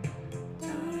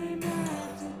 Time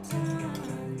after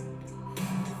time.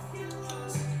 If you're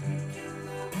lost, then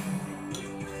you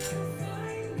will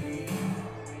find me.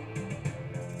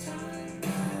 Time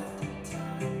after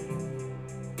time.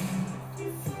 If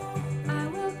you fall, I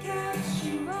will catch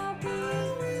you, I'll be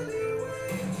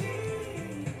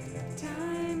waiting.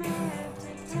 Time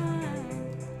after time.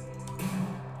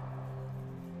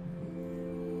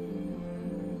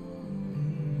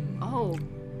 Oh.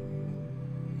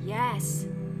 Yes.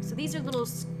 So these are little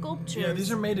sculptures. Yeah,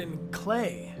 these are made in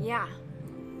clay. Yeah.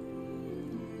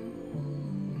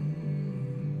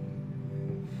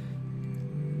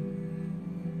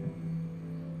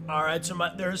 All right, so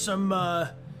there's some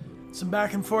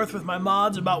back and forth with my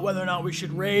mods about whether or not we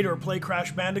should raid or play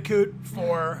Crash Bandicoot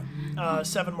for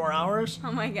 7 more hours.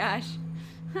 Oh my gosh.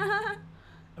 I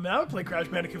mean, I would play Crash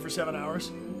Bandicoot for 7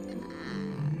 hours.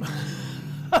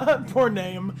 Poor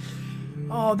name.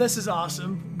 Oh, this is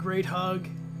awesome. Great hug.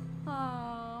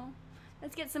 Oh.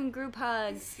 Let's get some group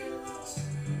hugs.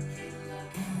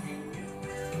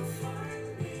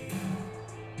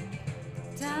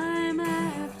 Time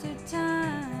after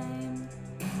time.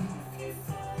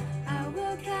 I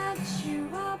will catch you,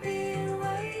 I'll be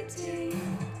waiting.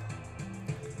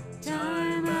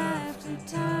 Time after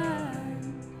time.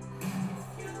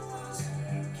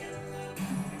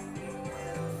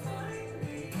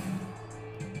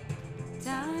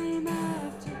 Time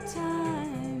after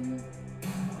time.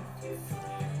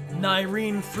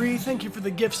 Nyrene3, thank you for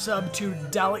the gift sub to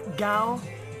Dalek Gal.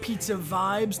 Pizza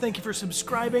Vibes, thank you for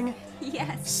subscribing.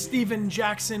 Yes. Steven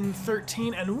Jackson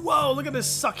 13, and whoa, look at this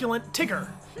succulent Tigger.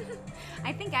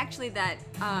 I think actually that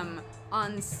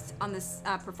on this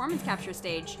performance capture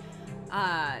stage,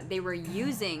 they were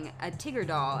using a Tigger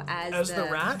doll as the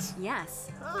rat? Yes.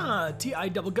 Ah,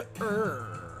 T-I-double-G.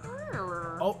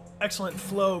 Oh, excellent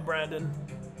flow, Brandon.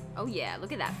 Oh yeah,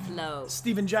 look at that flow.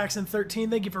 Steven Jackson 13,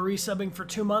 thank you for resubbing for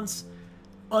 2 months.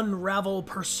 Unravel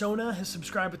Persona has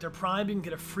subscribed with their Prime. You can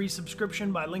get a free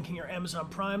subscription by linking your Amazon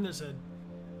Prime. There's a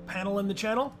panel in the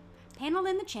channel. Panel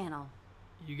in the channel.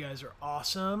 You guys are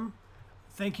awesome.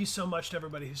 Thank you so much to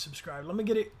everybody who subscribed. Let me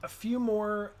get a few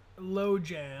more low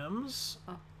jams.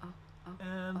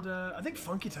 And I think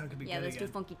Funky Town could be Yeah, good let's again.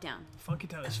 do Funky Town. Funky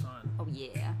Town is fun. Oh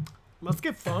yeah. Let's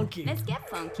get funky. Let's get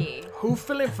funky. Who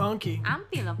feeling funky? I'm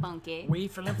feeling funky. We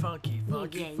feeling funky.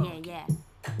 Funky, yeah, funky. yeah.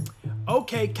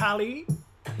 Okay, Kali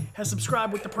has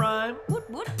subscribed with the Prime. Woot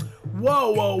woot. Whoa,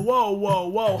 whoa, whoa, whoa,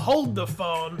 whoa. Hold the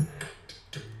phone.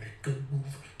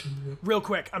 Real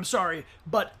quick, I'm sorry,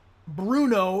 but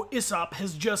Bruno Issop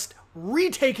has just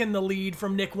retaken the lead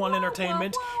from Nick One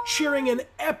Entertainment, cheering an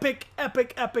epic,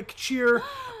 epic, epic cheer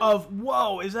of,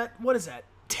 whoa, what is that?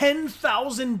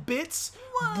 10,000 bits?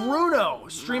 Whoa. Bruno,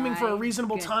 streaming for a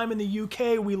reasonable time in the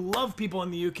UK. We love people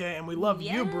in the UK, and we love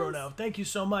you, Bruno. Thank you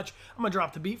so much. I'm going to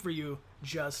drop the beat for you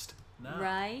just now.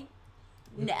 Right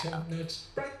now.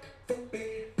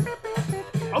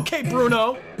 Okay,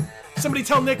 Bruno. Somebody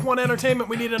tell Nick One Entertainment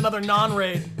we need another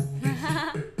non-raid.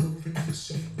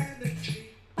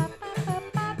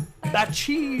 That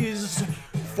cheese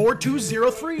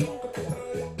 4203.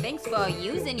 Thanks for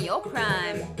using your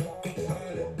Prime.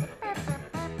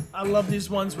 I love these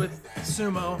ones with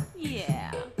Sumo.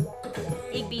 Yeah.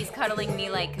 Igby's cuddling me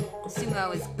like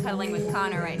Sumo is cuddling with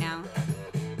Connor right now.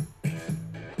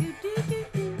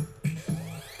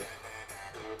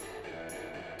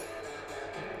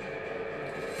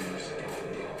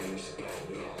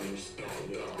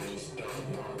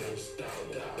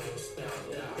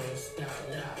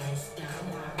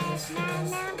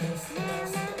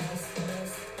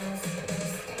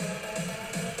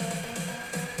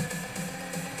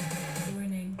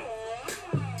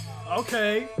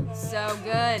 Okay. So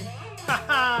good.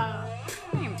 Haha.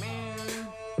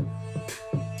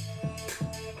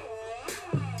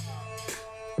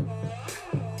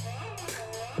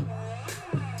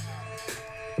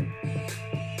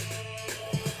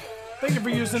 Thank you for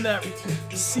using that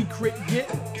secret bit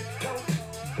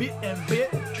and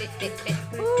bit.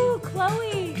 Ooh,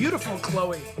 Chloe. Beautiful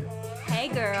Chloe. Hey,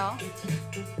 girl.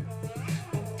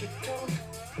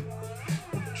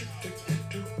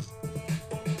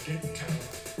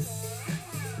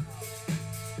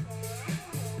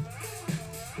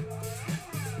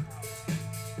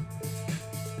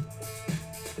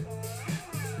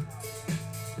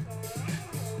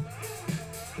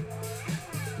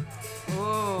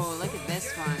 Ooh, look at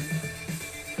this one.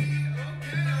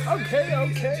 Okay,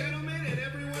 okay. Gentlemen and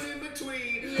everyone in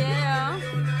between. Yeah.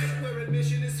 Your night where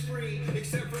admission is free,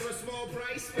 except for a small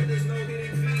price, but there's no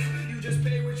hidden fee. You just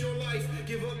pay with your life,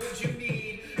 give up what you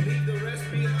need, leave the rest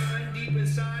behind, deep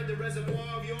inside the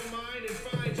reservoir of your mind, and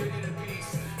find your inner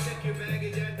peace. Check your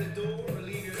baggage at the door, or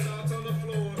leave your thoughts on the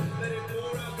floor. Let it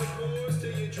pour out the pores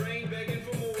till you drain, begging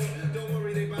for more. Don't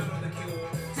worry, they bout on the cure.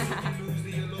 So you lose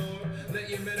the allure. Let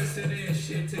your medicine in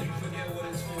shit till you forget what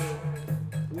it's for.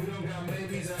 We don't got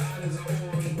babies or islands or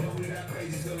oars, but we got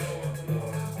crazies galore.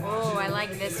 Oh, I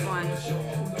like this one.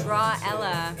 Draw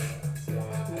Ella.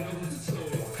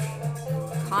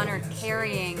 Connor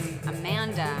carrying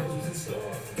Amanda.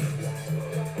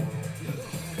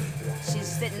 She's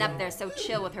sitting up there so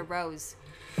chill with her rose.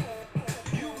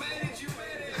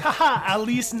 Haha,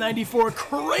 Alice 94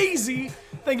 crazy.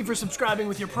 Thank you for subscribing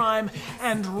with your Prime,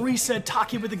 and Reset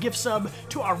Taki with a gift sub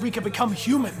to our Rika Become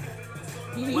Human.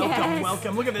 Welcome, Yes.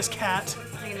 welcome. Look at this cat.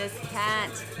 Look at this cat.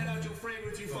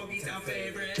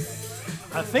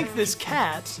 I think this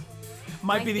cat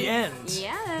might be the end.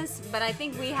 Yes, but I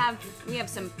think we have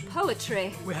some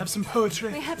poetry. We have some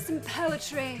poetry. We have some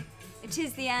poetry. It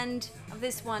is the end of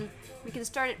this one. We can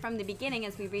start it from the beginning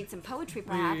as we read some poetry, We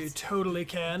perhaps. totally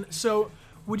can. So,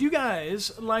 would you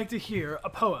guys like to hear a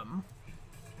poem?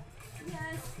 Yes.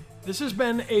 This has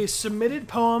been a submitted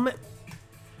poem.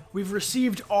 We've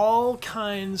received all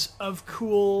kinds of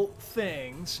cool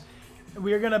things.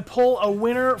 We are going to pull a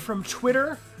winner from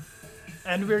Twitter,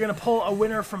 and we're going to pull a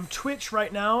winner from Twitch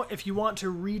right now. If you want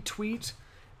to retweet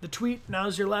the tweet,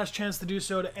 now's your last chance to do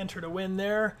so to enter to win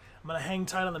there. I'm going to hang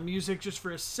tight on the music just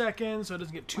for a second so it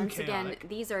doesn't get too Once chaotic. again,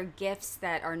 these are gifts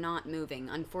that are not moving.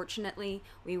 Unfortunately,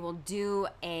 we will do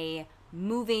a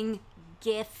moving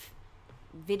GIF,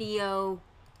 video,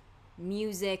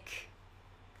 music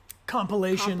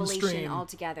Compilation compilation stream. all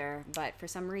together, but for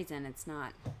some reason it's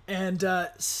not. And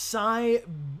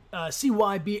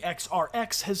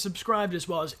CYBXRX has subscribed, as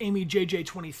well as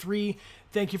AmyJJ23.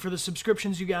 Thank you for the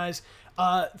subscriptions, you guys.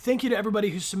 Thank you to everybody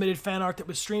who submitted fan art that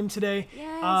was streamed today.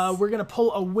 Yes. We're going to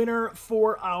pull a winner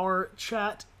for our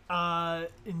chat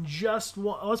in just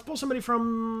one. Let's pull somebody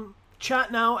from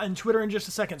chat now and Twitter in just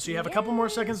a second. So you have a couple more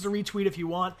seconds to retweet if you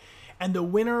want. And the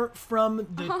winner from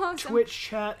the Awesome. Twitch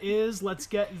chat is, let's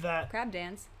get that. Crab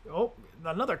dance. Oh,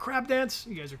 another crab dance.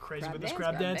 You guys are crazy with this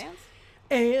crab dance. dance.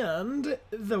 And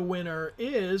the winner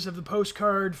is of the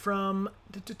postcard from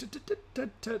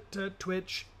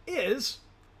Twitch is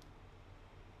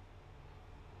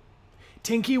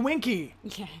Tinky Winky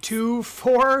Yes.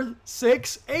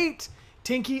 2468.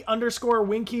 Tinky _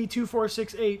 Winky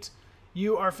 2468.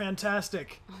 You are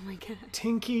fantastic. Oh my god.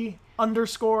 Tinky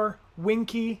 _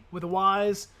 Winky with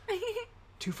Y's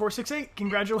 2468.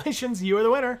 Congratulations, you are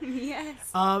the winner. Yes.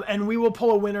 And we will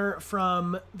pull a winner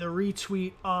from the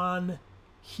retweet on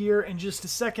here in just a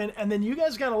second. And then you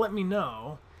guys got to let me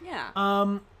know.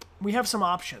 Yeah. We have some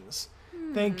options.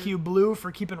 Thank you, Blue,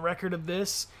 for keeping record of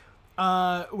this.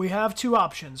 We have two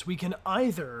options. We can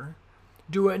either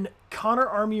do an Connor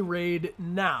Army raid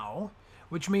now,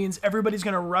 which means everybody's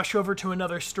going to rush over to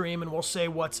another stream and we'll say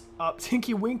what's up.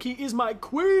 Tinky Winky is my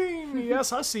queen.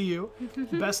 Yes, I see you.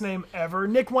 Best name ever.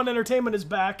 Nick One Entertainment is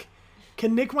back.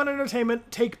 Can Nick One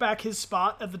Entertainment take back his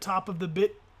spot at the top of the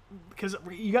bit? Because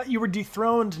you were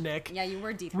dethroned, Nick. Yeah, you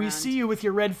were dethroned. We see you with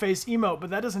your red face emote, but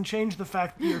that doesn't change the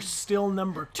fact that you're still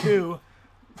number 2.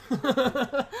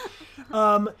 The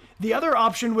other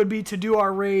option would be to do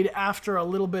our raid after a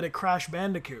little bit of Crash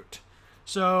Bandicoot.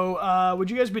 So,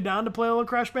 would you guys be down to play a little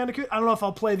Crash Bandicoot? I don't know if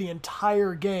I'll play the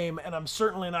entire game, and I'm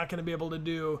certainly not going to be able to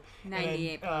do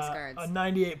 98 postcards.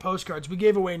 98 postcards. We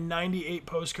gave away 98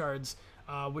 postcards,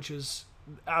 which is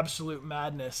absolute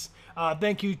madness.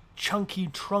 Thank you, Chunky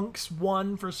Trunks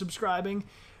 1, for subscribing.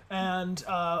 And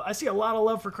I see a lot of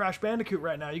love for Crash Bandicoot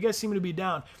right now. You guys seem to be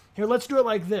down. Here, let's do it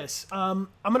like this. I'm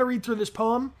going to read through this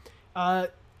poem.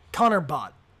 Connor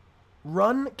Bot.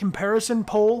 Run, comparison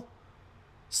poll,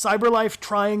 Cyberlife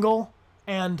Triangle,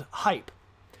 and hype.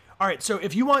 All right, so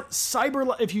if you want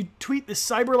if you tweet the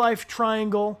Cyberlife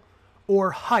Triangle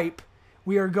or hype,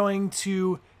 we are going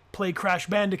to play Crash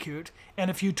Bandicoot. And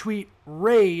if you tweet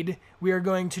raid, we are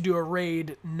going to do a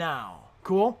raid now.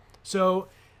 Cool? So...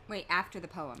 Wait, after the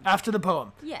poem. After the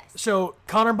poem. Yes. So,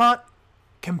 ConnorBot,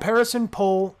 comparison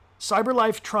poll,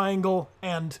 Cyberlife Triangle,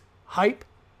 and hype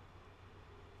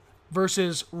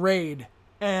versus raid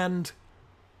and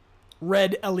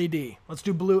red LED. Let's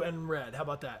do blue and red. How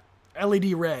about that?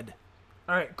 LED red.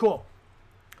 All right, cool.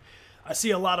 I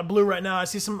see a lot of blue right now. I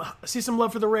see some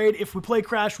love for the raid. If we play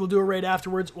Crash, we'll do a raid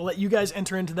afterwards. We'll let you guys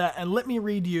enter into that. And let me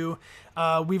read you.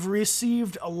 We've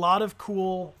received a lot of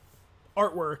cool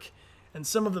artwork, and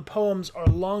some of the poems are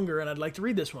longer, and I'd like to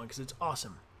read this one because it's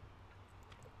awesome.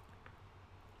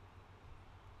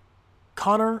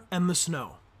 Connor and the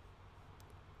Snow.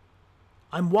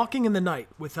 I'm walking in the night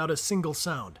without a single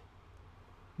sound.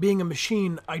 Being a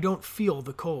machine, I don't feel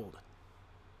the cold.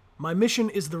 My mission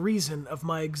is the reason of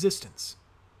my existence.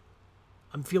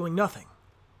 I'm feeling nothing.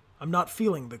 I'm not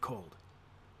feeling the cold.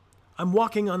 I'm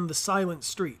walking on the silent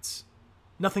streets.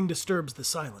 Nothing disturbs the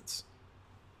silence.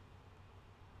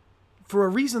 For a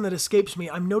reason that escapes me,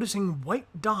 I'm noticing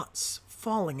white dots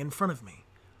falling in front of me.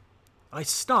 I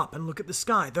stop and look at the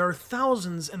sky. There are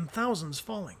thousands and thousands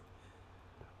falling.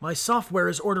 My software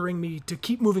is ordering me to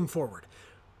keep moving forward.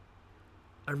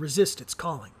 I resist its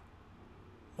calling.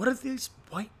 What are these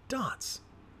white dots?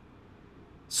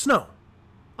 Snow,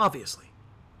 obviously.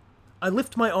 I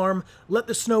lift my arm, let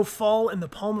the snow fall in the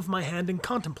palm of my hand, and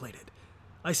contemplate it.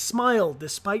 I smile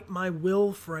despite my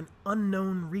will for an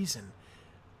unknown reason.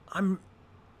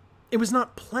 It was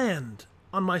not planned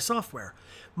on my software.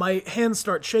 My hands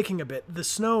start shaking a bit. The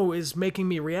snow is making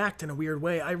me react in a weird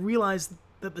way. I realize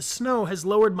that the snow has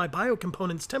lowered my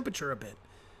biocomponent's temperature a bit.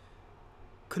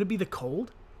 Could it be the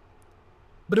cold?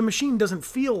 But a machine doesn't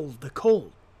feel the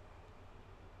cold.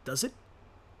 Does it?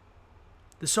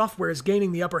 The software is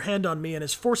gaining the upper hand on me and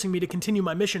is forcing me to continue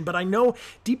my mission, but I know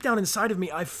deep down inside of me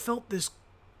I've felt this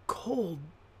cold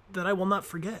that I will not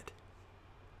forget.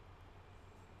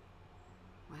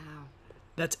 Wow.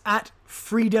 That's at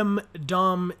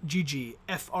FreedomDomGG,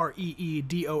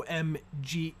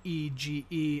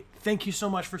 FreedomGege. Thank you so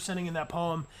much for sending in that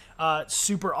poem.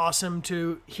 Super awesome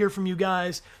to hear from you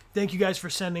guys. Thank you guys for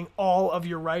sending all of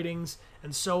your writings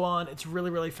and so on. It's really,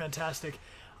 really fantastic.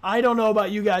 I don't know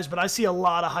about you guys, but I see a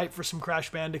lot of hype for some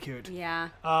Crash Bandicoot. Yeah.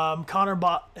 Connor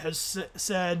Bot has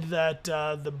said that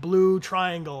the blue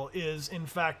triangle is, in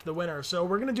fact, the winner. So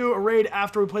we're going to do a raid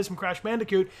after we play some Crash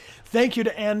Bandicoot. Thank you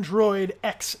to Android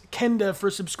X Kenda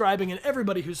for subscribing, and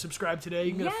everybody who's subscribed today.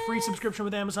 You can get a free subscription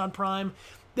with Amazon Prime.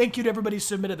 Thank you to everybody who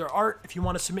submitted their art. If you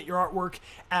want to submit your artwork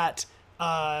at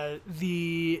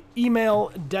the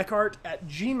email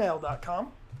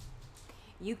dechart@gmail.com.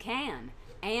 You can.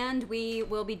 And we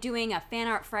will be doing a Fan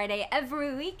Art Friday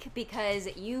every week because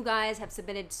you guys have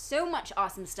submitted so much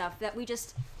awesome stuff that we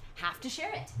just have to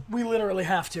share it. We literally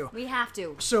have to. We have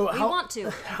to. So we want to.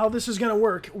 How this is going to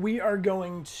work, we are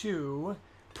going to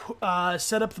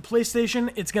set up the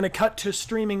PlayStation. It's going to cut to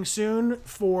streaming soon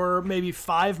for maybe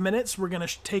 5 minutes. We're going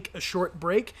to take a short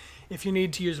break. If you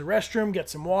need to use a restroom, get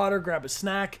some water, grab a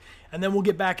snack, and then we'll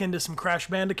get back into some Crash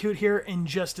Bandicoot here in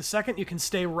just a second. You can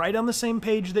stay right on the same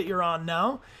page that you're on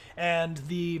now, and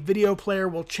the video player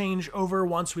will change over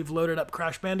once we've loaded up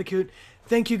Crash Bandicoot.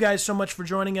 Thank you guys so much for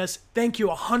joining us. Thank you,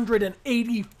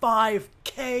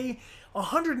 185K,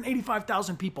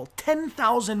 185,000 people,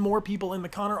 10,000 more people in the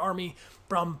Connor Army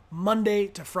from Monday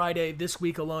to Friday this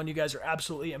week alone. You guys are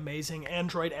absolutely amazing.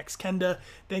 Android X Kenda,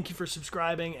 thank you for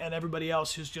subscribing, and everybody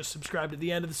else who's just subscribed at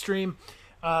the end of the stream.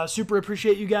 Super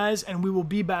appreciate you guys, and we will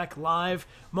be back live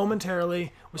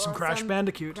momentarily with some Crash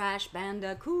Bandicoot. Crash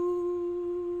Bandicoot.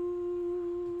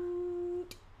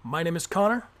 My name is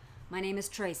Connor. My name is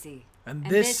Tracy. And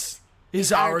this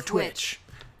is our Twitch.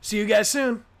 See you guys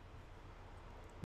soon.